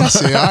 Trevante. I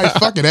said, all right,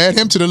 fucking add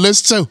him to the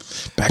list too.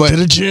 Back to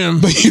the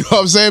gym. But you know what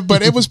I'm saying?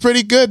 But it was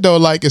pretty good though.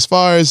 Like as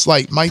far as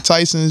like Mike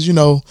Tyson's, you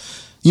know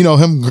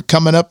him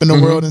coming up in the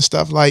world and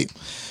stuff. Like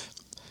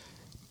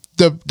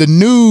the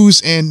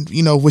news and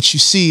you know what you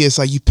see is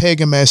like you peg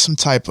him as some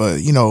type of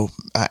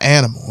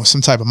animal or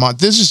some type of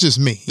monster. This is just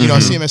me. You know, I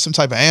see him as some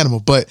type of animal,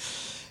 but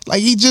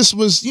like he just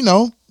was. You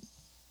know,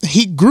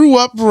 he grew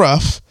up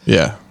rough.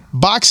 Yeah.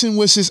 Boxing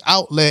was his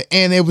outlet,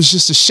 and it was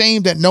just a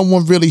shame that no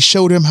one really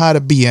showed him how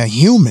to be a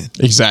human.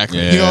 Exactly.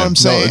 Yeah. You know what I'm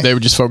saying? No, they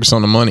would just focus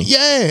on the money.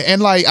 Yeah,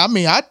 and like I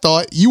mean, I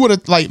thought you would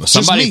have like just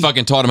Somebody me.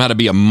 fucking taught him how to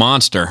be a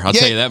monster. I'll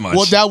tell you that much.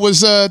 Well, that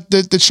was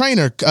the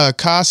trainer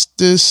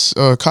Costas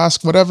or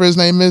whatever his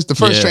name is, the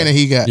first Yeah. trainer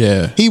he got.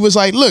 Yeah. He was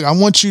like, "Look, I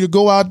want you to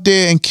go out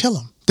there and kill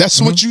him.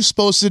 That's what you're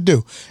supposed to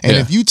do. And Yeah.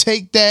 if you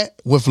take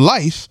that with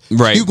life,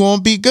 Right. you're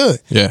gonna be good."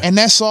 Yeah. And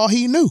that's all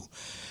he knew.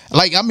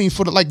 Like I mean,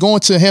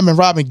 going to him and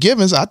Robin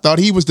Givens, I thought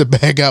he was the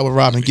bad guy with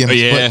Robin Givens.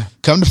 Yeah. But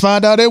come to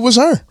find out, it was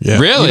her. Yeah.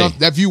 Really? You know,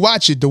 if you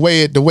watch it, the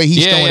way he's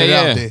Yeah, throwing yeah, it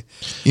yeah. out there,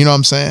 you know what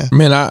I'm saying?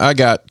 Man, I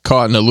got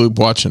caught in the loop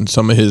watching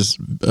some of his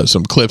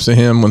some clips of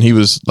him when he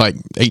was like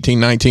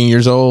 18, 19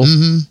 years old.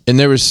 And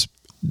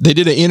they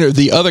did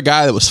the other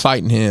guy that was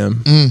fighting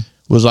him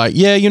was like,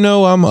 yeah,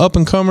 I'm up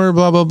and comer,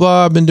 blah, blah,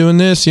 blah. I've been doing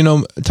this.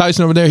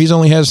 Tyson over there, he's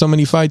only had so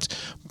many fights.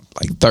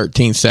 Like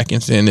 13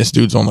 seconds in, this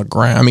dude's on the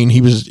ground. I mean,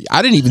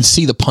 I didn't even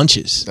see the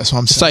punches. That's what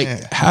I'm it's saying.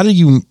 like, how do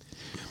you,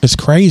 it's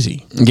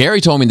crazy.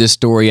 Gary told me this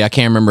story. I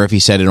can't remember if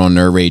he said it on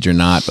Nerve Rage or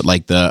not, but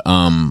like the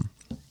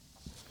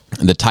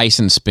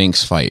Tyson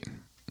Spinks fight.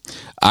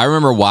 I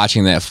remember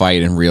watching that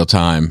fight in real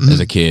time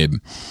as a kid,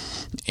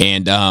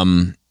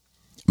 and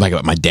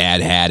like my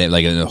dad had it.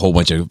 Like a whole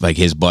bunch of like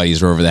his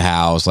buddies were over the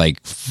house,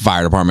 like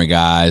fire department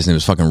guys, and it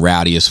was fucking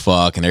rowdy as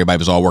fuck, and everybody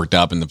was all worked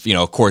up. And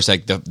of course,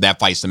 like that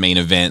fight's the main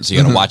event, so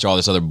you got to watch all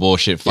this other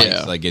bullshit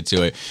fights to like get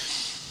to it.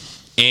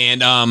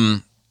 And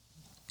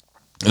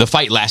the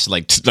fight lasted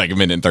like a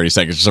minute and 30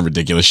 seconds or some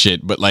ridiculous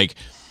shit. But like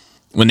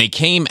when they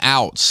came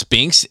out,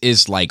 Spinks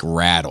is like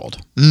rattled.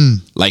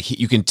 Like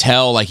you can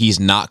tell like he's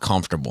not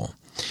comfortable.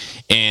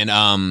 And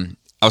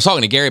I was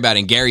talking to Gary about it,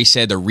 and Gary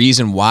said the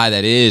reason why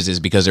that is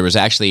because there was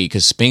actually,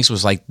 because Spinks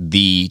was like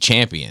the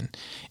champion.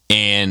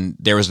 And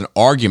there was an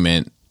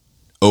argument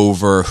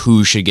over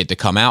who should get to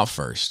come out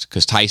first,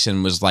 because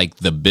Tyson was like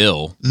the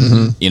Bill,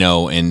 you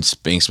know, and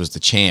Spinks was the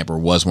champ, or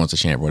was once the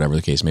champ, or whatever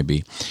the case may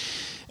be.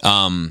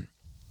 And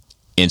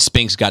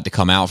Spinks got to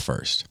come out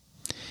first,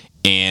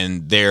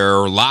 and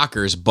their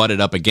lockers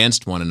butted up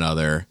against one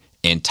another.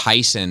 And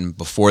Tyson,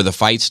 before the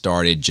fight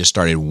started, just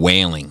started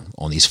wailing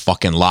on these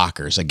fucking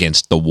lockers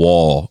against the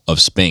wall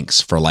of Spinks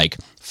for like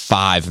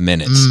 5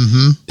 minutes.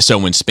 So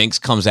when Spinks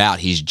comes out,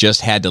 he's just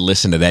had to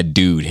listen to that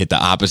dude hit the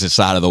opposite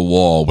side of the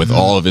wall with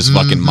all of his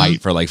fucking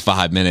might for like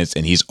 5 minutes,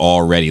 and he's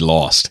already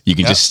lost. You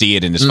can just see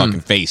it in his fucking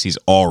face. He's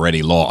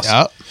already lost.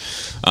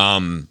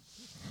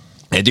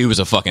 That dude was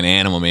a fucking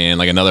animal, man.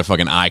 Like another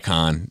fucking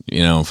icon,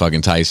 you know,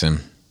 fucking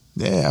Tyson.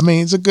 Yeah, I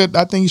mean, it's a good.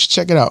 I think you should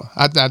check it out.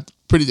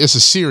 It's a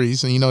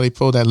series, and you know they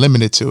pulled that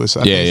limited to it,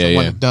 so I think it's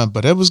one and done.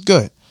 But it was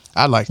good.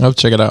 I like it. I'll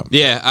check it out.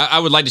 Yeah, I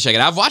would like to check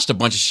it out. I've watched a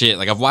bunch of shit.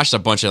 Like I've watched a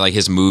bunch of like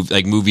his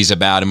movies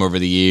about him over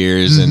the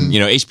years, and you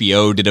know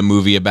HBO did a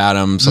movie about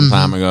him some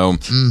time ago.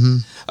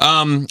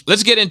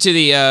 Let's get into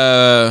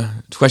the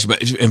question.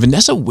 But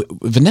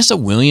Vanessa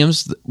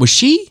Williams, was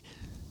she?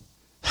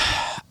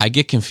 I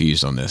get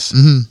confused on this.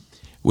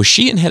 Was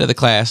she in Head of the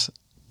Class?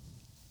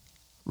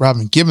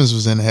 Robin Gibbons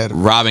was in the head.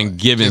 Robin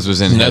Gibbons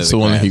was in. That's the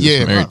one that he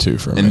was married to,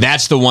 and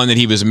that's the one that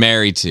he was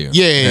married to.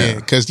 Yeah,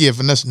 because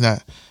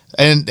Vanessa,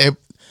 and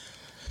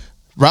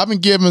Robin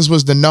Gibbons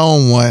was the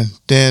known one.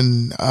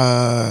 Then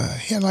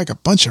he had like a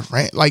bunch of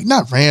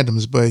not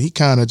randoms, but he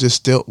kind of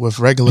just dealt with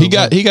regular. He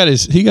got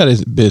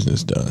his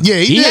business done. Yeah,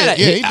 he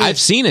did. I've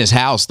seen his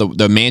house,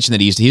 the mansion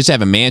that he used to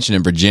have a mansion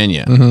in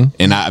Virginia,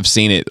 and I've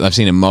seen it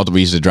multiple.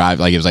 He used to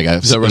drive like it was like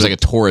a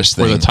tourist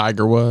thing. Where the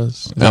tiger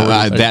was. I'm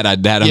not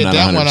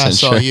 100%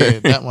 sure. Yeah,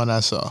 that one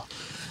I saw.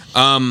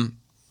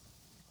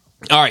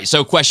 All right,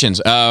 so questions.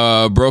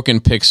 Broken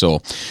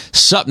Pixel.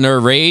 Sup,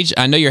 Nerd Rage.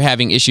 I know you're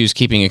having issues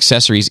keeping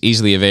accessories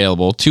easily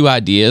available. 2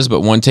 ideas,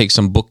 but one takes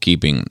some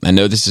bookkeeping. I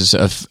know this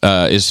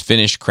is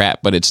finished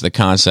crap, but it's the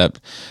concept.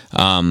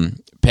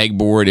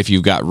 Pegboard if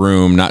you've got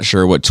room. Not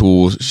sure what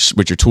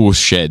your tool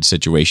shed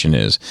situation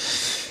is.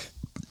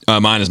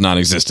 Mine is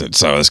non-existent,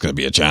 so it's going to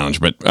be a challenge.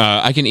 But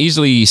I can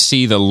easily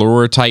see the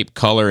lure type,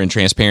 color, and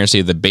transparency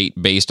of the bait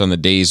based on the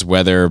day's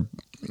weather.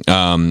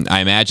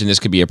 I imagine this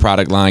could be a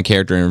product line,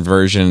 character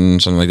inversion,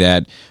 something like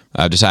that.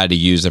 I've decided to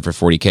use them for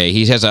 $40K.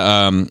 He has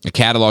a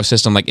catalog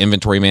system like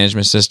inventory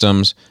management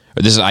systems.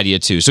 This is idea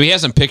 2. So he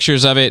has some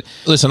pictures of it.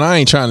 Listen, I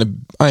ain't trying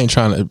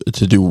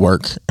to do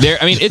work. There,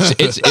 I mean,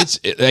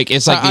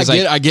 it's like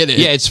I get it.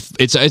 Yeah,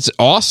 it's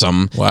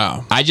awesome.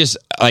 Wow. I just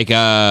like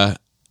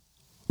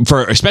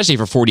especially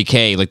for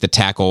 $40K, like the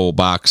tackle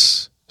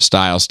box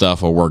style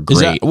stuff will work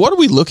great. What are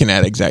we looking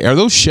at exactly? Are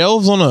those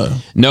shelves on a?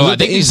 No, I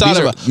think these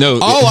are no.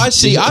 Oh, I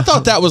see. I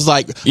thought that was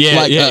like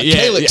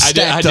Calyx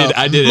stacked up.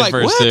 I did it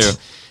first too.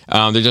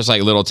 They're just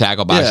like little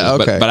tackle boxes, Yeah,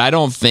 okay. but I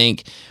don't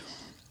think,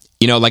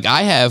 you know, like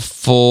I have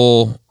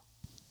full,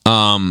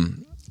 my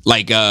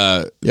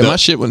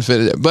shit wouldn't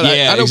fit it. But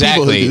I know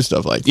people who do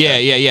stuff like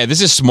that. Yeah.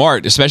 This is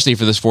smart, especially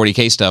for this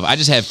 $40K stuff. I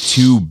just have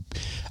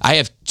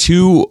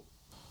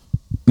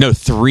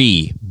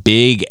 3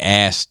 big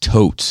ass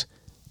totes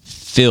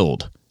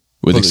filled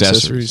with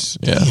accessories.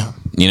 Yeah.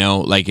 You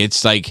know, like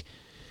it's a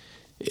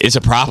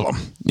problem.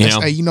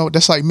 You know,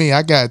 that's like me.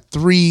 I got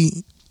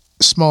 3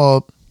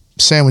 small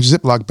sandwich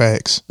Ziploc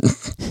bags.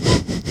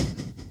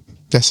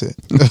 That's it.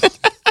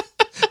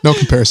 No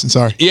comparison.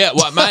 Sorry. Yeah,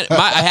 well,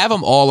 I have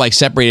them all like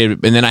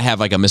separated, and then I have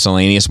like a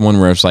miscellaneous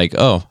one where it's like,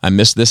 oh, I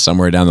missed this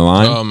somewhere down the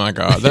line. Oh my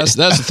god, that's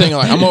the thing.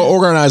 Like, I'm gonna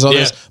organize all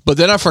this, but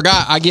then I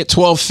forgot I get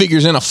 12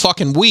 figures in a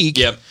fucking week.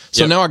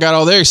 So now I got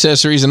all their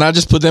accessories, and I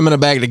just put them in a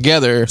bag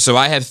together. So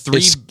I have 3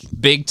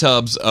 big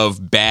tubs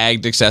of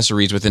bagged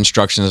accessories with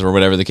instructions or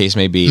whatever the case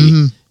may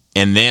be,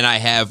 and then I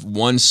have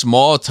 1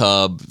 small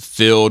tub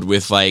filled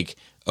with like,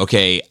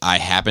 okay, I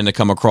happen to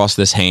come across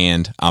this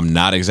hand. I'm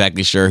not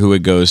exactly sure who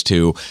it goes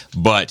to,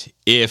 but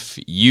if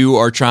you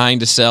are trying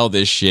to sell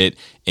this shit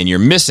and you're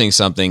missing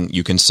something,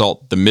 you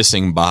consult the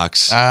missing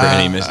box for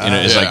any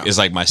it's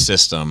like my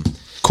system.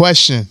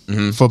 Question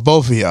for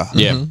both of y'all.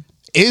 Yeah.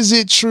 Is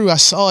it true? I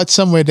saw it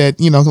somewhere that,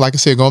 you know, like I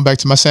said, going back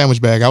to my sandwich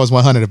bag, I was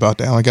 100 about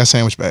that. I only got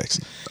sandwich bags.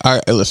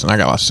 Listen, I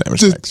got lots of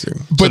sandwich bags too.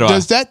 But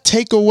does that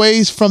take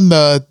away from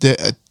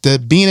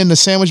the being in the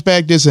sandwich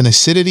bag? There's an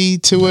acidity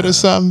to it or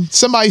something?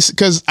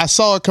 Because I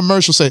saw a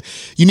commercial say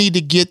you need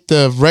to get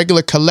the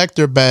regular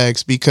collector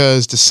bags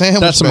because the sandwich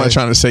That's somebody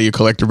trying to say you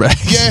collector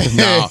bags. Yeah.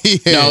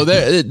 No,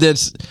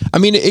 that's, I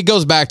mean, it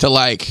goes back to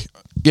like,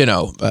 you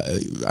know,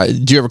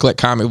 did you ever collect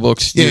comic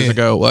books years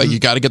ago? Well, you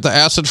got to get the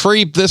acid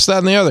free, this, that,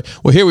 and the other.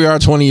 Well, here we are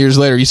 20 years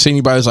later. You see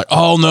anybody who's like,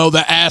 oh no,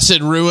 the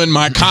acid ruined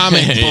my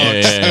comic books.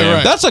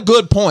 Right. That's a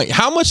good point.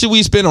 How much did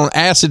we spend on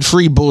acid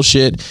free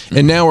bullshit?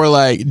 And now we're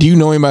like, do you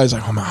know anybody who's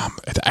like, oh mom,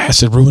 the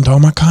acid ruined all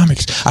my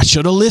comics. I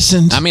should have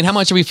listened. I mean, how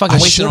much are we fucking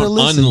wasting on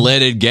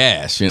unleaded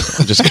gas? You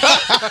know, just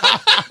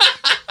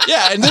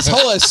yeah, and this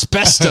whole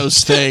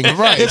asbestos thing,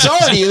 right? It's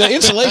already, the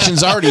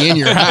insulation's already in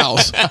your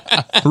house,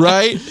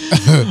 right?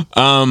 So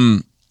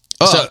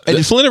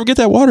did Flynn ever get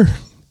that water?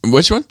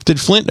 Which one? Did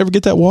Flint ever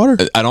get that water?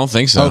 I don't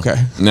think so. Okay.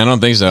 I don't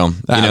think so.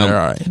 They're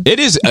all right. It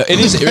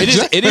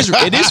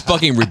is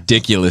fucking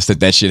ridiculous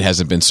that shit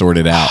hasn't been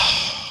sorted out.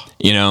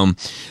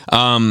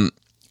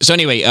 So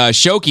anyway,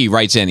 Shoki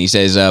writes in. He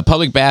says,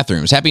 public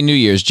bathrooms. Happy New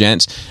Year's,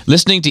 gents.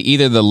 Listening to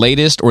either the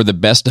latest or the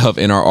best of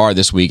NRR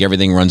this week.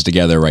 Everything runs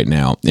together right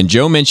now. And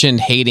Joe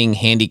mentioned hating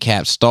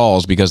handicapped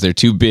stalls because they're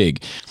too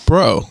big.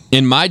 Bro.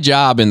 In my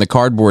job in the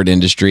cardboard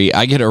industry,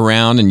 I get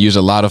around and use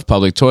a lot of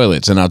public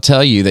toilets. And I'll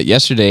tell you that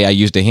yesterday I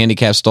used a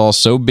handicapped stall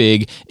so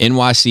big,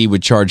 NYC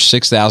would charge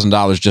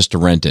 $6,000 just to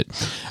rent it.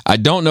 I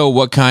don't know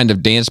what kind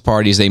of dance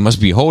parties they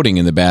must be holding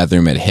in the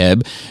bathroom at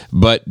Heb,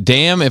 but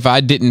damn if I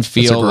didn't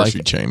feel like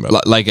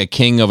a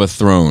king of a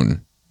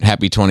throne.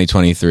 Happy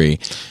 2023.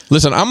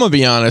 Listen, I'm going to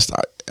be honest.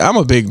 I'm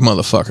a big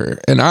motherfucker,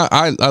 and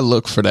I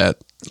look for that.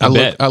 I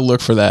look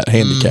for that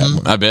handicap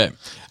one. I bet.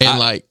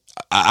 And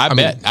I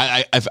bet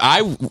if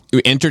I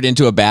entered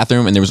into a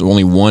bathroom and there was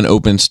only one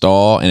open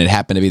stall and it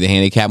happened to be the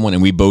handicap one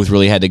and we both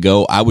really had to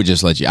go, I would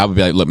just let you. I would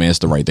be like, look, man, it's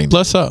the right thing.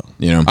 Bless up.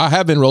 I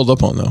have been rolled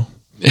up on though.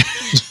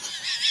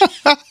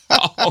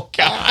 Oh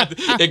God,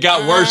 it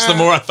got worse the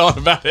more I thought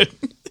about it.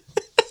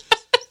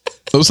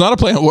 So it's not a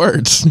play on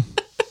words.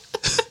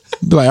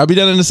 Be like, I'll be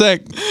done in a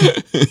sec.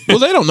 Well,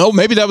 they don't know.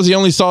 Maybe that was the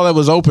only stall that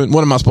was open.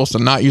 What am I supposed to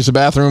not use the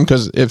bathroom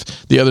because if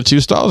the other two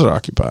stalls are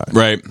occupied?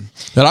 Right.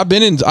 But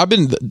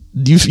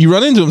you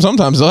run into them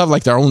sometimes. They'll have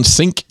like their own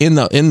sink in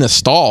the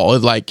stall.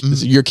 It's like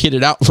you're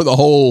kitted out for the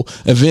whole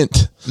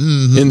event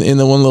in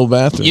the one little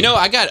bathroom.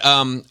 I got.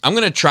 I'm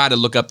gonna try to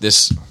look up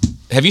this.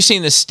 Have you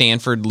seen this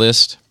Stanford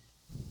list?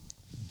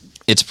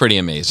 It's pretty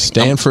amazing.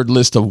 Stanford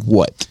list of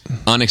what?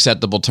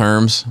 Unacceptable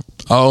terms.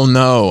 Oh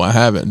no, I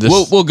haven't.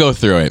 We'll go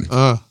through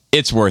it.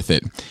 It's worth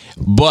it.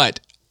 But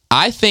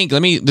I think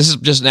this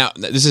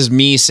is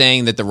me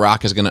saying that The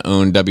Rock is going to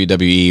own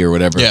WWE or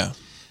whatever. Yeah.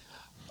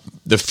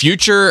 The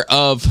future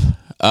of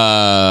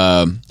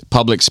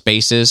public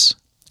spaces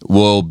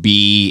will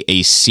be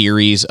a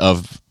series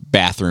of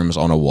bathrooms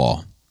on a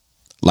wall.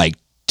 Like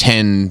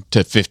 10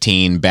 to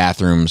 15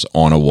 bathrooms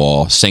on a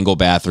wall, single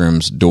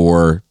bathrooms,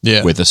 door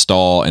with a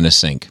stall and a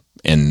sink.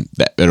 And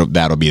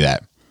that'll be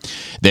that.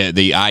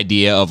 The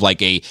idea of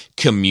like a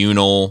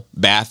communal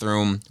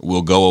bathroom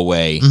will go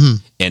away,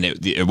 and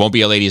it won't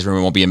be a ladies' room,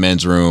 it won't be a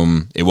men's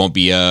room, it won't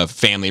be a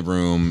family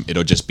room.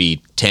 It'll just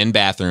be 10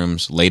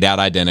 bathrooms laid out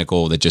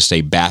identical that just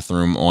say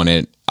bathroom on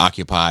it,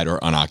 occupied or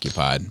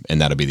unoccupied, and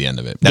that'll be the end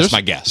of it. That's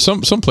my guess.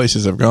 Some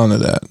places have gone to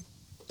that.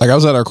 Like I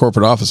was at our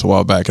corporate office a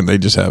while back, and they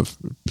just have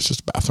it's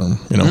just a bathroom.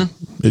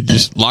 They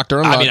just locked or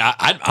unlocked. I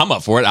mean, I'm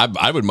up for it.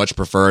 I would much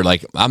prefer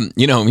like when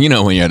you're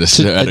at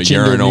a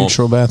urinal,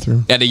 neutral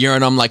bathroom. At a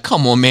urinal, I'm like,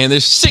 come on, man.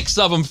 There's 6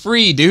 of them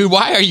free, dude.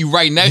 Why are you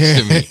right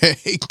next to me?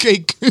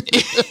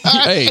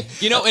 Hey,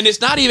 and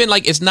it's not even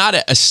like it's not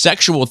a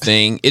sexual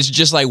thing. It's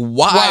just like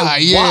why?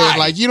 Yeah,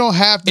 like you don't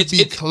have to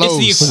be close.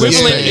 It's the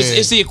equivalent.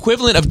 It's the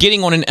equivalent of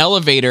getting on an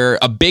elevator,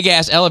 a big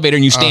ass elevator,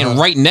 and you stand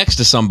right next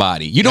to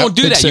somebody. You don't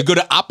do that. You go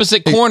to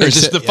opposite corners.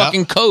 It's the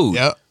fucking code.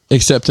 Yep.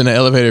 Except in an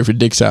elevator, if your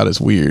dick's out, it's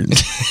weird.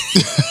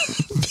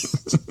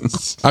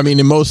 I mean,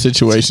 in most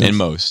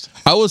situations.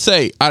 I would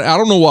say, I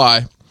don't know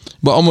why,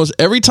 but almost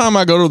every time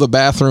I go to the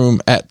bathroom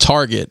at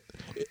Target,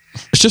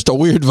 it's just a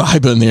weird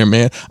vibe in there,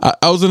 man.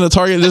 I was in the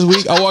Target this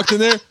week. I walked in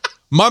there.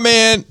 My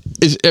man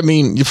is,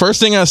 the first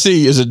thing I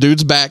see is a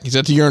dude's back. He's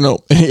at the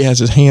urinal and he has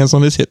his hands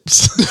on his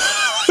hips.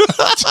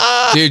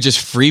 Dude, just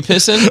free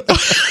pissing?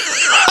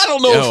 I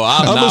don't know. No,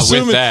 I'm not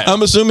assuming, with that.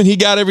 I'm assuming he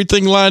got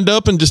everything lined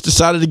up and just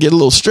decided to get a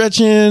little stretch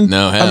in.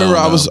 No, hell I remember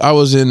no. I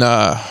was in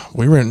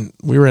we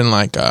were in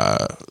like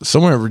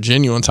somewhere in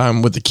Virginia one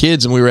time with the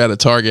kids, and we were at a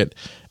Target,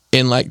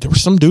 and like there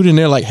was some dude in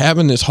there like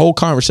having this whole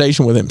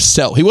conversation with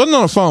himself. He wasn't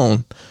on a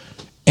phone.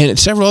 And at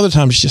several other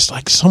times, just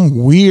like some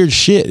weird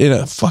shit in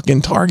a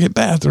fucking Target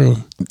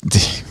bathroom.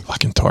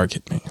 Fucking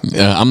Target, man.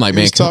 I'm like,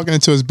 man. He's talking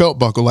into his belt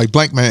buckle like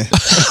Blank Man.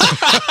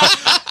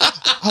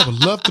 I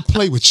would love to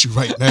play with you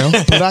right now,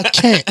 but I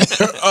can't.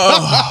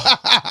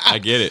 I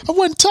get it. I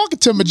wasn't talking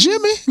to my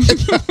Jimmy.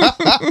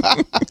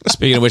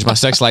 Speaking of which, my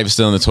sex life is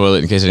still in the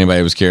toilet in case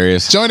anybody was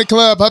curious. Join the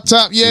club, up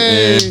top,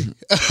 yay. Yeah.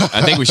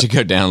 I think we should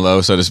go down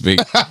low, so to speak.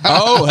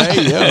 Oh,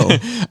 hey, yo.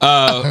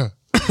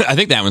 I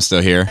think that one's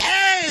still here.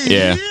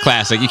 Yeah,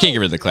 classic. You can't get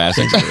rid of the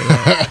classics.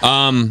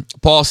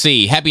 Paul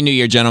C. Happy New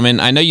Year,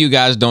 gentlemen. I know you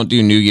guys don't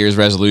do New Year's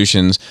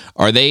resolutions.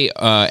 Are they,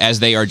 as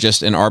they are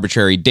just an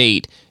arbitrary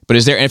date? But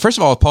is there, and first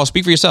of all, Paul,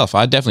 speak for yourself.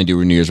 I definitely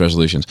do New Year's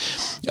resolutions.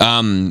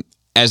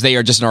 As they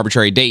are just an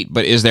arbitrary date,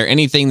 but is there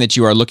anything that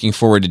you are looking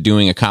forward to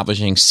doing,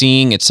 accomplishing,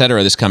 seeing,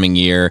 etc. this coming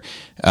year?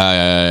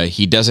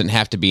 He doesn't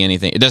have to be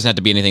anything. It doesn't have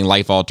to be anything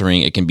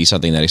life-altering. It can be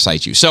something that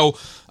excites you. So,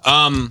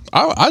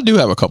 I do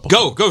have a couple.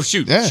 Go,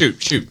 shoot.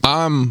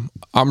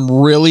 I'm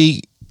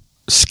really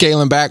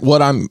scaling back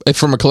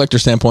from a collector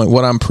standpoint,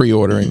 what I'm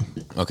pre-ordering.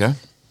 Okay.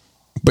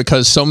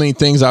 Because so many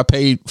things I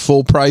paid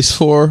full price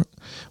for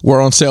were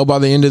on sale by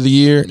the end of the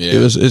year. Yeah.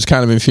 It's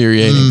kind of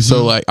infuriating. Mm-hmm.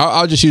 So like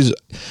I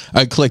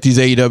collect these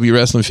AEW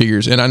wrestling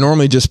figures, and I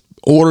normally just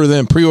order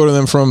them, pre-order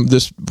them from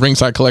this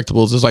Ringside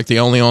Collectibles. Is like the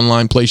only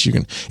online place you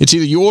can. It's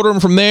either you order them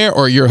from there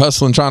or you're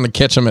hustling trying to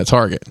catch them at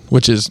Target,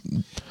 which is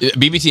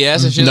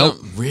BBTS and shit. Nope.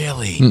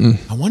 Really?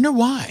 I wonder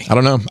why. I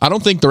don't know. I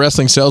don't think the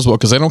wrestling sells well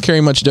because they don't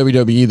carry much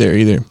WWE there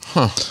either.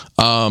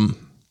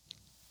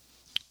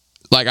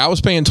 Like I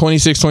was paying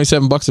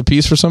 $26-27 a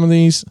piece for some of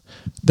these.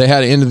 They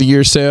had an end of the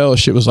year sale.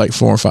 Shit was like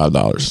 $4 or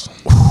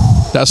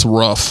 $5. That's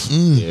rough.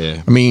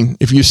 Yeah. I mean,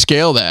 if you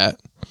scale that,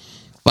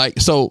 like,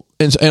 so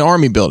in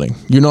army building,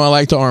 I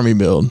like to army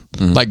build,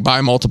 like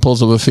buy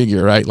multiples of a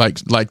figure, right? Like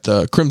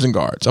the Crimson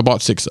Guards. I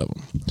bought 6 of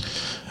them.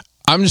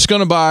 I'm just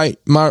gonna buy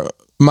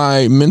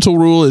my mental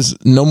rule is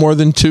no more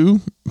than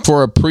 2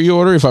 for a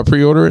pre-order if I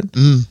pre-order it,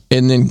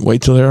 and then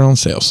wait till they're on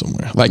sale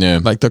somewhere.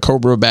 Like the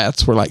Cobra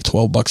bats were like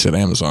 $12 at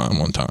Amazon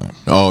one time.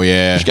 Oh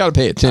yeah, you just got to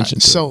pay attention.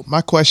 To so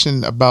my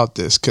question about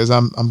this, because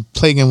I'm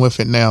playing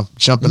with it now,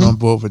 jumping on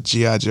board with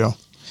G.I. Joe.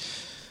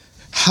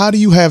 How do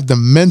you have the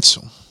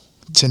mental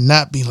to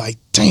not be like,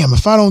 damn,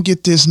 if I don't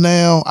get this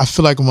now, I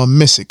feel like I'm gonna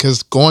miss it?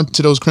 Because going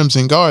to those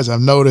Crimson Guards,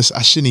 I've noticed,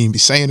 I shouldn't even be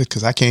saying it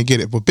because I can't get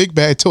it, but Big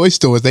Bad Toy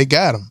Stores, they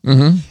got them.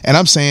 And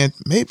I'm saying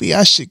maybe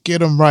I should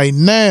get them right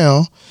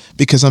now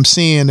because I'm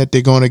seeing that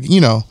they're going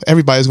to,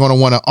 everybody's going to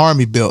want an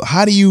army build.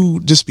 How do you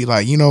just be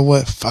like, you know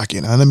what, fuck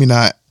it, let me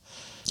not?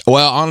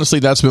 Well, honestly,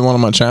 that's been one of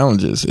my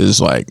challenges.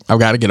 Is like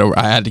I had to get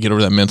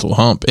over that mental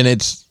hump, and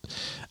it's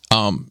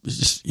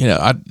just,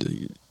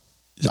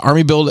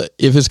 army build,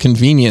 if it's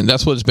convenient,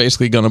 that's what it's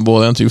basically going to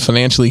boil down to.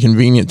 Financially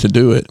convenient to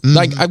do it.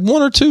 Like 1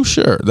 or 2,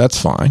 sure, that's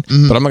fine.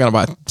 But I'm not going to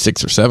buy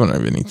 6 or 7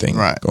 of anything.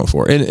 Right. Going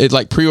for it. And it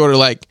like pre-order,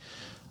 like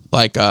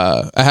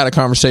I had a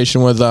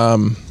conversation with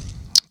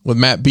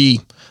Matt B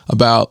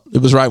about, it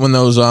was right when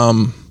those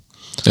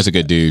that's a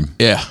good dude.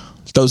 Yeah,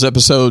 those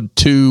episode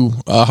 2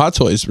 Hot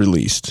Toys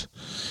released,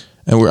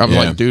 and I'm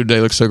like, dude, they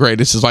look so great.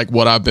 This is like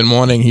what I've been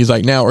wanting. He's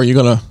like, now, are you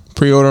going to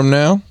pre-order them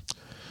now?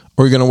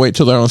 Or are you going to wait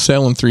till they're on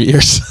sale in 3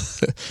 years?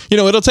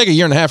 It'll take 1.5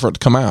 years for it to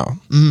come out.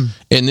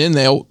 And then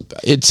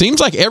it seems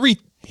like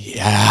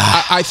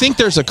I think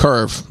there's a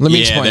curve. Let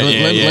me explain.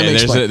 Let me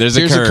explain. There's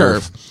Here's a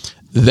curve.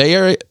 They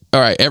are, all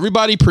right,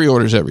 everybody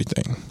pre-orders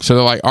everything. So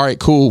they're like, all right,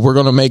 cool, we're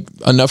going to make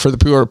enough for the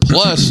pre-order.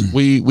 Plus,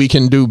 we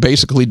can do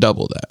basically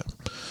double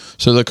that.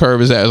 So the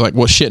curve is that. It's like,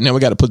 well, shit, now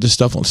we got to put this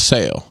stuff on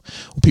sale.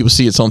 When people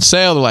see it's on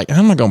sale, they're like,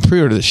 I'm not going to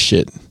pre-order this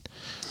shit.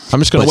 I'm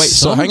just going to wait.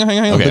 So hang on.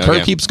 Okay, the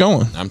curve keeps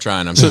going. I'm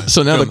trying.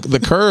 So now the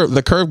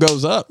curve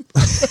goes up.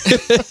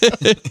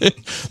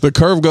 The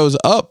curve goes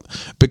up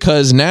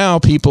because now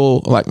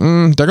people are like,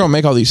 they're going to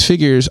make all these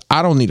figures.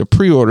 I don't need to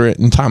pre-order it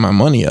and tie my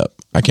money up.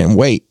 I can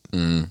wait.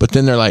 But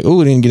then they're like, oh,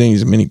 we didn't get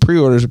as many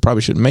pre-orders. We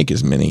probably shouldn't make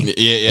as many.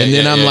 And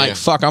then I'm like,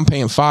 fuck, I'm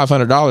paying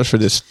 $500 for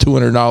this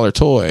 $200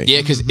 toy.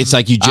 Yeah, because it's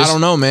like you just, I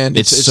don't know, man.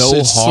 It's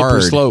so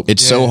hard. Slope.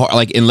 It's so hard.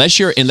 Like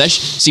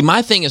see,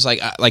 my thing is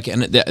like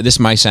and this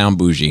might sound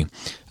bougie.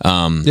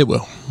 It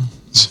will.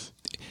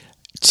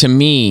 To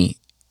me,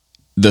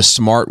 the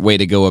smart way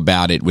to go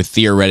about it would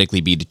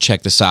theoretically be to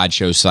check the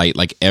Sideshow site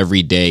like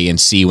every day and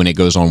see when it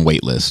goes on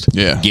waitlist.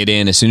 Yeah. Get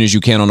in as soon as you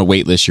can on a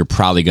waitlist, you're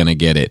probably going to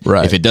get it.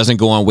 Right. If it doesn't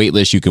go on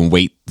waitlist, you can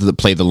wait to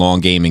play the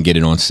long game and get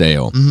it on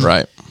sale.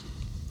 Right.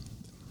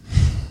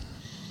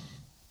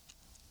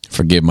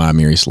 Forgive my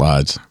Amiri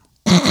slides.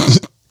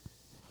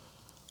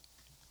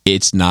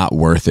 It's not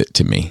worth it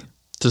to me.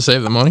 To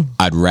save the money?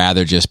 I'd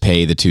rather just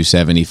pay the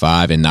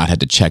 $275 and not have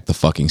to check the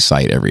fucking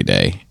site every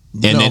day.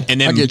 And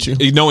then I get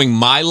you. Knowing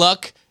my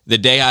luck, the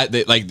day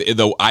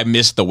I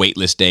missed the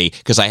waitlist day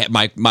because I had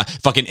my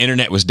fucking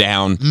internet was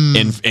down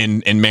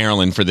in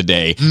Maryland for the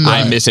day.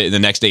 I miss it, and the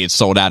next day it's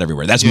sold out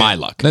everywhere. That's my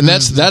luck. And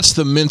that's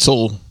the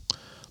mental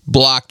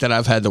block that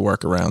I've had to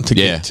work around to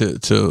get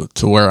to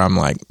where I'm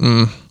like,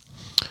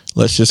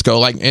 let's just go.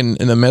 Like in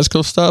the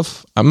Mezco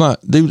stuff, I'm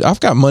not, dude. I've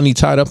got money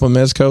tied up on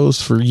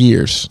Mezcos for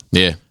years.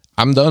 Yeah,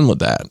 I'm done with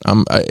that.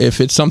 If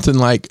it's something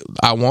like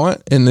I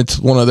want, and it's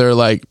one of their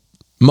like.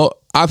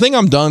 I think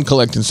I'm done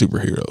collecting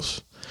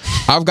superheroes.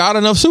 I've got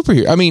enough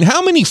superheroes. I mean,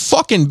 how many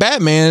fucking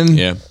Batman,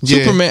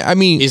 Superman? I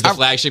mean, he's the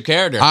flagship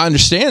character. I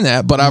understand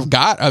that, but I've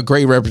got a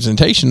great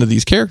representation of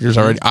these characters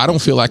already. I don't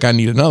feel like I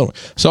need another one.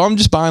 So I'm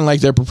just buying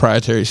like their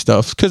proprietary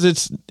stuff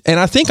because and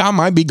I think I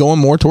might be going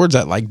more towards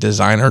that like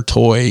designer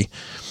toy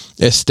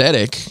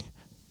aesthetic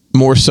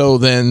more so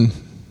than,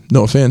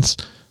 no offense,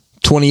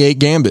 28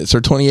 Gambits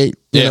or 28,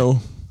 you know.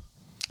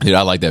 Dude,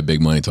 I like that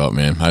big money talk,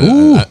 man.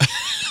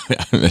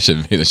 That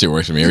shit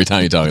works for me. Every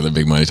time you talk the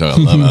big money talk,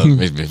 I love it. It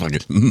makes me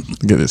fucking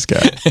look at this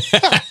guy.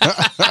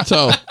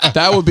 So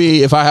that would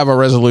be if I have a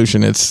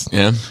resolution. It's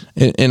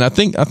and I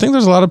think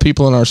there's a lot of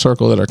people in our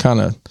circle that are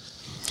kind of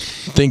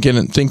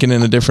thinking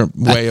in a different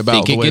way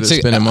about the way they're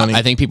spending money.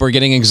 I think people are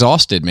getting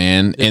exhausted,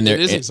 man, and it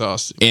is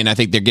exhausted. And I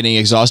think they're getting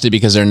exhausted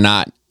because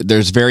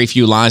there's very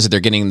few lines that they're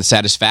getting the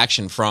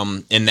satisfaction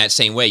from in that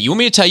same way. You want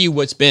me to tell you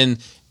what's been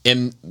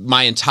in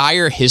my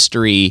entire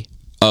history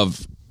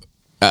of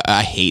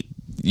I hate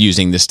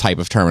using this type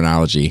of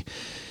terminology,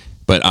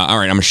 but all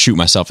right, I'm gonna shoot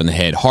myself in the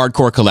head.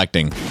 Hardcore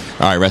collecting. All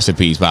right, rest in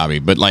peace, Bobby.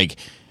 But like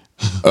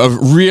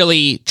of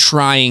really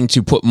trying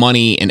to put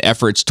money and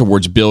efforts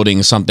towards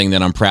building something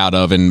that I'm proud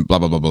of and blah,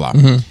 blah, blah, blah.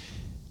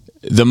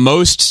 The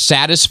most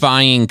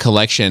satisfying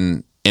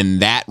collection in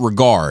that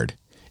regard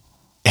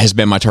has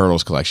been my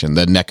Turtles collection,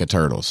 the NECA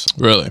Turtles.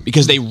 Really?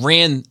 Because they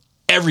ran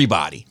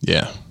everybody.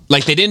 Yeah.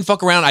 Like, they didn't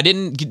fuck around. I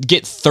didn't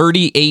get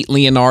 38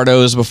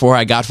 Leonardos before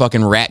I got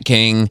fucking Rat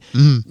King.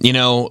 You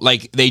know,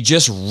 like, they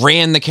just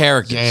ran the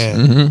characters.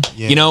 Yeah.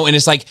 You know, and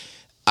it's like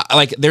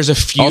there's a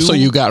few. Also,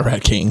 you got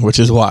Rat King, which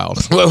is wild.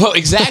 Well,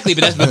 exactly,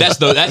 but that's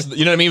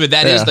you know what I mean. But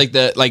that is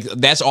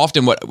that's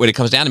often what it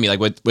comes down to me. Like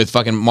with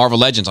fucking Marvel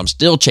Legends, I'm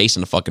still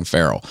chasing a fucking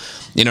Feral.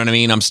 You know what I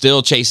mean? I'm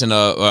still chasing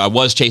I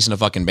was chasing a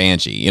fucking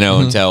Banshee. You know,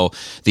 until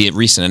the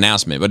recent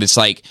announcement. But it's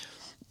like,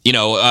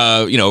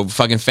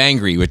 fucking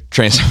Fangry with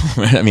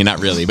Transformers. I mean, not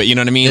really, but you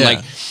know what I mean. Yeah.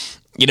 Like,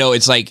 you know,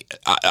 it's like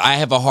I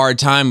have a hard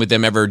time with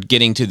them ever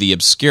getting to the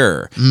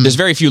obscure. There's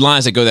very few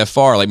lines that go that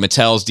far. Like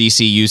Mattel's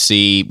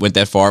DCUC went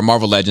that far.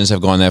 Marvel Legends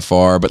have gone that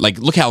far. But like,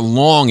 look how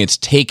long it's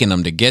taken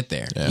them to get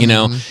there. You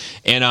know,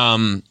 and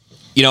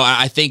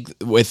I think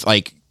with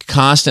like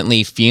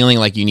constantly feeling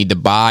like you need to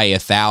buy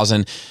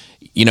 1,000.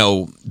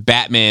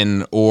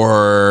 Batman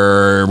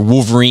or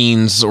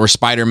Wolverines or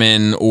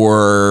Spider-Man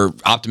or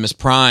Optimus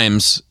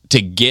Primes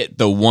to get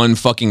the one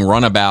fucking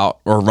runabout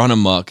or run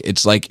amok.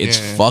 It's like, it's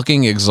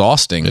fucking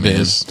exhausting. It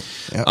is.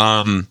 Yep.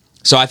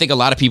 So I think a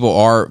lot of people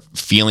are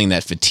feeling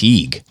that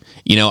fatigue.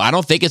 I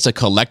don't think it's a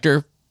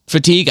collector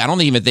fatigue. I don't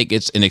even think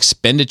it's an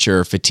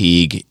expenditure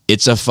fatigue.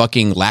 It's a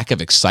fucking lack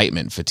of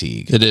excitement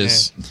fatigue. It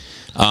is.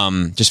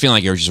 Just feeling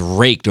like you're just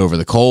raked over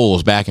the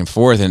coals back and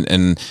forth.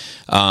 Well,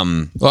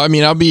 I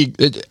mean,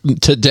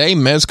 today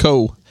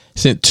Mezco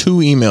sent 2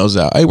 emails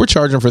out. Hey, we're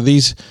charging for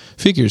these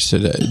figures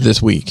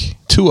this week.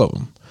 2 of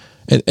them.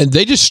 And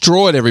they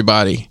destroyed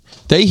everybody.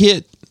 They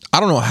hit, I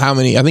don't know how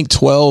many, I think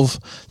 12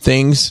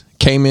 things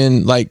came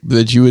in, like,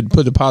 that you would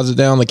put deposit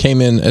down, that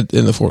came in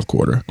in the fourth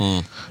quarter.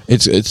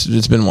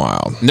 It's been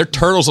wild. And their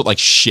turtles look like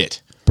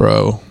shit.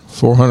 Bro,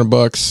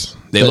 $400.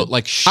 They look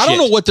like shit. I don't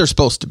know what they're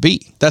supposed to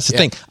be. That's the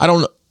thing. I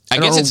don't know. I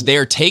guess it's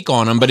their take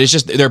on them, but it's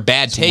just they're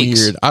bad takes.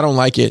 Weird. I don't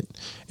like it.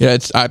 Yeah,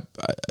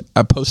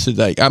 I posted,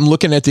 like, I'm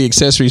looking at the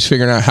accessories,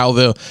 figuring out how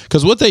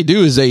because what they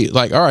do is they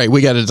like, all right,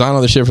 we got to design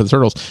all this shit for the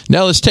Turtles.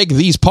 Now let's take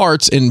these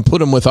parts and put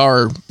them with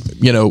our,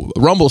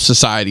 Rumble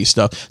Society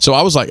stuff. So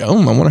I was like, I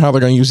wonder how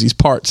they're going to use these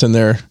parts in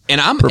their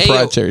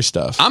proprietary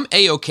stuff. I'm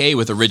A-okay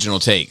with original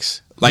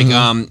takes. Like,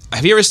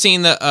 have you ever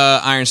seen the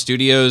Iron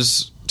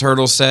Studios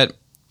Turtle set?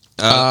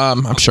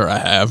 I'm sure I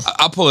have.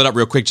 I'll pull it up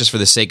real quick just for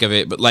the sake of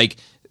it. But like,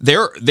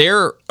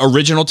 they're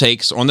original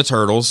takes on the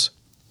Turtles,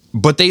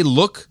 but they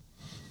look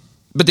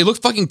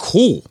fucking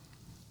cool.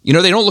 They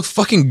don't look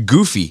fucking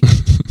goofy.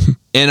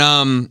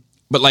 And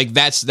but like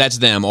that's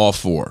them all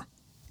 4.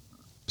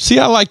 See,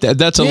 I like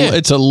that.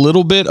 It's a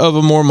little bit of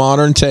a more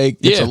modern take.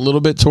 It's a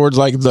little bit towards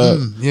like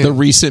the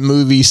recent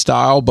movie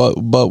style, but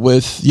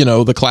with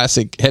the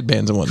classic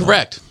headbands and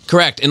whatnot.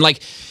 Correct. And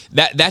like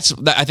that's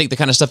I think the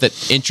kind of stuff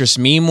that interests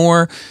me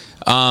more.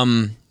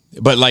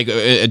 But like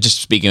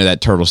just speaking of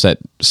that turtle set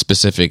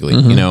specifically,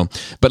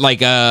 but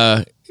like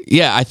I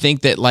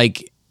think that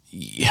like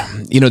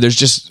there's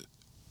just,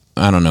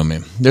 I don't know,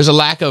 man. There's a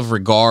lack of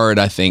regard,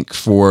 I think,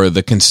 for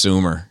the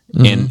consumer,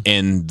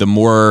 and the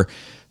more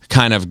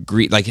kind of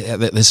like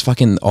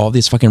all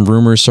these fucking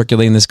rumors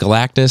circulating this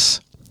Galactus.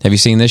 Have you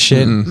seen this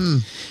shit?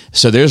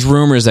 So there's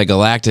rumors that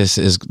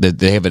that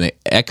they have an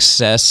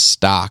excess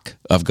stock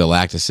of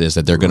Galactuses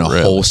that they're going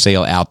to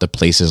wholesale out to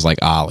places like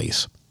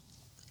Ollie's.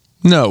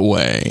 No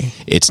way.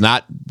 It's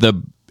not the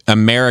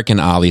American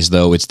Ollie's,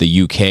 though. It's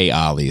the UK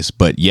Ollie's.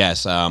 But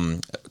yes,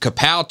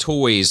 Kapow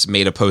Toys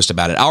made a post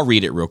about it. I'll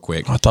read it real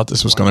quick. I thought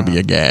this was going to be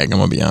a gag. I'm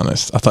going to be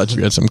honest. I thought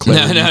you had some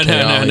clever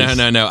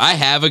No. I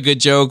have a good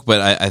joke, but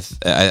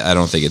I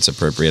don't think it's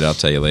appropriate. I'll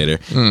tell you later.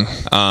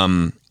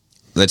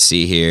 Let's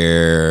see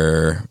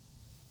here.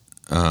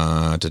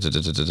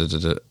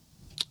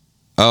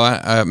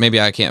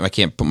 Maybe I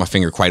can't put my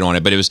finger quite on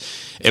it, but it was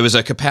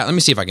a Kapow. Let me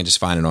see if I can just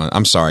find it on.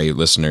 I'm sorry,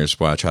 listeners,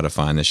 while I try to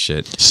find this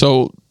shit.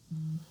 So,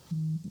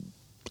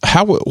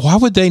 why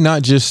would they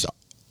not just?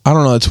 I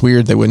don't know. It's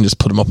weird. They wouldn't just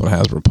put them up on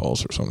Hasbro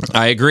Pulse or something.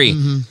 I agree.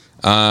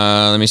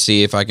 Let me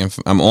see if I can.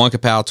 I'm on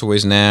Kapow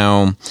Toys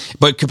now,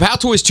 but Kapow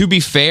Toys, to be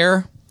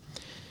fair,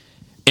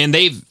 and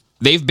they've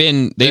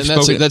spoken.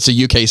 That's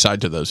a UK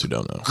side to those who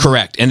don't know.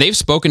 Correct, and they've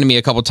spoken to me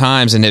a couple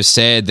times and have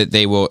said that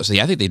they will. So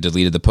I think they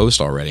deleted the post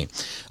already,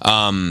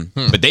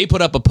 but they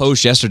put up a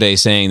post yesterday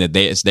saying that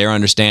it's their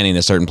understanding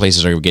that certain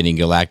places are getting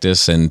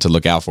Galactus and to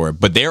look out for it.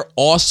 But they're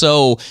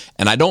also,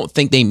 and I don't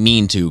think they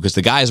mean to, because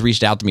the guy has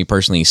reached out to me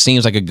personally. He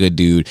seems like a good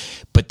dude,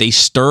 but they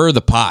stir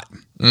the pot.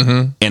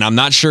 And I'm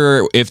not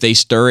sure if they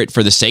stir it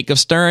for the sake of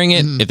stirring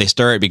it, if they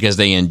stir it because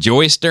they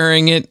enjoy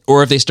stirring it,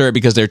 or if they stir it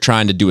because they're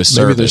trying to do a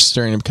service. Maybe they're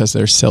stirring it because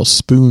they sell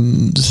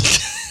spoons.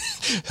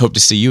 Hope to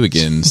see you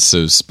again,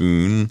 so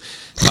spoon.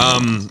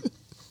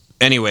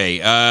 Anyway,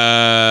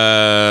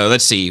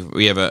 let's see.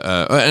 We have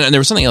and there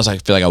was something else I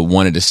feel like I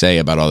wanted to say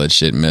about all that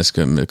shit.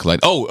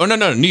 Oh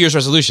no, New Year's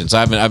resolutions.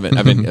 I've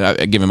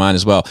been giving mine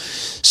as well.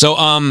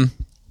 So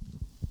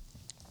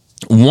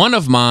One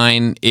of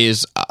mine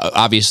is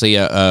obviously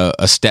a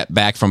step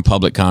back from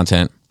public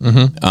content.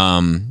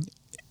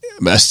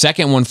 A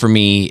second one for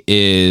me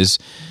is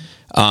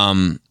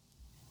I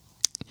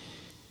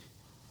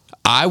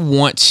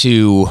want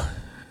to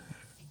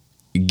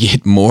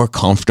get more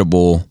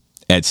comfortable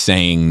at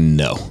saying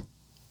no.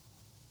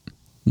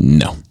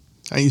 No.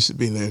 I used to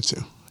be there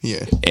too.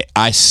 Yeah.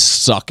 I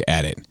suck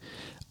at it.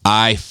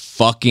 I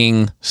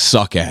fucking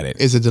suck at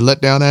it. Is it the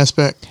letdown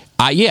aspect?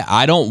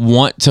 I don't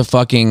want to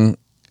fucking...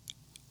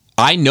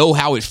 I know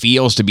how it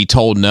feels to be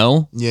told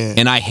no. Yeah.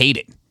 And I hate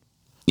it.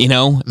 You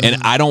know?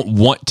 And I don't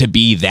want to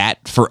be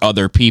that for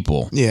other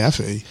people. Yeah, I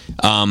feel you.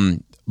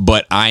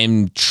 But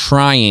I'm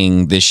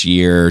trying this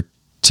year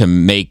to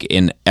make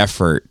an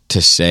effort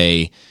to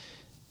say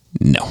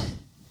no.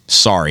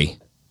 Sorry,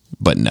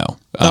 but no.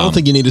 I don't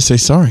think you need to say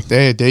sorry.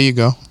 There you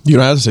go. You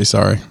don't have to say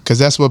sorry. Because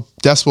that's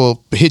what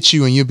hit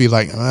you, and you'll be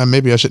like,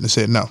 maybe I shouldn't have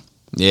said no.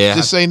 Yeah.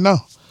 Just say no.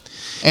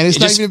 And it's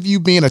not even you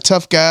being a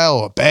tough guy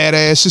or a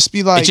badass. Just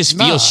be like, it just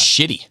feels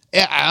shitty.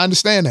 Yeah, I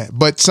understand that,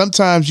 but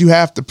sometimes you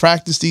have to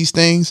practice these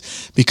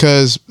things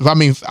because I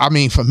mean,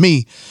 for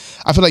me,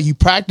 I feel like you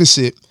practice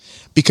it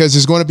because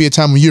there's going to be a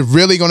time when you're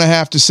really going to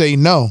have to say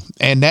no,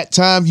 and that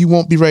time you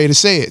won't be ready to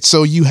say it.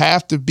 So you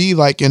have to be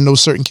like in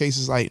those certain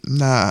cases, like,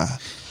 nah.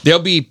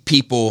 There'll be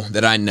people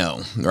that I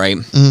know, right?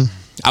 Mm-hmm.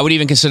 I would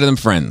even consider them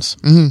friends,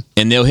 and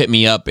they'll hit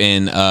me up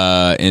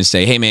and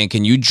say, "Hey, man,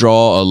 can you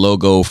draw a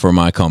logo for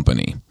my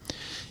company?"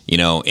 You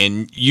know,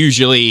 and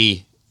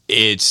usually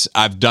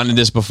I've done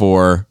this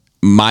before.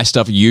 My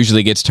stuff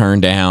usually gets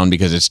turned down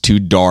because it's too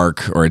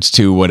dark or it's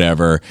too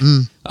whatever.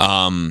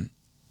 And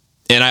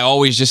I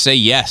always just say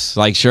yes,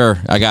 like, sure,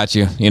 I got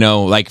you. You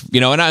know, like, you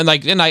know, and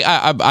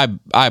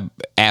I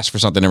ask for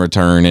something in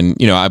return, and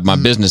you know, my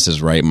business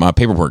is right, my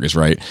paperwork is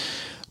right,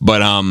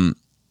 but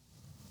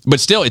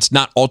still, it's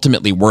not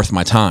ultimately worth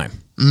my time.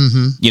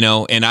 You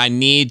know, and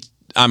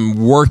I'm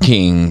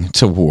working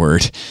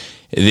toward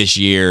this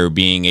year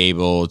being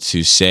able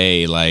to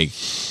say like,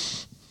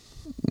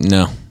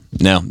 no.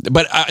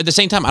 But at the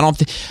same time,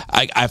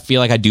 I feel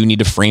like I do need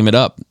to frame it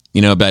up,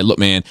 you know, but look,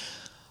 man,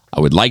 I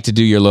would like to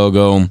do your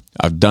logo.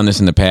 I've done this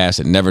in the past.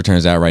 It never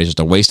turns out right. It's just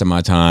a waste of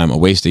my time, a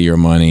waste of your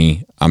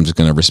money. I'm just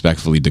going to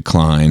respectfully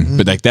decline.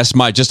 But like, that's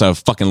just a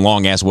fucking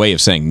long ass way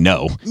of saying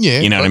no. Yeah.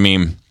 You know what I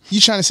mean?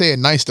 You're trying to say it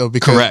nice though,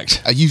 because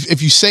correct.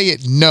 If you say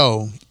it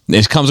no,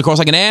 it comes across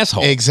like an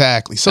asshole.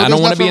 Exactly. So I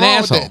don't want to be an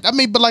asshole. I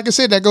mean, but like I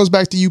said, that goes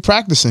back to you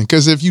practicing.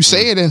 Because if you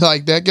say it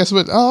like that, guess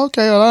what? Oh,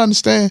 okay, well, I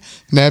understand.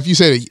 Now, if you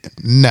say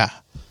nah,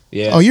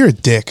 oh, you're a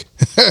dick.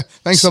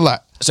 Thanks a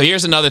lot. So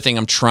here's another thing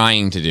I'm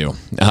trying to do,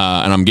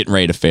 and I'm getting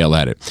ready to fail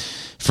at it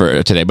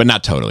for today, but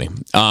not totally.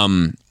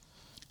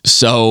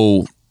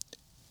 So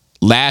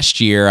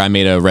last year, I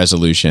made a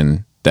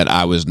resolution that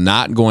I was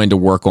not going to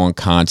work on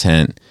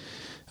content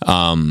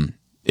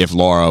if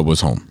Laura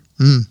was home.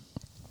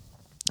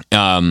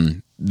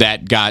 I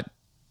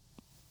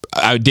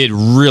did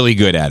really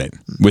good at it,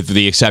 with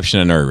the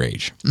exception of Nerd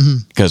Rage,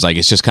 because like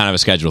it's just kind of a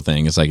schedule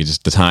thing. It's like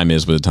the time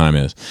is what the time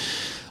is.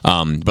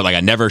 But like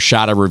I never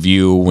shot a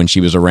review when she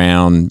was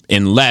around,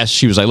 unless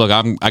she was like, "Look,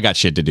 I got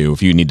shit to do.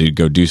 If you need to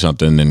go do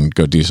something, then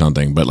go do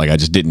something." But like I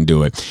just didn't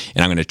do it,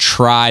 and I'm going to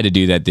try to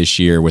do that this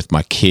year with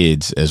my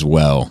kids as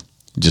well.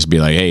 Just be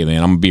like, "Hey,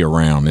 man, I'm gonna be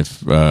around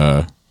if."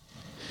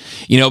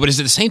 You know, but it's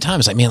at the same time,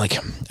 it's like, man, like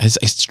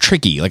it's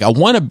tricky. Like I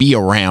want to be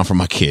around for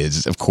my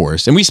kids, of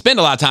course, and we spend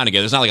a lot of time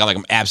together. It's not like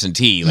I'm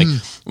absentee. Like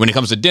when it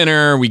comes to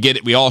dinner,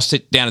 we all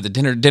sit down at the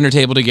dinner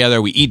table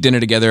together. We eat dinner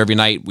together every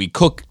night. We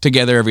cook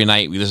together every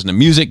night. We listen to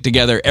music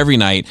together every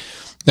night.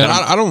 And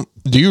I don't.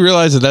 Do you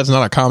realize that that's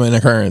not a common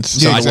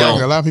occurrence? Yeah,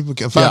 exactly. A lot of people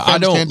can. I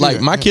don't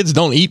like my kids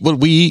don't eat what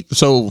we eat,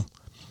 so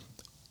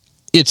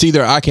it's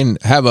either I can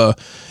have a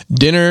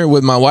dinner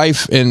with my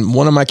wife and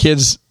one of my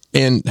kids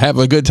and have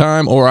a good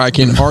time, or I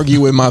can argue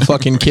with my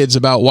fucking kids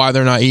about why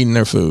they're not eating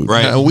their food.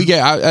 Right.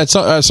 At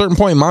a certain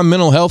point, my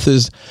mental health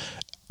is,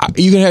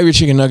 you can have your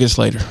chicken nuggets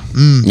later.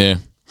 Yeah.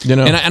 You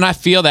know, and I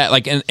feel that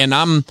like, and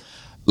I'm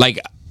like,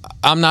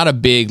 I'm not a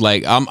big,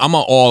 like, I'm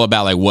all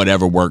about like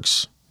whatever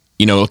works,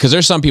 you know, because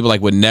there's some people like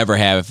would never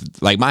have,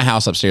 like my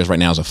house upstairs right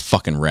now is a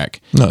fucking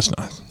wreck. No, it's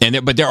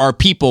not. But there are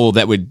people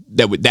that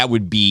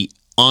would be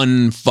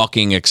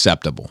unfucking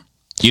acceptable.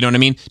 You know what I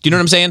mean? Do you know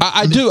what I'm saying?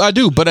 I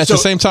do. But at the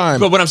same time,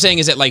 but what I'm saying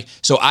is that like,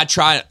 so I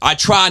try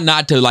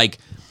not to like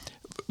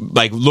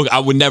look. I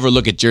would never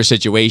look at your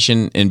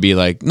situation and be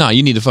like, no,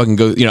 you need to fucking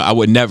go. You know, I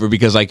would never,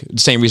 because like the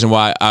same reason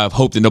why I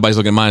hope that nobody's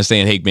looking at mine and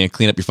saying, hey man,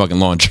 clean up your fucking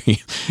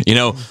laundry. You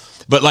know,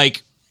 but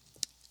like,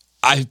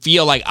 I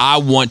feel like I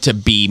want to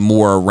be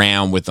more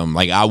around with them.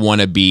 Like I want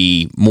to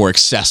be more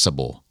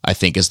accessible, I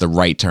think is the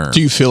right term.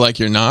 Do you feel like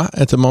you're not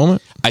at the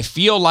moment? I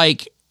feel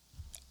like.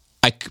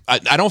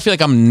 I don't feel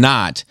like I'm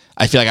not.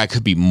 I feel like I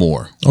could be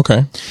more.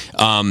 Okay.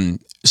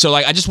 So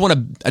like I just want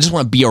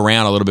to be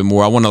around a little bit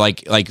more. I want to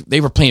like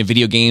they were playing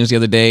video games the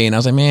other day, and I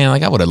was like, man,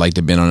 like I would have liked to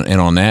have been in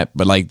on that,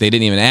 but like they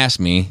didn't even ask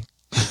me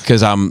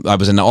because I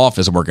was in the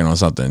office working on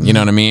something. You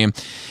know what I mean?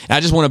 And I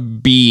just want to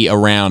be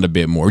around a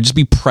bit more, just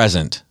be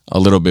present a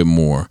little bit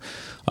more.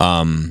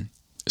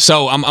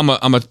 So I'm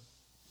a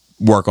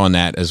work on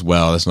that as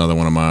well. That's another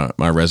one of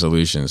my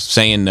resolutions.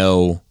 Saying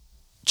no,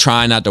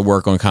 trying not to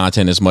work on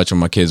content as much when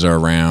my kids are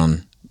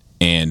around,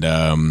 and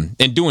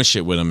doing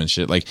shit with them and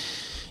shit. Like,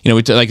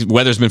 like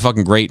weather's been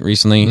fucking great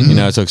recently. Mm-hmm.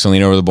 I took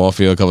Selena over the ball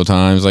field a couple of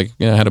times. Like,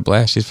 I had a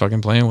blast. She's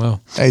fucking playing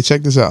well. Hey,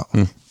 check this out.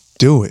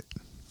 Do it.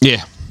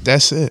 Yeah.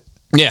 That's it.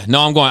 Yeah. No,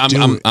 I'm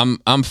going.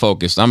 I'm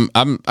focused. I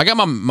got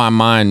my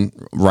mind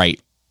right.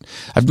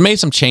 I've made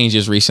some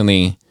changes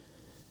recently.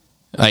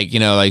 Like,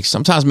 like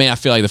sometimes, man, I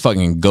feel like the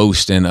fucking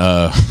ghost and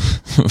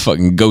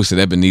fucking ghost at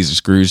Ebenezer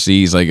Scrooge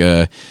sees, like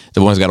the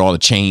one's got all the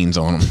chains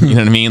on them. You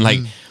know what I mean? Like,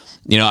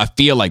 I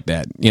feel like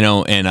that.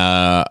 And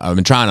I've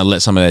been trying to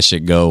let some of that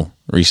shit go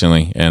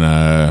recently, and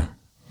I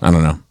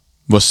don't know.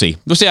 We'll see.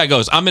 We'll see how it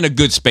goes. I'm in a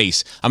good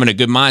space. I'm in a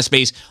good mind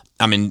space.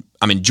 I'm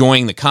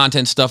enjoying the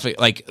content stuff.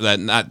 Like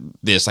not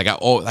this. Like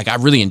I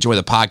really enjoy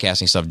the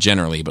podcasting stuff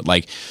generally, but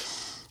like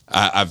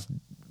I've.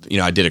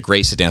 I did a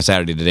great sit-down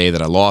Saturday today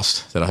that I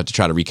lost, that I had to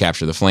try to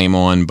recapture the flame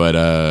on.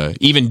 But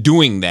even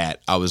doing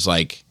that, I was,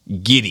 like,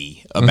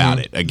 giddy about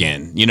it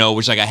again,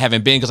 which, like, I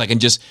haven't been, because I can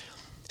just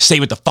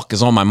say what the fuck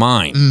is on my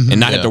mind and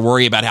not have to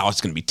worry about how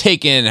it's going to be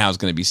taken and how it's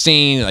going to be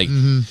seen. Like,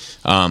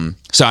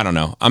 so I don't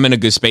know. I'm in a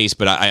good space,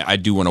 but I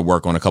do want to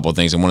work on a couple of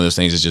things. And one of those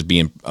things is just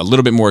being a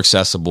little bit more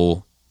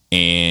accessible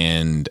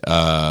and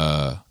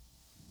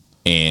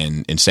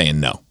saying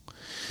no,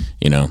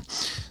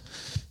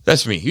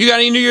 That's me. You got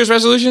any New Year's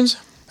resolutions?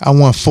 I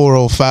want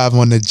 405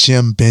 on the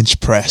gym bench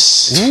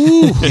press.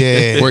 Ooh.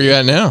 Yeah. Where you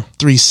at now?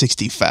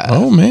 365.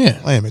 Oh, man.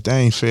 Wait a minute, that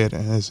ain't fair.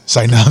 It's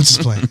like, no, I'm just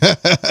playing.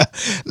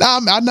 No,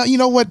 I know. You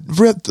know what?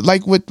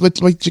 Like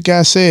what you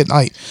guys said.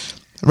 Like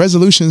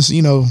resolutions.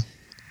 You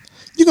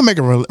can make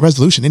a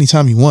resolution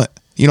anytime you want.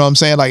 You know what I'm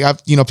saying? Like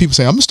people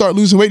say I'm gonna start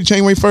losing weight to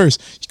change weight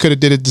first. You could have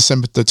did it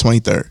December the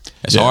 23rd.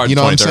 It's hard. You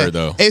know 23rd, what I'm saying?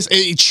 though.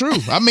 It's true.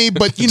 I mean,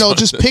 but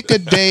just pick a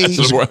day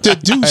to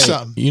do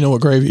something. You know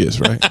what gravy is,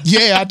 right?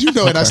 Yeah, I do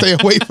know it. I stay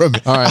away from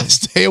it. All right. I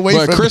stay away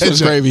But from Christmas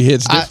that. gravy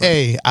hits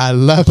different. I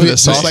love it. a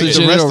Just like sausage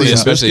the in it rest over of the it.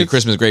 Especially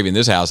Christmas gravy in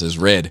this house is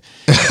red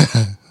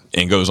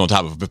and goes on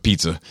top of a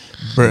pizza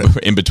Bread.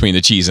 in between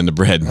the cheese and the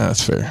bread.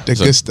 That's fair. The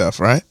good stuff,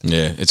 right?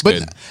 Yeah, it's But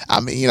good.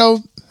 I mean,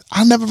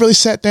 I never really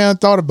sat down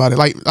and thought about it.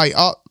 Like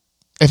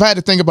if I had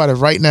to think about it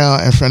right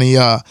now in front of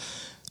y'all,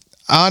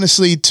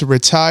 honestly, to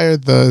retire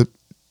the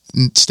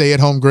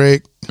stay-at-home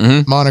Greg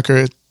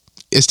moniker,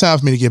 it's time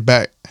for me to get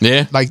back.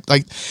 Yeah. Like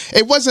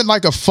it wasn't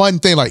like a fun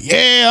thing. Like,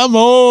 yeah, I'm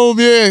home.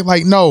 Yeah.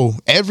 Like, no.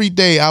 Every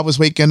day I was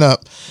waking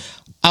up.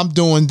 I'm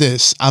doing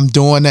this. I'm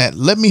doing that.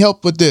 Let me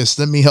help with this.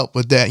 Let me help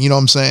with that. You know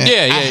what I'm saying?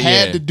 Yeah, I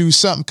had to do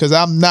something because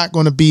I'm not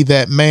going to be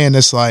that man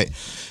that's like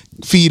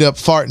feet up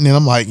farting and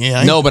I'm like,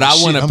 yeah. No, but I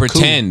want to I'm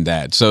pretend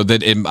that so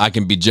that I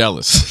can be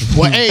jealous.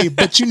 cool. Well, hey,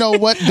 but you know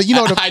what?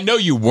 I know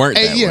you weren't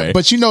that way.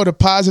 But the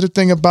positive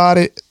thing about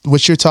it,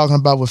 what you're talking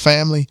about with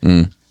family,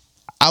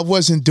 I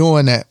wasn't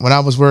doing that when I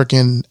was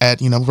working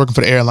at, working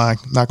for the airline.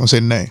 I'm not going to say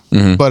the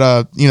name,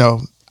 but,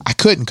 I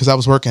couldn't because I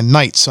was working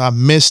nights. So I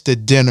missed the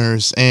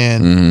dinners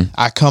and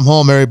I come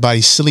home,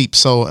 everybody sleeps.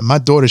 So my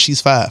daughter, she's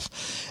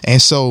 5.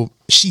 And so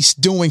she's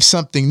doing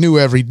something new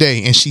every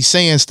day and she's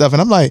saying stuff.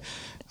 And I'm like,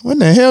 when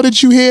the hell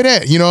did you hear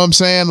that? You know what I'm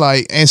saying?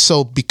 Like, and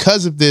so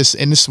because of this,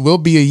 and this will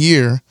be a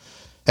year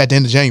at the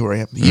end of January,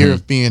 a year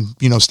of being,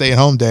 stay at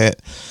home dad.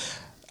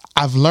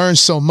 I've learned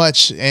so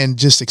much and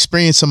just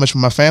experienced so much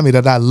with my family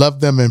that I love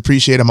them and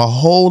appreciate them a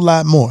whole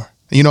lot more.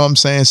 You know what I'm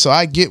saying? So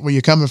I get where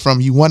you're coming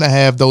from. You want to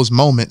have those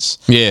moments.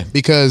 Yeah.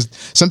 Because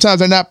sometimes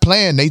they're not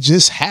planned. They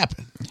just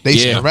happen. They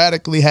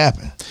sporadically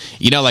happen.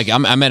 Like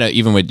I'm at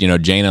even with,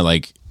 Jana,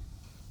 like,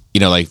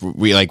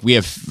 we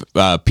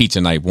have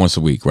pizza night once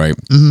a week, right?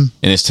 Mm-hmm.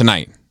 And it's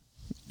tonight.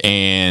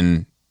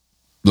 And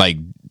like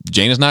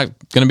Jana's not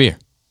going to be here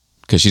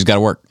because she's got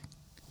to work.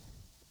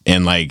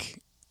 And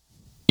like,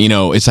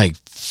 it's like,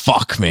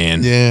 fuck,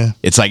 man. Yeah.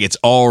 It's like it's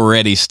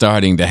already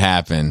starting to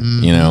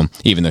happen,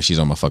 even though she's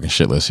on my fucking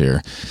shit list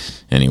here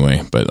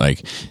anyway. But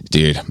like,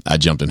 dude, I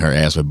jumped in her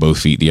ass with both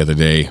feet the other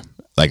day.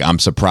 Like, I'm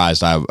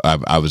surprised I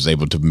was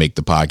able to make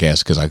the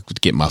podcast because I could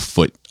get my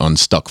foot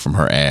unstuck from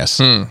her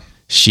ass.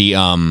 She,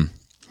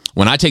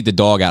 when I take the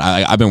dog out,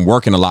 I've been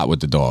working a lot with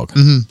the dog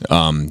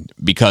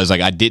because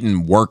like I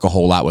didn't work a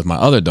whole lot with my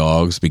other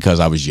dogs because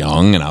I was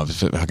young and I was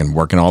fucking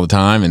working all the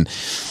time. And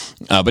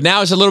but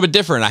now it's a little bit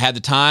different. I had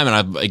the time and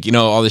I like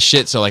all this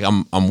shit. So like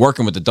I'm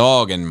working with the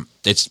dog and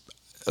it's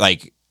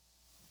like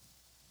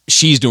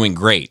she's doing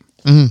great.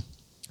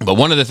 But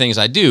one of the things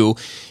I do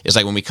is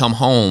like when we come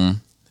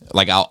home,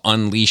 like I'll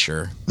unleash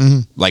her,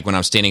 like when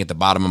I'm standing at the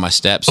bottom of my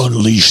steps,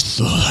 Unleash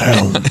the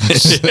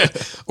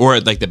hounds. or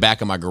at like the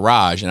back of my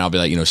garage, and I'll be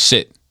like,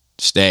 sit,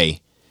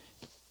 stay,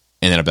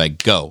 and then I'll be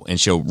like, go, and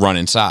she'll run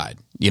inside,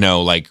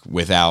 like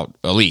without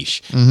a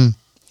leash.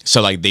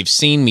 So like they've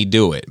seen me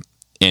do it,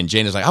 and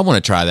Jana's like, I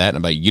want to try that, and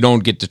I'm like, you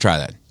don't get to try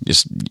that.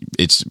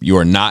 You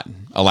are not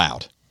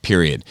allowed.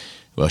 Period.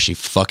 Well, she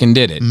fucking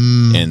did it,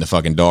 and the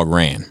fucking dog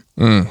ran.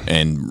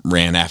 And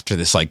ran after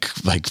this like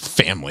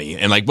family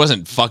and like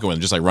wasn't fucking with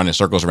him, just like running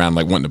circles around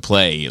like wanting to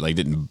play, like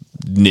didn't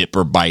nip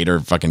or bite or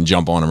fucking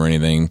jump on him or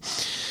anything.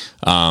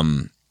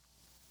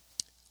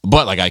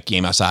 But like I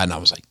came outside and I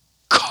was like,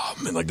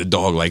 come, and like the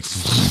dog like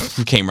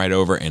came right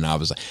over, and I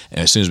was like, and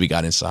as soon as we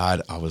got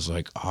inside, I was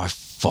like, I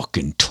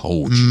fucking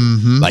told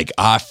you, like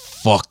I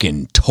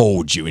fucking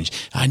told you, and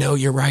I know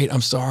you're right,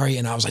 I'm sorry,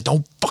 and I was like,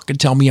 don't fucking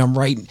tell me I'm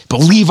right,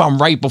 believe I'm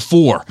right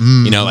before,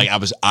 you know, like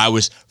I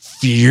was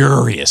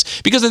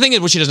furious, because the thing is,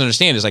 what she doesn't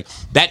understand is like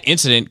that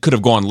incident could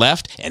have gone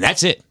left, and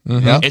that's it.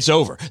 It's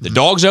over. The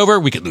dog's over.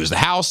 We could lose the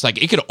house.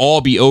 Like it could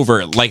all be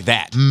over like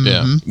that.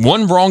 Yeah.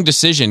 One wrong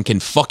decision can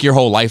fuck your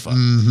whole life up.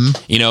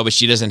 You know, but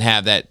she doesn't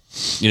have that.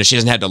 You know, she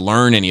doesn't have to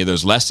learn any of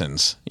those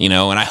lessons. You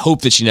know, and I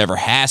hope that she never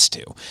has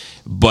to.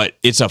 But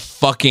it's a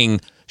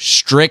fucking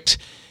strict,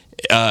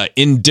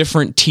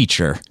 indifferent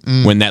teacher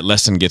when that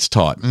lesson gets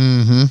taught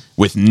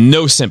with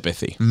no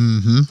sympathy. We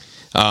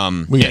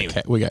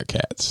got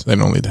cats. They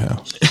don't leave the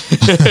house.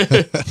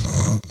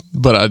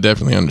 But I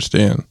definitely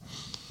understand.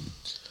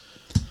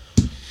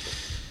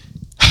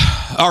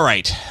 All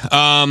right.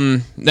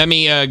 Let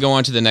me go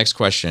on to the next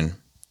question.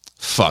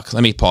 Fuck.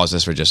 Let me pause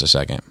this for just a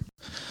second.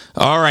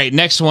 All right.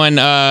 Next one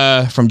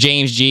from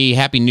James G.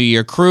 Happy New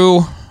Year,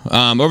 crew.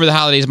 Over the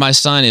holidays, my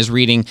son is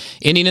reading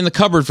Indian in the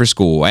Cupboard for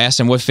school. I asked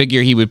him what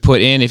figure he would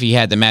put in if he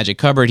had the magic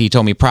cupboard. He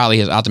told me probably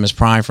his Optimus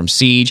Prime from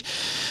Siege.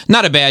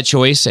 Not a bad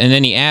choice. And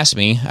then he asked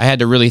me. I had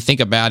to really think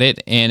about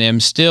it and am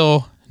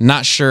still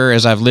not sure,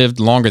 as I've lived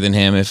longer than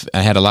him, if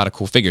I had a lot of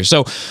cool figures.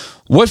 So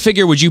what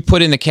figure would you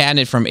put in the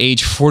cabinet from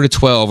age 4 to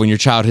 12 when your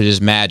childhood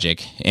is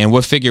magic? And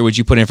what figure would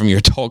you put in from your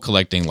adult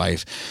collecting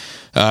life?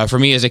 For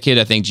me as a kid,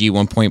 I think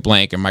G1 Point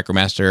Blank and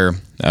Micromaster,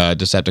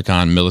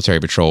 Decepticon, Military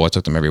Patrol. I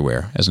took them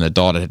everywhere. As an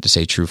adult, I had to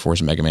say True Force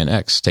and Mega Man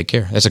X. Take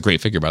care. That's a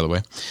great figure, by the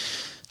way.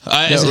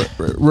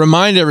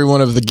 Remind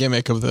everyone of the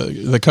gimmick of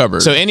the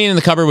cupboard. So Indian in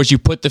the Cupboard was you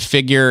put the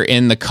figure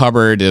in the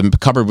cupboard. The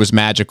cupboard was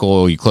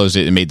magical. You closed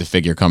it and made the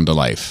figure come to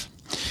life.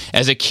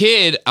 As a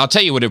kid, I'll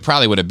tell you what it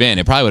probably would have been.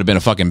 It probably would have been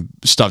a fucking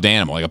stuffed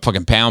animal, like a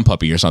fucking pound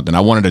puppy or something.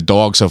 I wanted a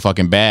dog so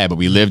fucking bad, but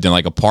we lived in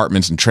like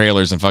apartments and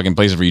trailers and fucking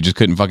places where you just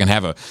couldn't fucking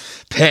have a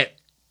pet.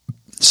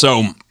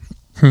 So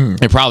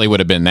it probably would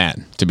have been that,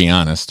 to be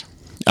honest.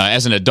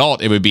 As an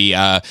adult, it would be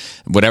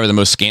whatever the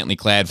most scantily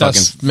clad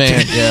fucking...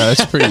 Man, yeah,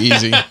 that's pretty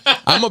easy.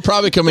 I'm going to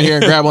probably come in here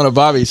and grab one of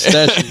Bobby's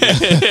statues.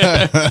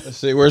 Let's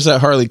see, where's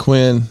that Harley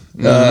Quinn?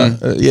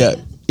 Yeah,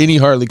 any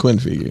Harley Quinn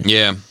figure.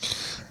 Yeah.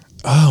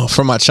 Oh,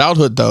 from my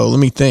childhood, though, let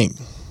me think.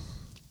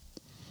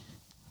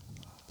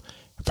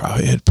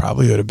 It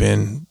probably would have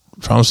been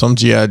from some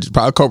GI,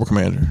 probably Cobra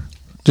Commander.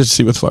 Just to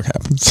see what the fuck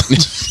happens.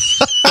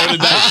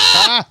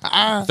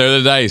 Throw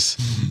the dice.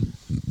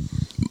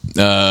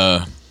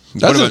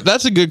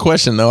 That's a good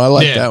question, though. I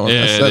like that one.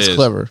 That's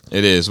clever.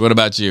 It is. What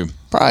about you?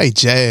 Probably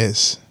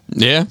Jazz.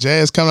 Yeah?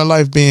 Jazz coming to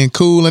life being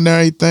cool and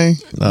everything.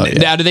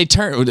 Now, do they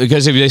turn...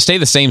 Because if they stay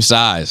the same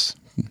size...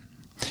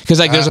 Because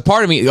like there's a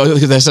part of me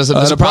that says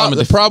there's a problem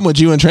with the problem with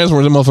you and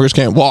Transformers, the motherfuckers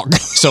can't walk.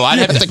 So I'd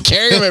have to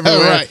carry them everywhere.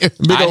 Right.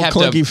 Big old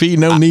clunky feet,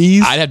 no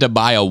knees. I'd have to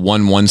buy a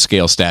 1/1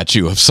 scale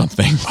statue of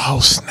something. Oh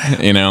snap!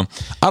 You know,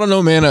 I don't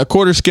know, man. A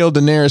quarter scale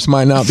Daenerys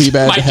might not be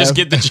bad. Might just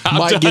get the job.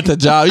 Might done. get the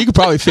job. You could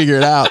probably figure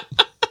it out.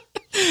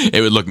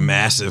 It would look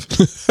massive.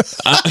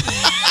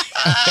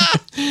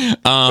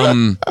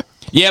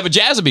 Yeah, but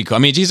Jazz would be cool. I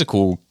mean, she's a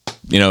cool,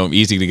 you know,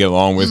 easy to get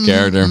along with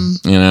character.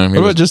 You know, what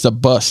about just a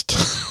bust?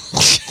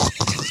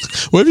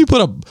 What if you put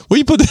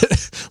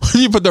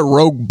the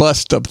rogue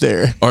bust up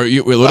there? Or what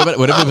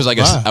if it was like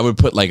I would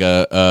put like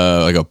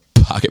a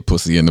pocket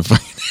pussy in the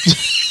fight.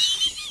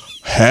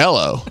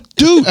 Hello,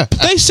 dude.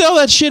 They sell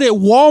that shit at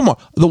Walmart.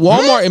 The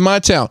Walmart in my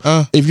town.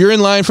 If you're in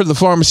line for the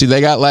pharmacy, they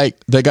got the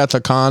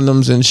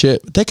condoms and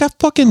shit. They got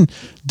fucking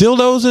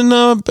dildos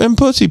and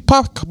pussy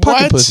pocket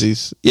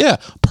pussies. Yeah,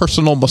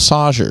 personal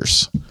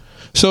massagers.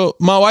 So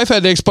my wife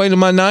had to explain to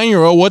my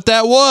 9-year-old what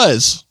that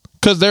was.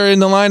 Because they're in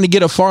the line to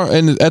get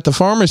at the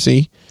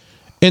pharmacy,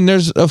 and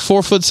there's a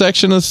 4-foot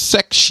section of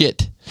sex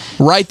shit.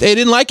 Right? They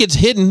didn't like it's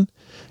hidden.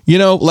 You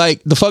know,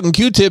 like the fucking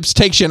Q-tips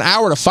takes you an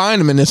hour to find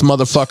them in this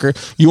motherfucker.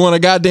 You want a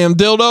goddamn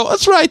dildo?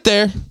 It's right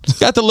there.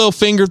 Got the little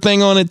finger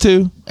thing on it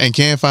too. And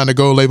can't find a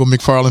gold label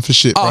McFarlane for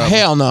shit. Oh, probably.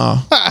 hell no.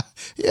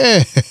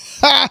 Yeah.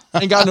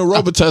 Ain't got no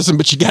Robitussin,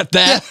 but you got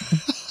that.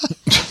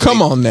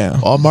 Come on now.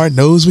 Walmart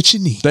knows what you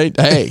need.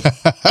 Hey.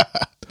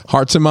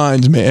 Hearts and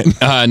minds, man.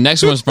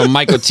 Next one's from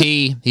Michael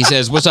T. He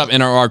says, "What's up,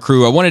 NRR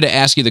crew? I wanted to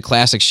ask you the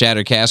classic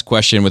Shattercast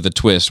question with a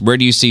twist. Where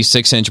do you see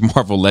 6-inch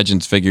Marvel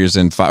Legends figures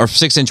or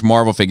 6-inch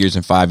Marvel figures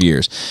in 5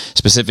 years?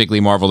 Specifically,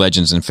 Marvel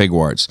Legends and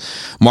Figuarts.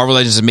 Marvel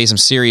Legends have made some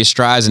serious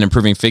strides in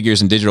improving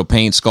figures in digital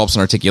paint, sculpts,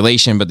 and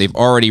articulation, but they've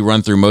already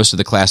run through most of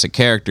the classic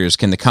characters.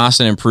 Can the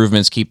constant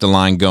improvements keep the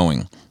line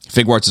going?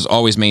 Figuarts has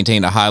always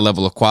maintained a high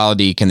level of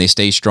quality. Can they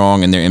stay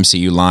strong in their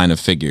MCU line of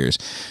figures?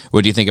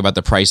 What do you think about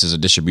the prices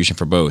of distribution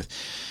for both?"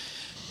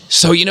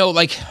 So, you know,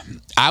 like,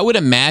 I would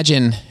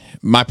imagine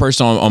my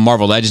personal on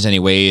Marvel Legends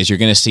anyway is you're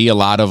going to see a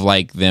lot of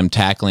like them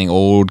tackling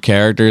old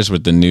characters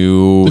with the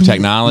new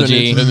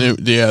technology,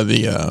 the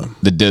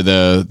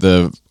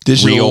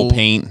digital real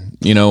paint,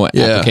 you know,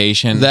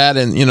 application. That,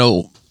 and you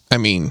know, I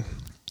mean,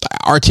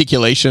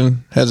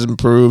 articulation has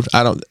improved.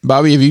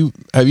 Bobby,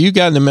 have you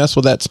gotten to mess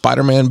with that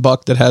Spider-Man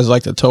buck that has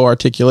like the toe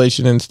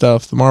articulation and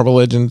stuff? The Marvel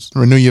Legends.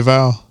 Renew your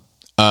vow.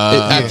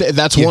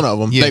 That's one of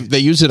them. Yeah. They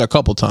use it a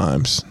couple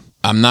times.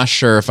 I'm not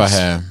sure if I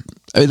have.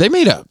 I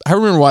mean, I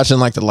remember watching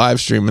like the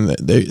live stream, and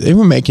they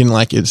were making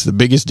like it's the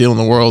biggest deal in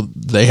the world.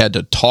 They had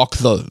to talk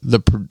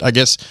I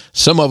guess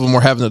some of them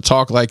were having to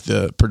talk like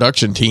the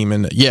production team,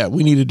 and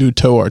we need to do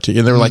toe articulation.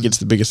 And they were like, it's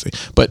the biggest thing,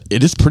 but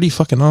it is pretty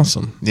fucking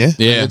awesome. Yeah.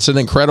 It's an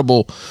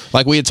incredible.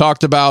 Like we had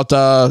talked about.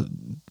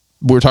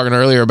 We were talking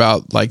earlier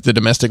about like the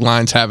domestic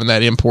lines having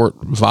that import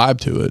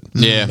vibe to it.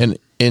 Yeah,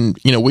 and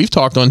we've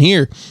talked on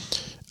here.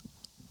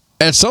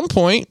 At some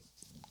point,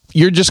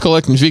 you're just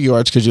collecting figure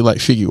arts because you like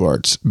figure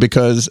arts,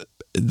 because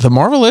the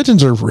Marvel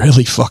Legends are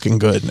really fucking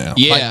good now.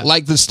 Yeah.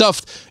 Like the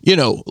stuff,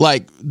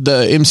 like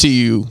the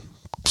MCU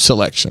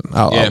selection,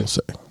 I will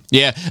say.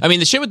 Yeah. I mean,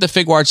 the shit with the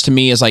fig arts to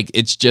me is like,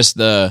 it's just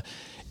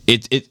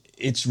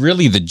it's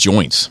really the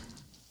joints.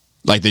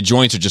 Like the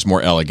joints are just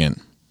more elegant,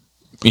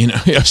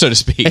 so to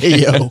speak.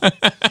 Hey, yo.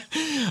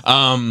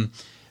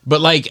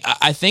 But like,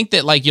 I think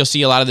that like you'll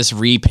see a lot of this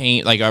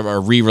repaint, like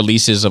or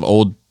re-releases of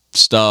old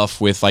stuff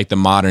with like the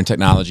modern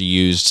technology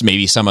used.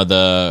 Maybe some of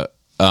the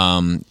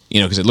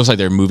because it looks like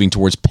they're moving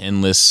towards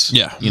penless,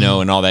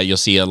 and all that. You'll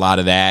see a lot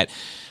of that.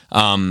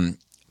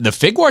 The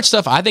fig art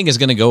stuff, I think, is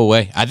going to go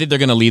away. I think they're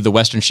going to leave the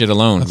Western shit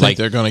alone. I think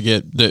they're going to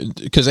get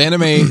because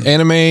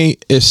anime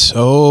is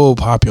so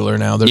popular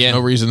now. There's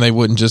no reason they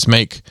wouldn't just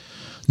make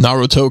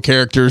Naruto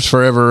characters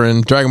forever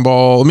and Dragon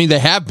Ball. I mean, they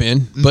have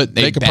been, but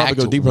they could probably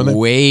go deeper on that.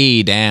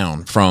 Way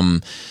down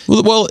from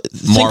well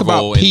think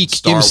about peak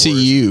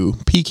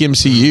MCU,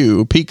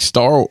 peak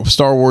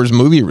Star Wars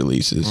movie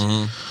releases.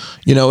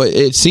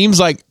 It seems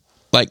like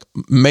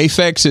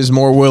Mafex is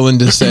more willing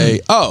to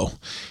say, "Oh,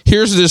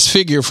 here's this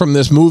figure from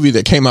this movie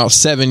that came out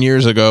 7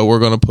 years ago. We're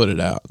going to put it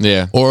out."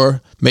 Yeah.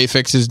 Or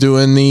Mafex is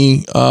doing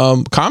the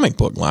comic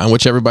book line,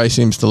 which everybody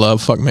seems to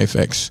love. Fuck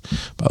Mafex,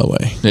 by the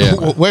way.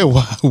 Yeah. Wait,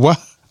 what?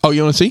 Oh,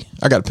 you want to see?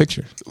 I got a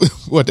picture.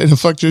 What, they done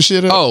fucked your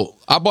shit up? Oh,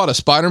 I bought a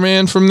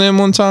Spider-Man from them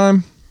one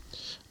time.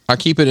 I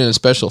keep it in a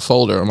special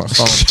folder on my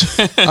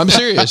phone. I'm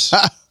serious.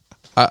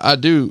 I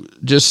do,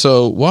 just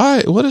so.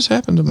 Why? What has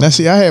happened to me? Now,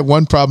 see, I had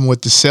one problem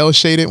with the cell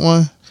shaded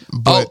one.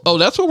 But, oh,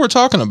 that's what we're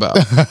talking about.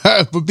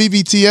 but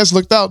BBTS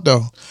looked out,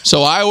 though.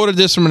 So I ordered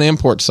this from an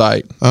import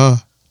site.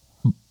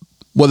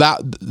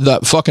 Without the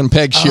fucking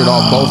peg sheared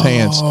off both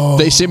hands.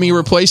 They sent me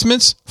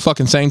replacements.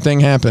 Fucking same thing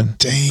happened.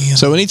 Damn.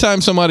 So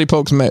anytime somebody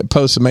posts a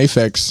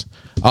Mafex,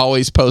 I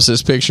always post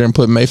this picture and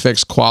put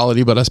Mafex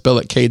quality, but I spell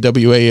it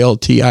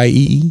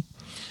KWALTIE.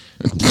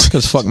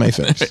 Because fuck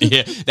Mafex.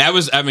 Yeah, that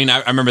was. I mean,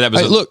 I remember that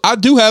was. Hey, look, I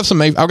do have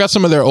some. I've got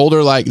some of their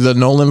older, like the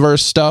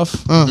Nolanverse stuff.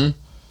 Mm-hmm.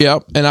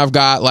 Yep, and I've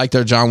got like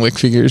their John Wick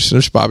figures.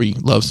 Which Bobby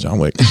loves John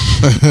Wick.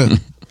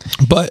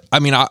 But I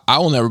mean, I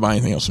will never buy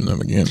anything else from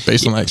them again,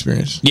 based on my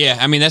experience. Yeah,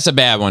 I mean that's a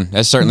bad one.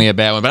 That's certainly a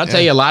bad one. But I'll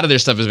tell you, a lot of their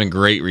stuff has been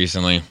great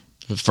recently,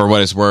 for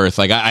what it's worth.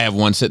 Like I have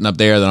one sitting up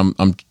there that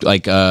I'm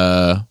like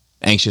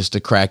anxious to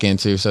crack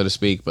into, so to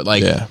speak. But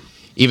like,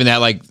 even that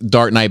like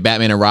Dark Knight,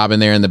 Batman and Robin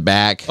there in the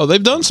back. Oh,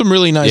 they've done some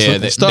really nice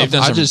stuff. They've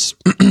done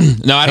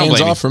no, I don't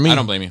blame you. For me. I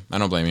don't blame you. I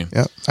don't blame you.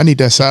 Yeah, I need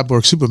that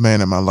Cyborg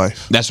Superman in my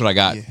life. That's what I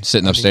got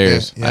sitting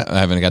upstairs. I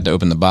haven't got to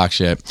open the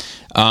box yet.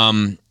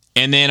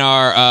 And then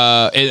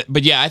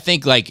but yeah, I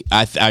think like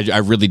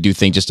I really do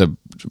think, just to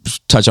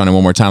touch on it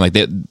one more time, like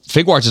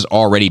Figuarts is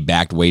already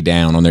backed way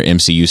down on their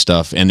MCU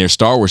stuff, and their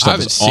Star Wars stuff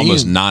is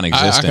almost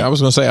non-existent. I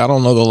was going to say, I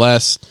don't know the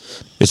last.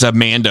 It's a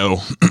Mando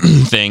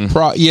thing.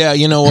 Yeah,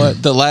 you know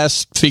what? The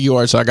last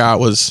Figuarts I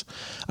got was,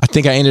 I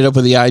think I ended up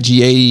with the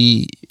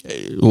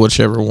IG-80,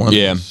 whichever one.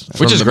 Yeah,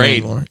 which is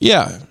great.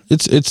 Yeah,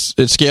 it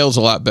scales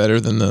a lot better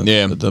than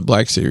the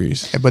Black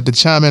Series. But to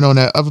chime in on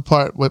that other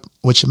part,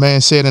 what your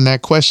man said in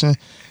that question,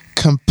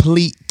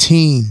 complete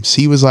teams.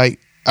 He was like,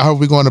 are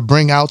we going to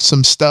bring out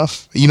some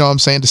stuff? You know what I'm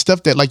saying? The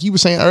stuff that, like you were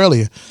saying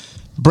earlier,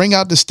 bring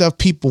out the stuff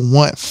people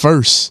want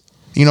first.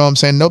 You know what I'm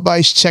saying?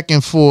 Nobody's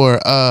checking for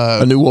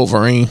a new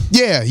Wolverine.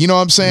 Yeah, you know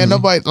what I'm saying?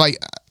 Nobody, like,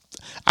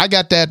 I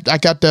got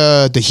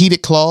the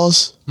heated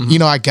claws. You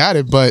know, I got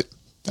it, but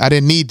I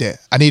didn't need that.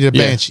 I needed a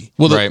Banshee.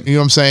 Well, you know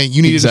what I'm saying?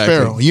 You needed a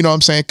Pharaoh. You know what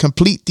I'm saying?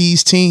 Complete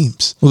these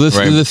teams. Well,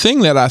 the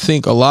thing that I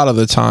think a lot of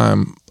the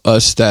time,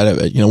 us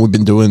that, we've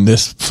been doing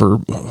this for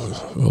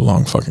a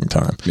long fucking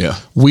time. Yeah.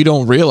 We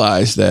don't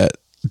realize that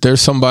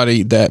there's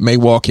somebody that may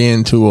walk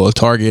into a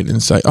Target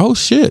and say, "Oh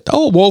shit,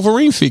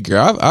 Wolverine figure.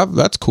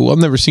 That's cool. I've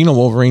never seen a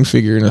Wolverine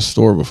figure in a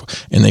store before."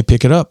 And they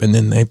pick it up, and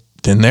then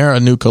they're a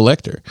new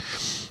collector.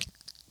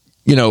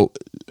 You know,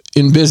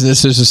 in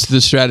business, the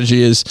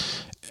strategy is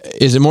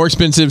it more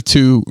expensive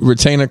to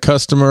retain a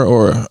customer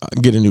or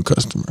get a new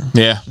customer?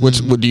 Yeah.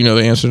 Do you know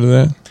the answer to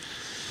that?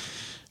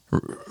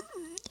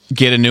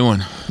 Get a new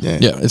one. Yeah,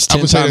 it's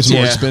 10 times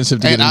more expensive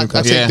to get a new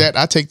customer.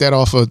 I take that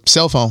off of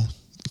cell phone,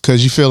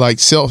 because you feel like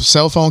cell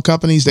phone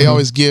companies, they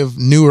always give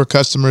newer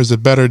customers a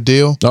better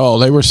deal. Oh,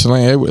 they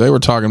were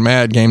talking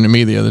mad game to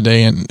me the other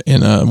day in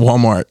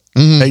Walmart.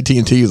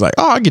 AT&T was like,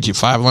 "Oh, I'll get you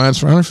 5 lines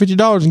for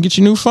 $150 and get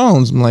you new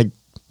phones." I'm like,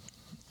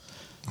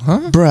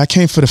 Bruh, I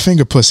came for the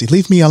finger pussy.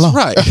 Leave me alone.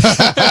 Right.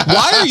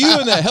 Why are you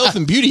in the health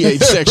and beauty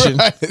aid section?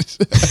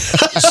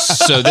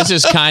 So this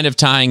is kind of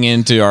tying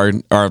into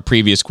our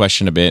previous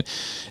question a bit.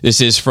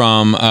 This is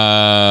from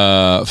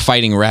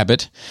Fighting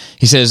Rabbit.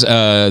 He says,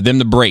 them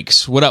the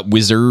breaks. What up,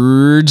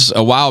 wizards?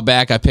 A while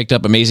back, I picked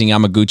up Amazing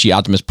Yamaguchi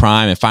Optimus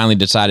Prime and finally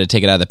decided to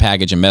take it out of the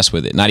package and mess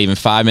with it. Not even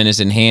 5 minutes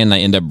in hand, I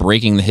end up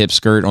breaking the hip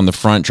skirt on the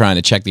front trying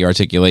to check the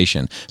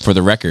articulation. For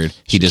the record,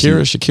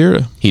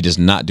 Shakira. he does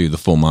not do the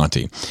full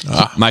Monty.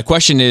 My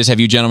question is, have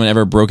you gentlemen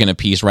ever broken a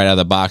piece right out of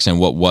the box, and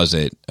what was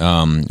it?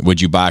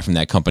 Would you buy from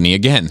that company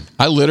again?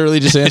 I literally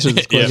just answered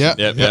this question.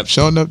 Yep.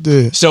 Showing up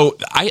there. So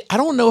I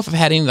don't know if I've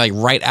had any like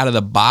right out of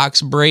the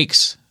box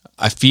breaks.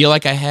 I feel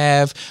like I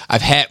have.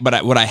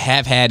 What I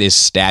have had is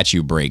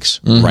statue breaks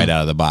right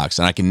out of the box,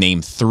 and I can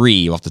name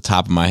 3 off the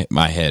top of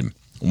my head.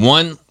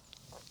 One,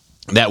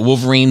 that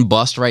Wolverine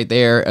bust right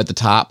there at the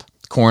top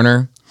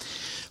corner,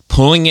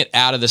 pulling it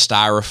out of the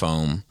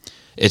styrofoam.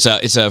 It's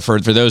a for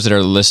those that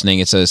are listening,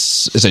 it's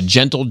a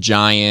Gentle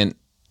Giant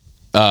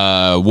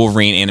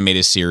Wolverine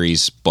animated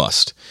series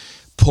bust.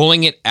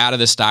 Pulling it out of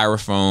the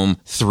styrofoam,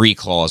 3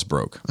 claws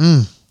broke.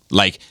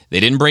 Like they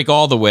didn't break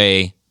all the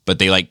way, but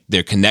they like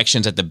their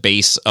connections at the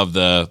base of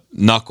the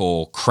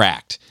knuckle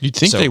cracked. You'd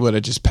think they would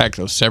have just packed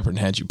those separate and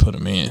had you put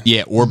them in.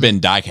 Yeah, or been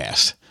die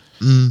cast.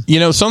 You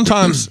know,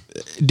 sometimes,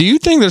 do you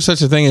think there's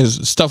such a thing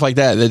as stuff like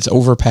that's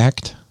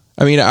overpacked?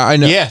 I mean, I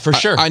know. Yeah, for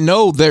sure. I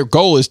know their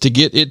goal is to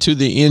get it to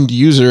the end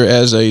user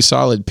as a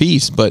solid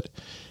piece, but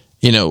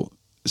you know,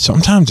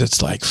 sometimes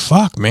it's like,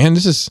 fuck, man,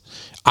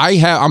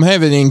 I'm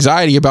having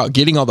anxiety about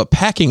getting all the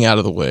packing out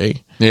of the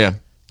way. Yeah,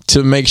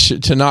 to make sure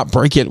to not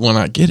break it when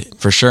I get it.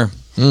 For sure.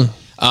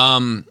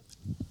 I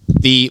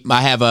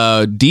have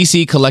a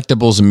DC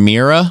Collectibles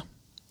Mira.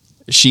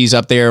 She's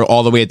up there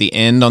all the way at the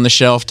end on the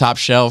shelf, top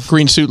shelf.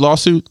 Green suit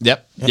lawsuit.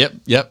 Yep.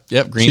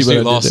 Green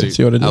suit lawsuit.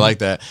 See what I did? I like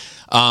that.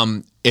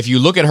 If you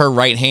look at her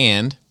right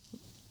hand,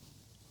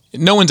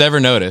 no one's ever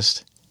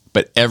noticed,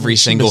 but every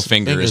single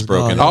finger is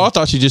broken. Oh, I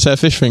thought you just had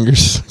fish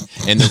fingers.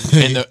 And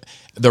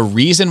the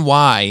reason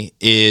why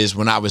is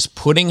when I was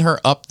putting her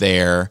up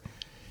there,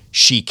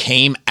 she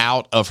came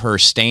out of her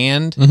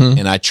stand,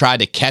 and I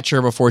tried to catch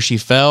her before she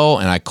fell,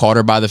 and I caught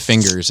her by the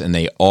fingers, and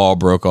they all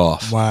broke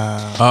off.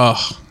 Wow.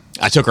 Oh,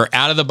 I took her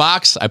out of the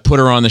box. I put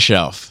her on the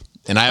shelf,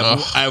 and I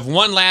have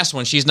one last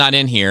one. She's not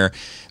in here,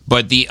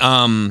 but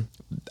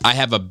I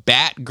have a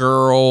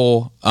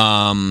Batgirl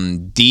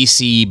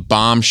DC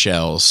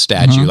Bombshells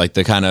statue, like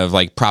the kind of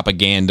like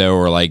propaganda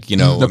or like the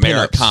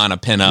Americana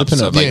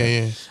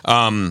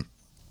pinups.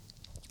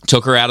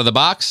 Took her out of the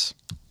box.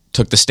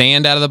 Took the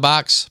stand out of the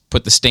box,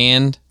 put the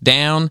stand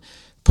down,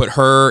 put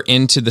her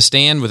into the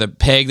stand with a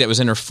peg that was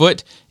in her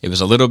foot. It was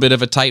a little bit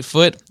of a tight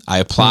foot. I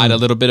applied a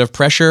little bit of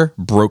pressure,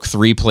 broke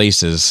 3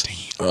 places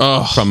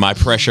from my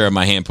pressure of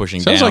my hand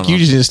pushing down. Sounds like you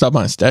just need to stop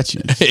buying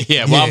statues.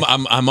 Yeah, well,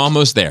 I'm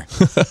almost there,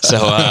 so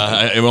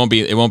it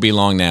won't be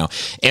long now.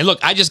 And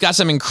look, I just got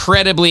some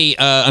incredibly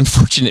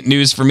unfortunate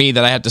news for me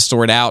that I have to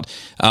sort out.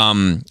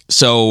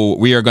 So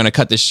we are going to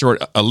cut this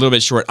a little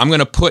bit short. I'm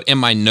going to put in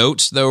my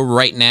notes though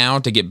right now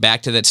to get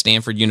back to that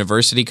Stanford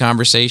University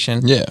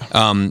conversation. Yeah.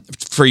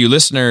 For you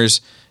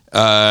listeners,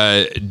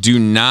 do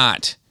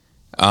not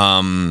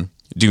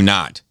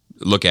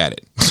look at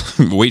it.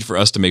 Wait for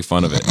us to make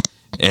fun of it.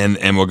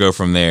 And we'll go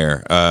from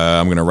there.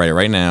 I'm going to write it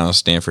right now,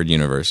 Stanford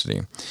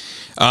University.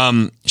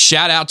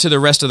 Shout out to the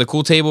rest of the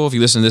Cool Table. If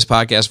you listen to this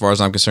podcast, as far as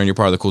I'm concerned, you're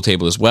part of the Cool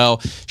Table as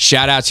well.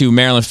 Shout out to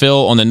Marilyn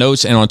Phil on the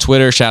notes and on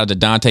Twitter. Shout out to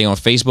Dante on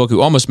Facebook,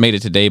 who almost made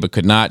it today but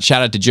could not.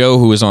 Shout out to Joe,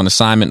 who was on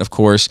assignment, of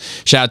course.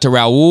 Shout out to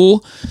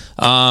Raul,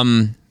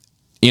 on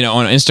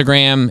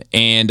Instagram.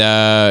 And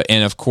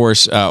of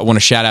course, I want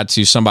to shout out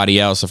to somebody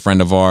else, a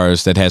friend of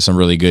ours, that had some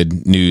really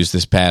good news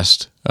this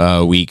past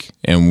week,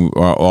 and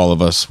all of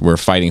us were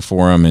fighting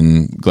for him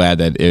and glad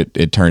that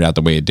it turned out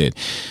the way it did.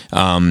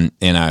 And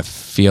I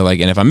feel like,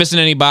 and if I'm missing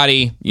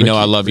anybody,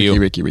 I love you.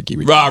 Ricky.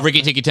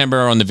 Ricky Tiki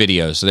Timber on the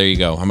video. So there you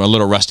go. I'm a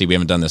little rusty. We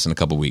haven't done this in a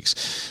couple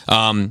weeks.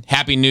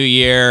 Happy New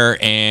Year.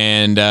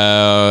 And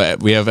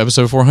we have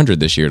episode 400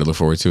 this year to look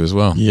forward to as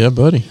well. Yeah,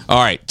 buddy.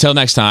 All right. Till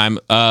next time.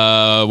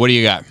 What do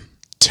you got?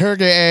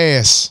 Turkey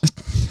ass.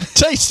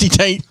 Tasty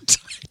taint.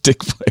 Dick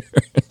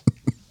player.